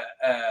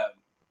a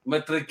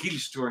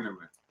Matraquilhos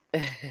tournament.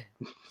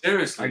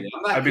 Seriously.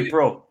 I'd be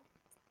pro.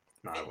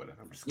 No, I wouldn't.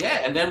 I'm just kidding.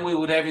 And then we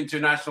would have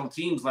international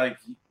teams like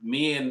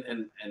me and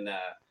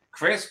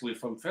Chris. We're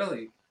from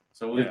Philly.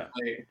 So we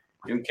play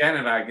in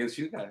Canada against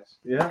you guys.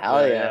 Yeah.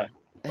 Hell yeah.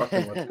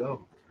 Fucking let's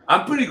go.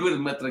 I'm pretty good at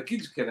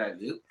Matraquilhos, can I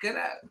do? Get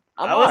out.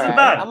 That wasn't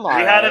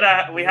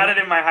bad. We had it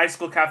in my high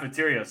school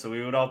cafeteria, so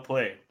we would all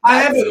play.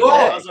 I have it home.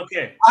 That was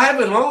okay. I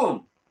have it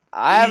home.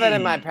 I have it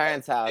in my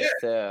parents' house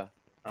too.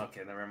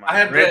 Okay, never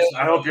mind. Rich,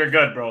 I hope you're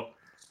good, bro.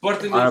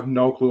 I have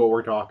no clue what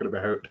we're talking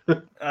about.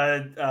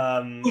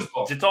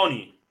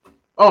 Gitoni.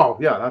 Oh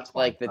yeah, that's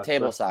fine. Like the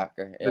table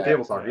soccer. The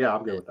table soccer. Yeah,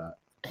 I'm good with that.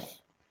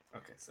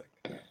 Okay, sick.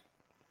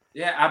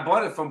 Yeah, I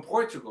bought it from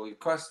Portugal. It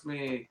cost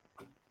me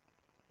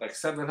like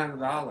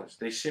 $700.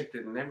 They shipped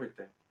it and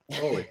everything.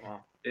 Holy.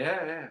 Wow.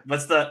 Yeah.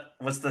 What's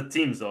the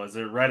teams though? Is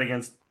it red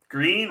against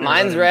green?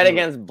 Mine's red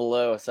against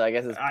blue, so I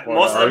guess it's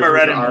most of them are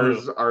red and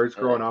blue. Ours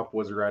growing up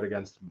was red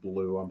against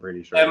blue. I'm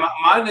pretty sure. And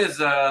mine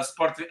is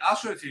Sporting. I'll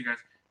show it to you guys.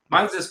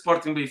 Mine's is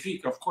Sporting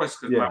Benfica, of course,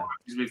 because my wife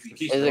is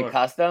Benfica. Is it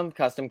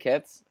custom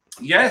kits?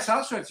 Yes,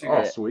 I'll show it to you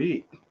guys. Oh,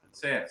 sweet.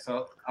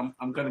 So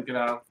I'm gonna get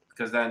out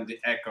because then the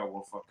echo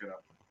will fuck it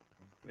up.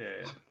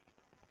 Yeah.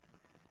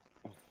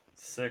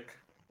 Sick.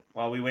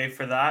 While we wait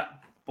for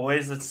that,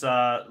 boys, let's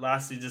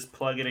lastly just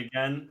plug it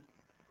again.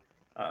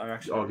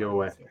 I'll give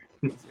away.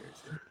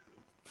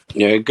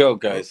 Yeah, go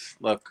guys.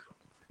 Look.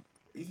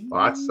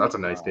 Well, that's a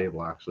nice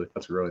table actually.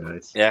 That's really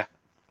nice. Yeah.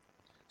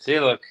 See,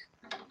 look.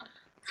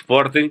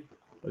 Sporting.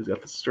 He's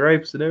got the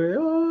stripes and everything.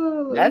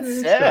 Oh, that's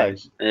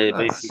sick.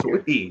 That's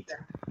sweet.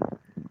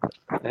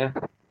 Yeah.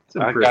 It's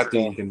in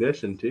pristine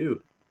condition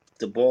too.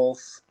 The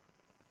balls.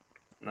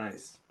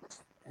 Nice.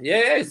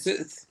 Yeah,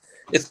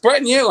 it's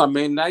brand new. I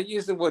mean, I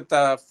use it with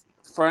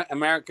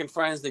American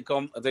friends. They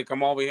come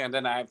over here, and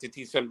then I have to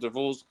teach them the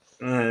rules.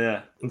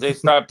 Yeah. They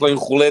start playing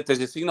roulette.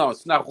 They say, no,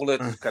 it's not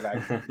roulette. It's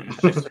correct.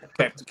 You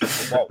have to keep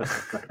the ball.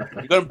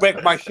 You're gonna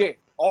break my shit.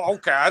 Oh,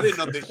 okay. I didn't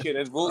know this shit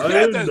is rules. I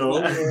Yeah, didn't that's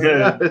know. rules.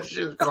 Yeah, that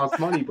shit costs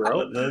money,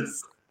 bro.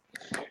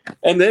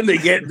 And then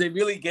they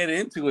really get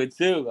into it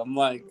too. I'm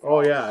like,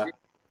 Oh yeah. shit.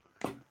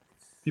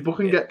 People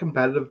can get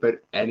competitive about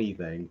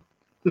anything.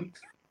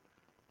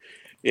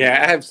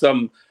 Yeah, I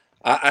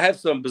have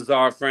some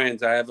bizarre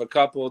friends. I have a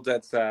couple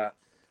that's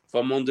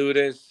from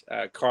Honduras,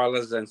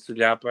 Carlos and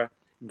Suyapa,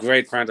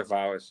 great friend of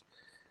ours.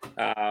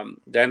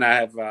 Then I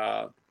have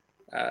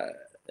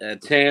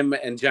Tim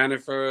and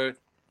Jennifer,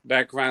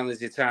 background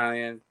is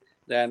Italian.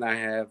 Then I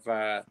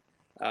have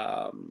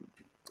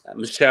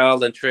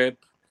Michelle and Trip,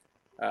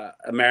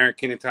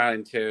 American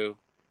Italian too.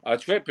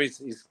 Trip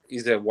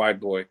he's a white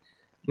boy,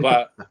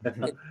 but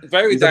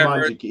very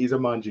diverse. He's a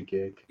manji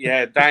cake.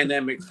 Yeah,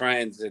 dynamic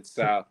friends. It's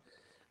of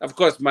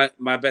course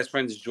my best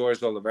friend is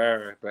George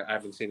Oliveira, but I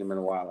haven't seen him in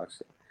a while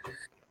actually.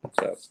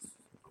 So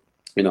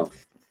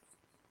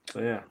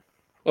So yeah.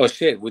 Oh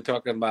shit, we're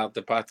talking about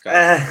the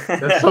podcast.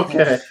 That's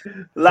okay.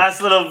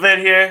 Last little bit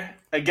here.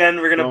 Again,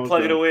 we're gonna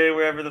plug it good. away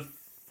wherever the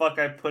fuck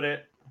I put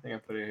it. I think I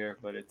put it here,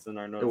 but it's in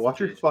our notes. Watch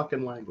your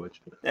fucking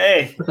language.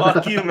 Hey,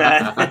 fuck you,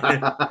 man.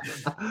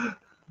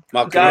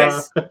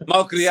 Guys,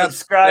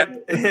 subscribe.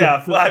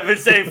 Yeah, I've been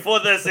saying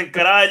foda-se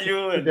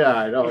caralho. Yeah,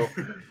 I know.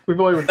 We've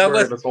only been that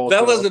was this whole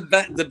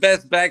the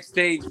best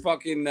backstage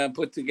fucking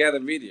put together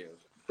video.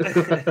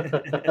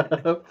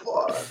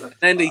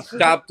 Then they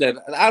stopped it.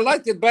 I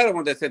liked it better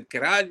when they said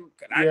caralho.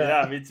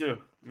 Yeah, me too.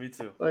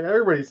 Like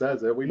everybody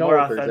says it. We know more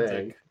what authentic. they're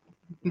saying.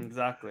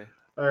 Exactly.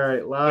 All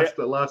right,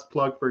 last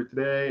plug for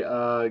today.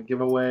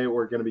 Giveaway.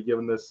 We're going to be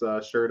giving this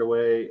shirt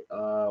away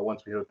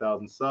once we hit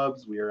 1,000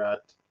 subs. We are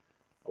at,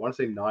 I want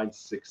to say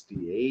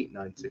 968,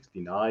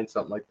 969,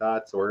 something like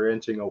that. So we're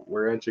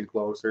inching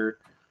closer.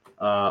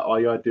 All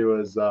you got to do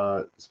is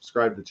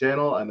subscribe to the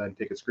channel and then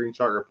take a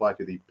screenshot, reply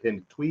to the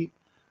pinned tweet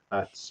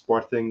at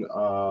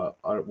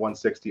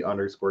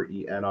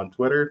Sporting160_EN on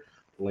Twitter.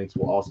 The links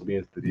will also be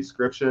in the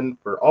description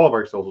for all of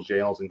our social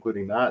channels,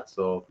 including that.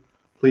 So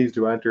please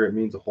do enter. It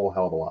means a whole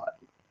hell of a lot.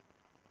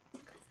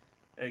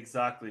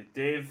 Exactly.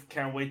 Dave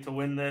can't wait to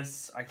win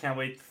this. I can't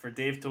wait for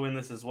Dave to win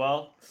this as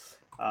well.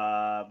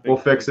 We'll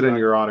fix it in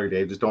your honor,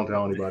 Dave. Just don't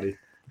tell anybody.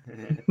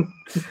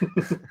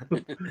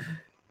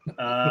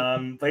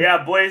 But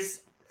yeah,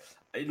 boys.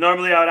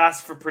 Normally, I would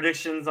ask for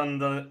predictions on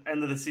the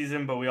end of the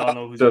season, but we all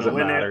know who's going to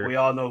win it. We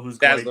all know who's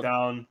going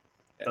down.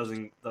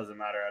 Doesn't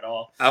matter at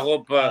all. I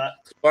hope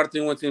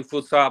Sporting wins in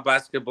futsal,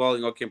 basketball,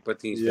 and okay,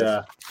 patins.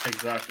 Yeah,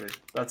 exactly.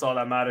 That's all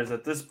that matters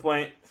at this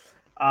point.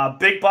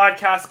 Big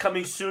podcast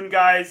coming soon,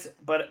 guys.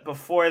 But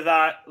before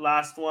that,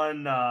 last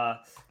one,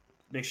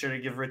 make sure to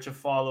give Rich a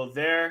follow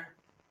there,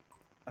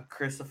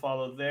 Chris a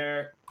follow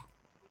there.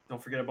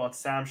 Don't forget about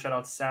Sam. Shout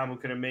out to Sam who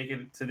couldn't make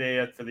it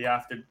today for the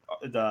after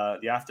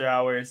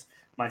hours.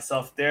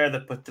 Myself there, the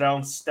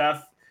Patron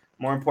Steph.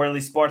 More importantly,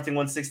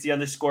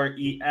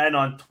 Sporting160_EN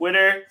on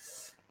Twitter.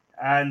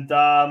 And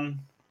we'll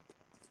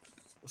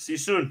see you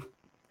soon.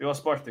 Viva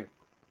Sporting.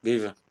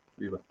 Viva.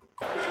 Viva.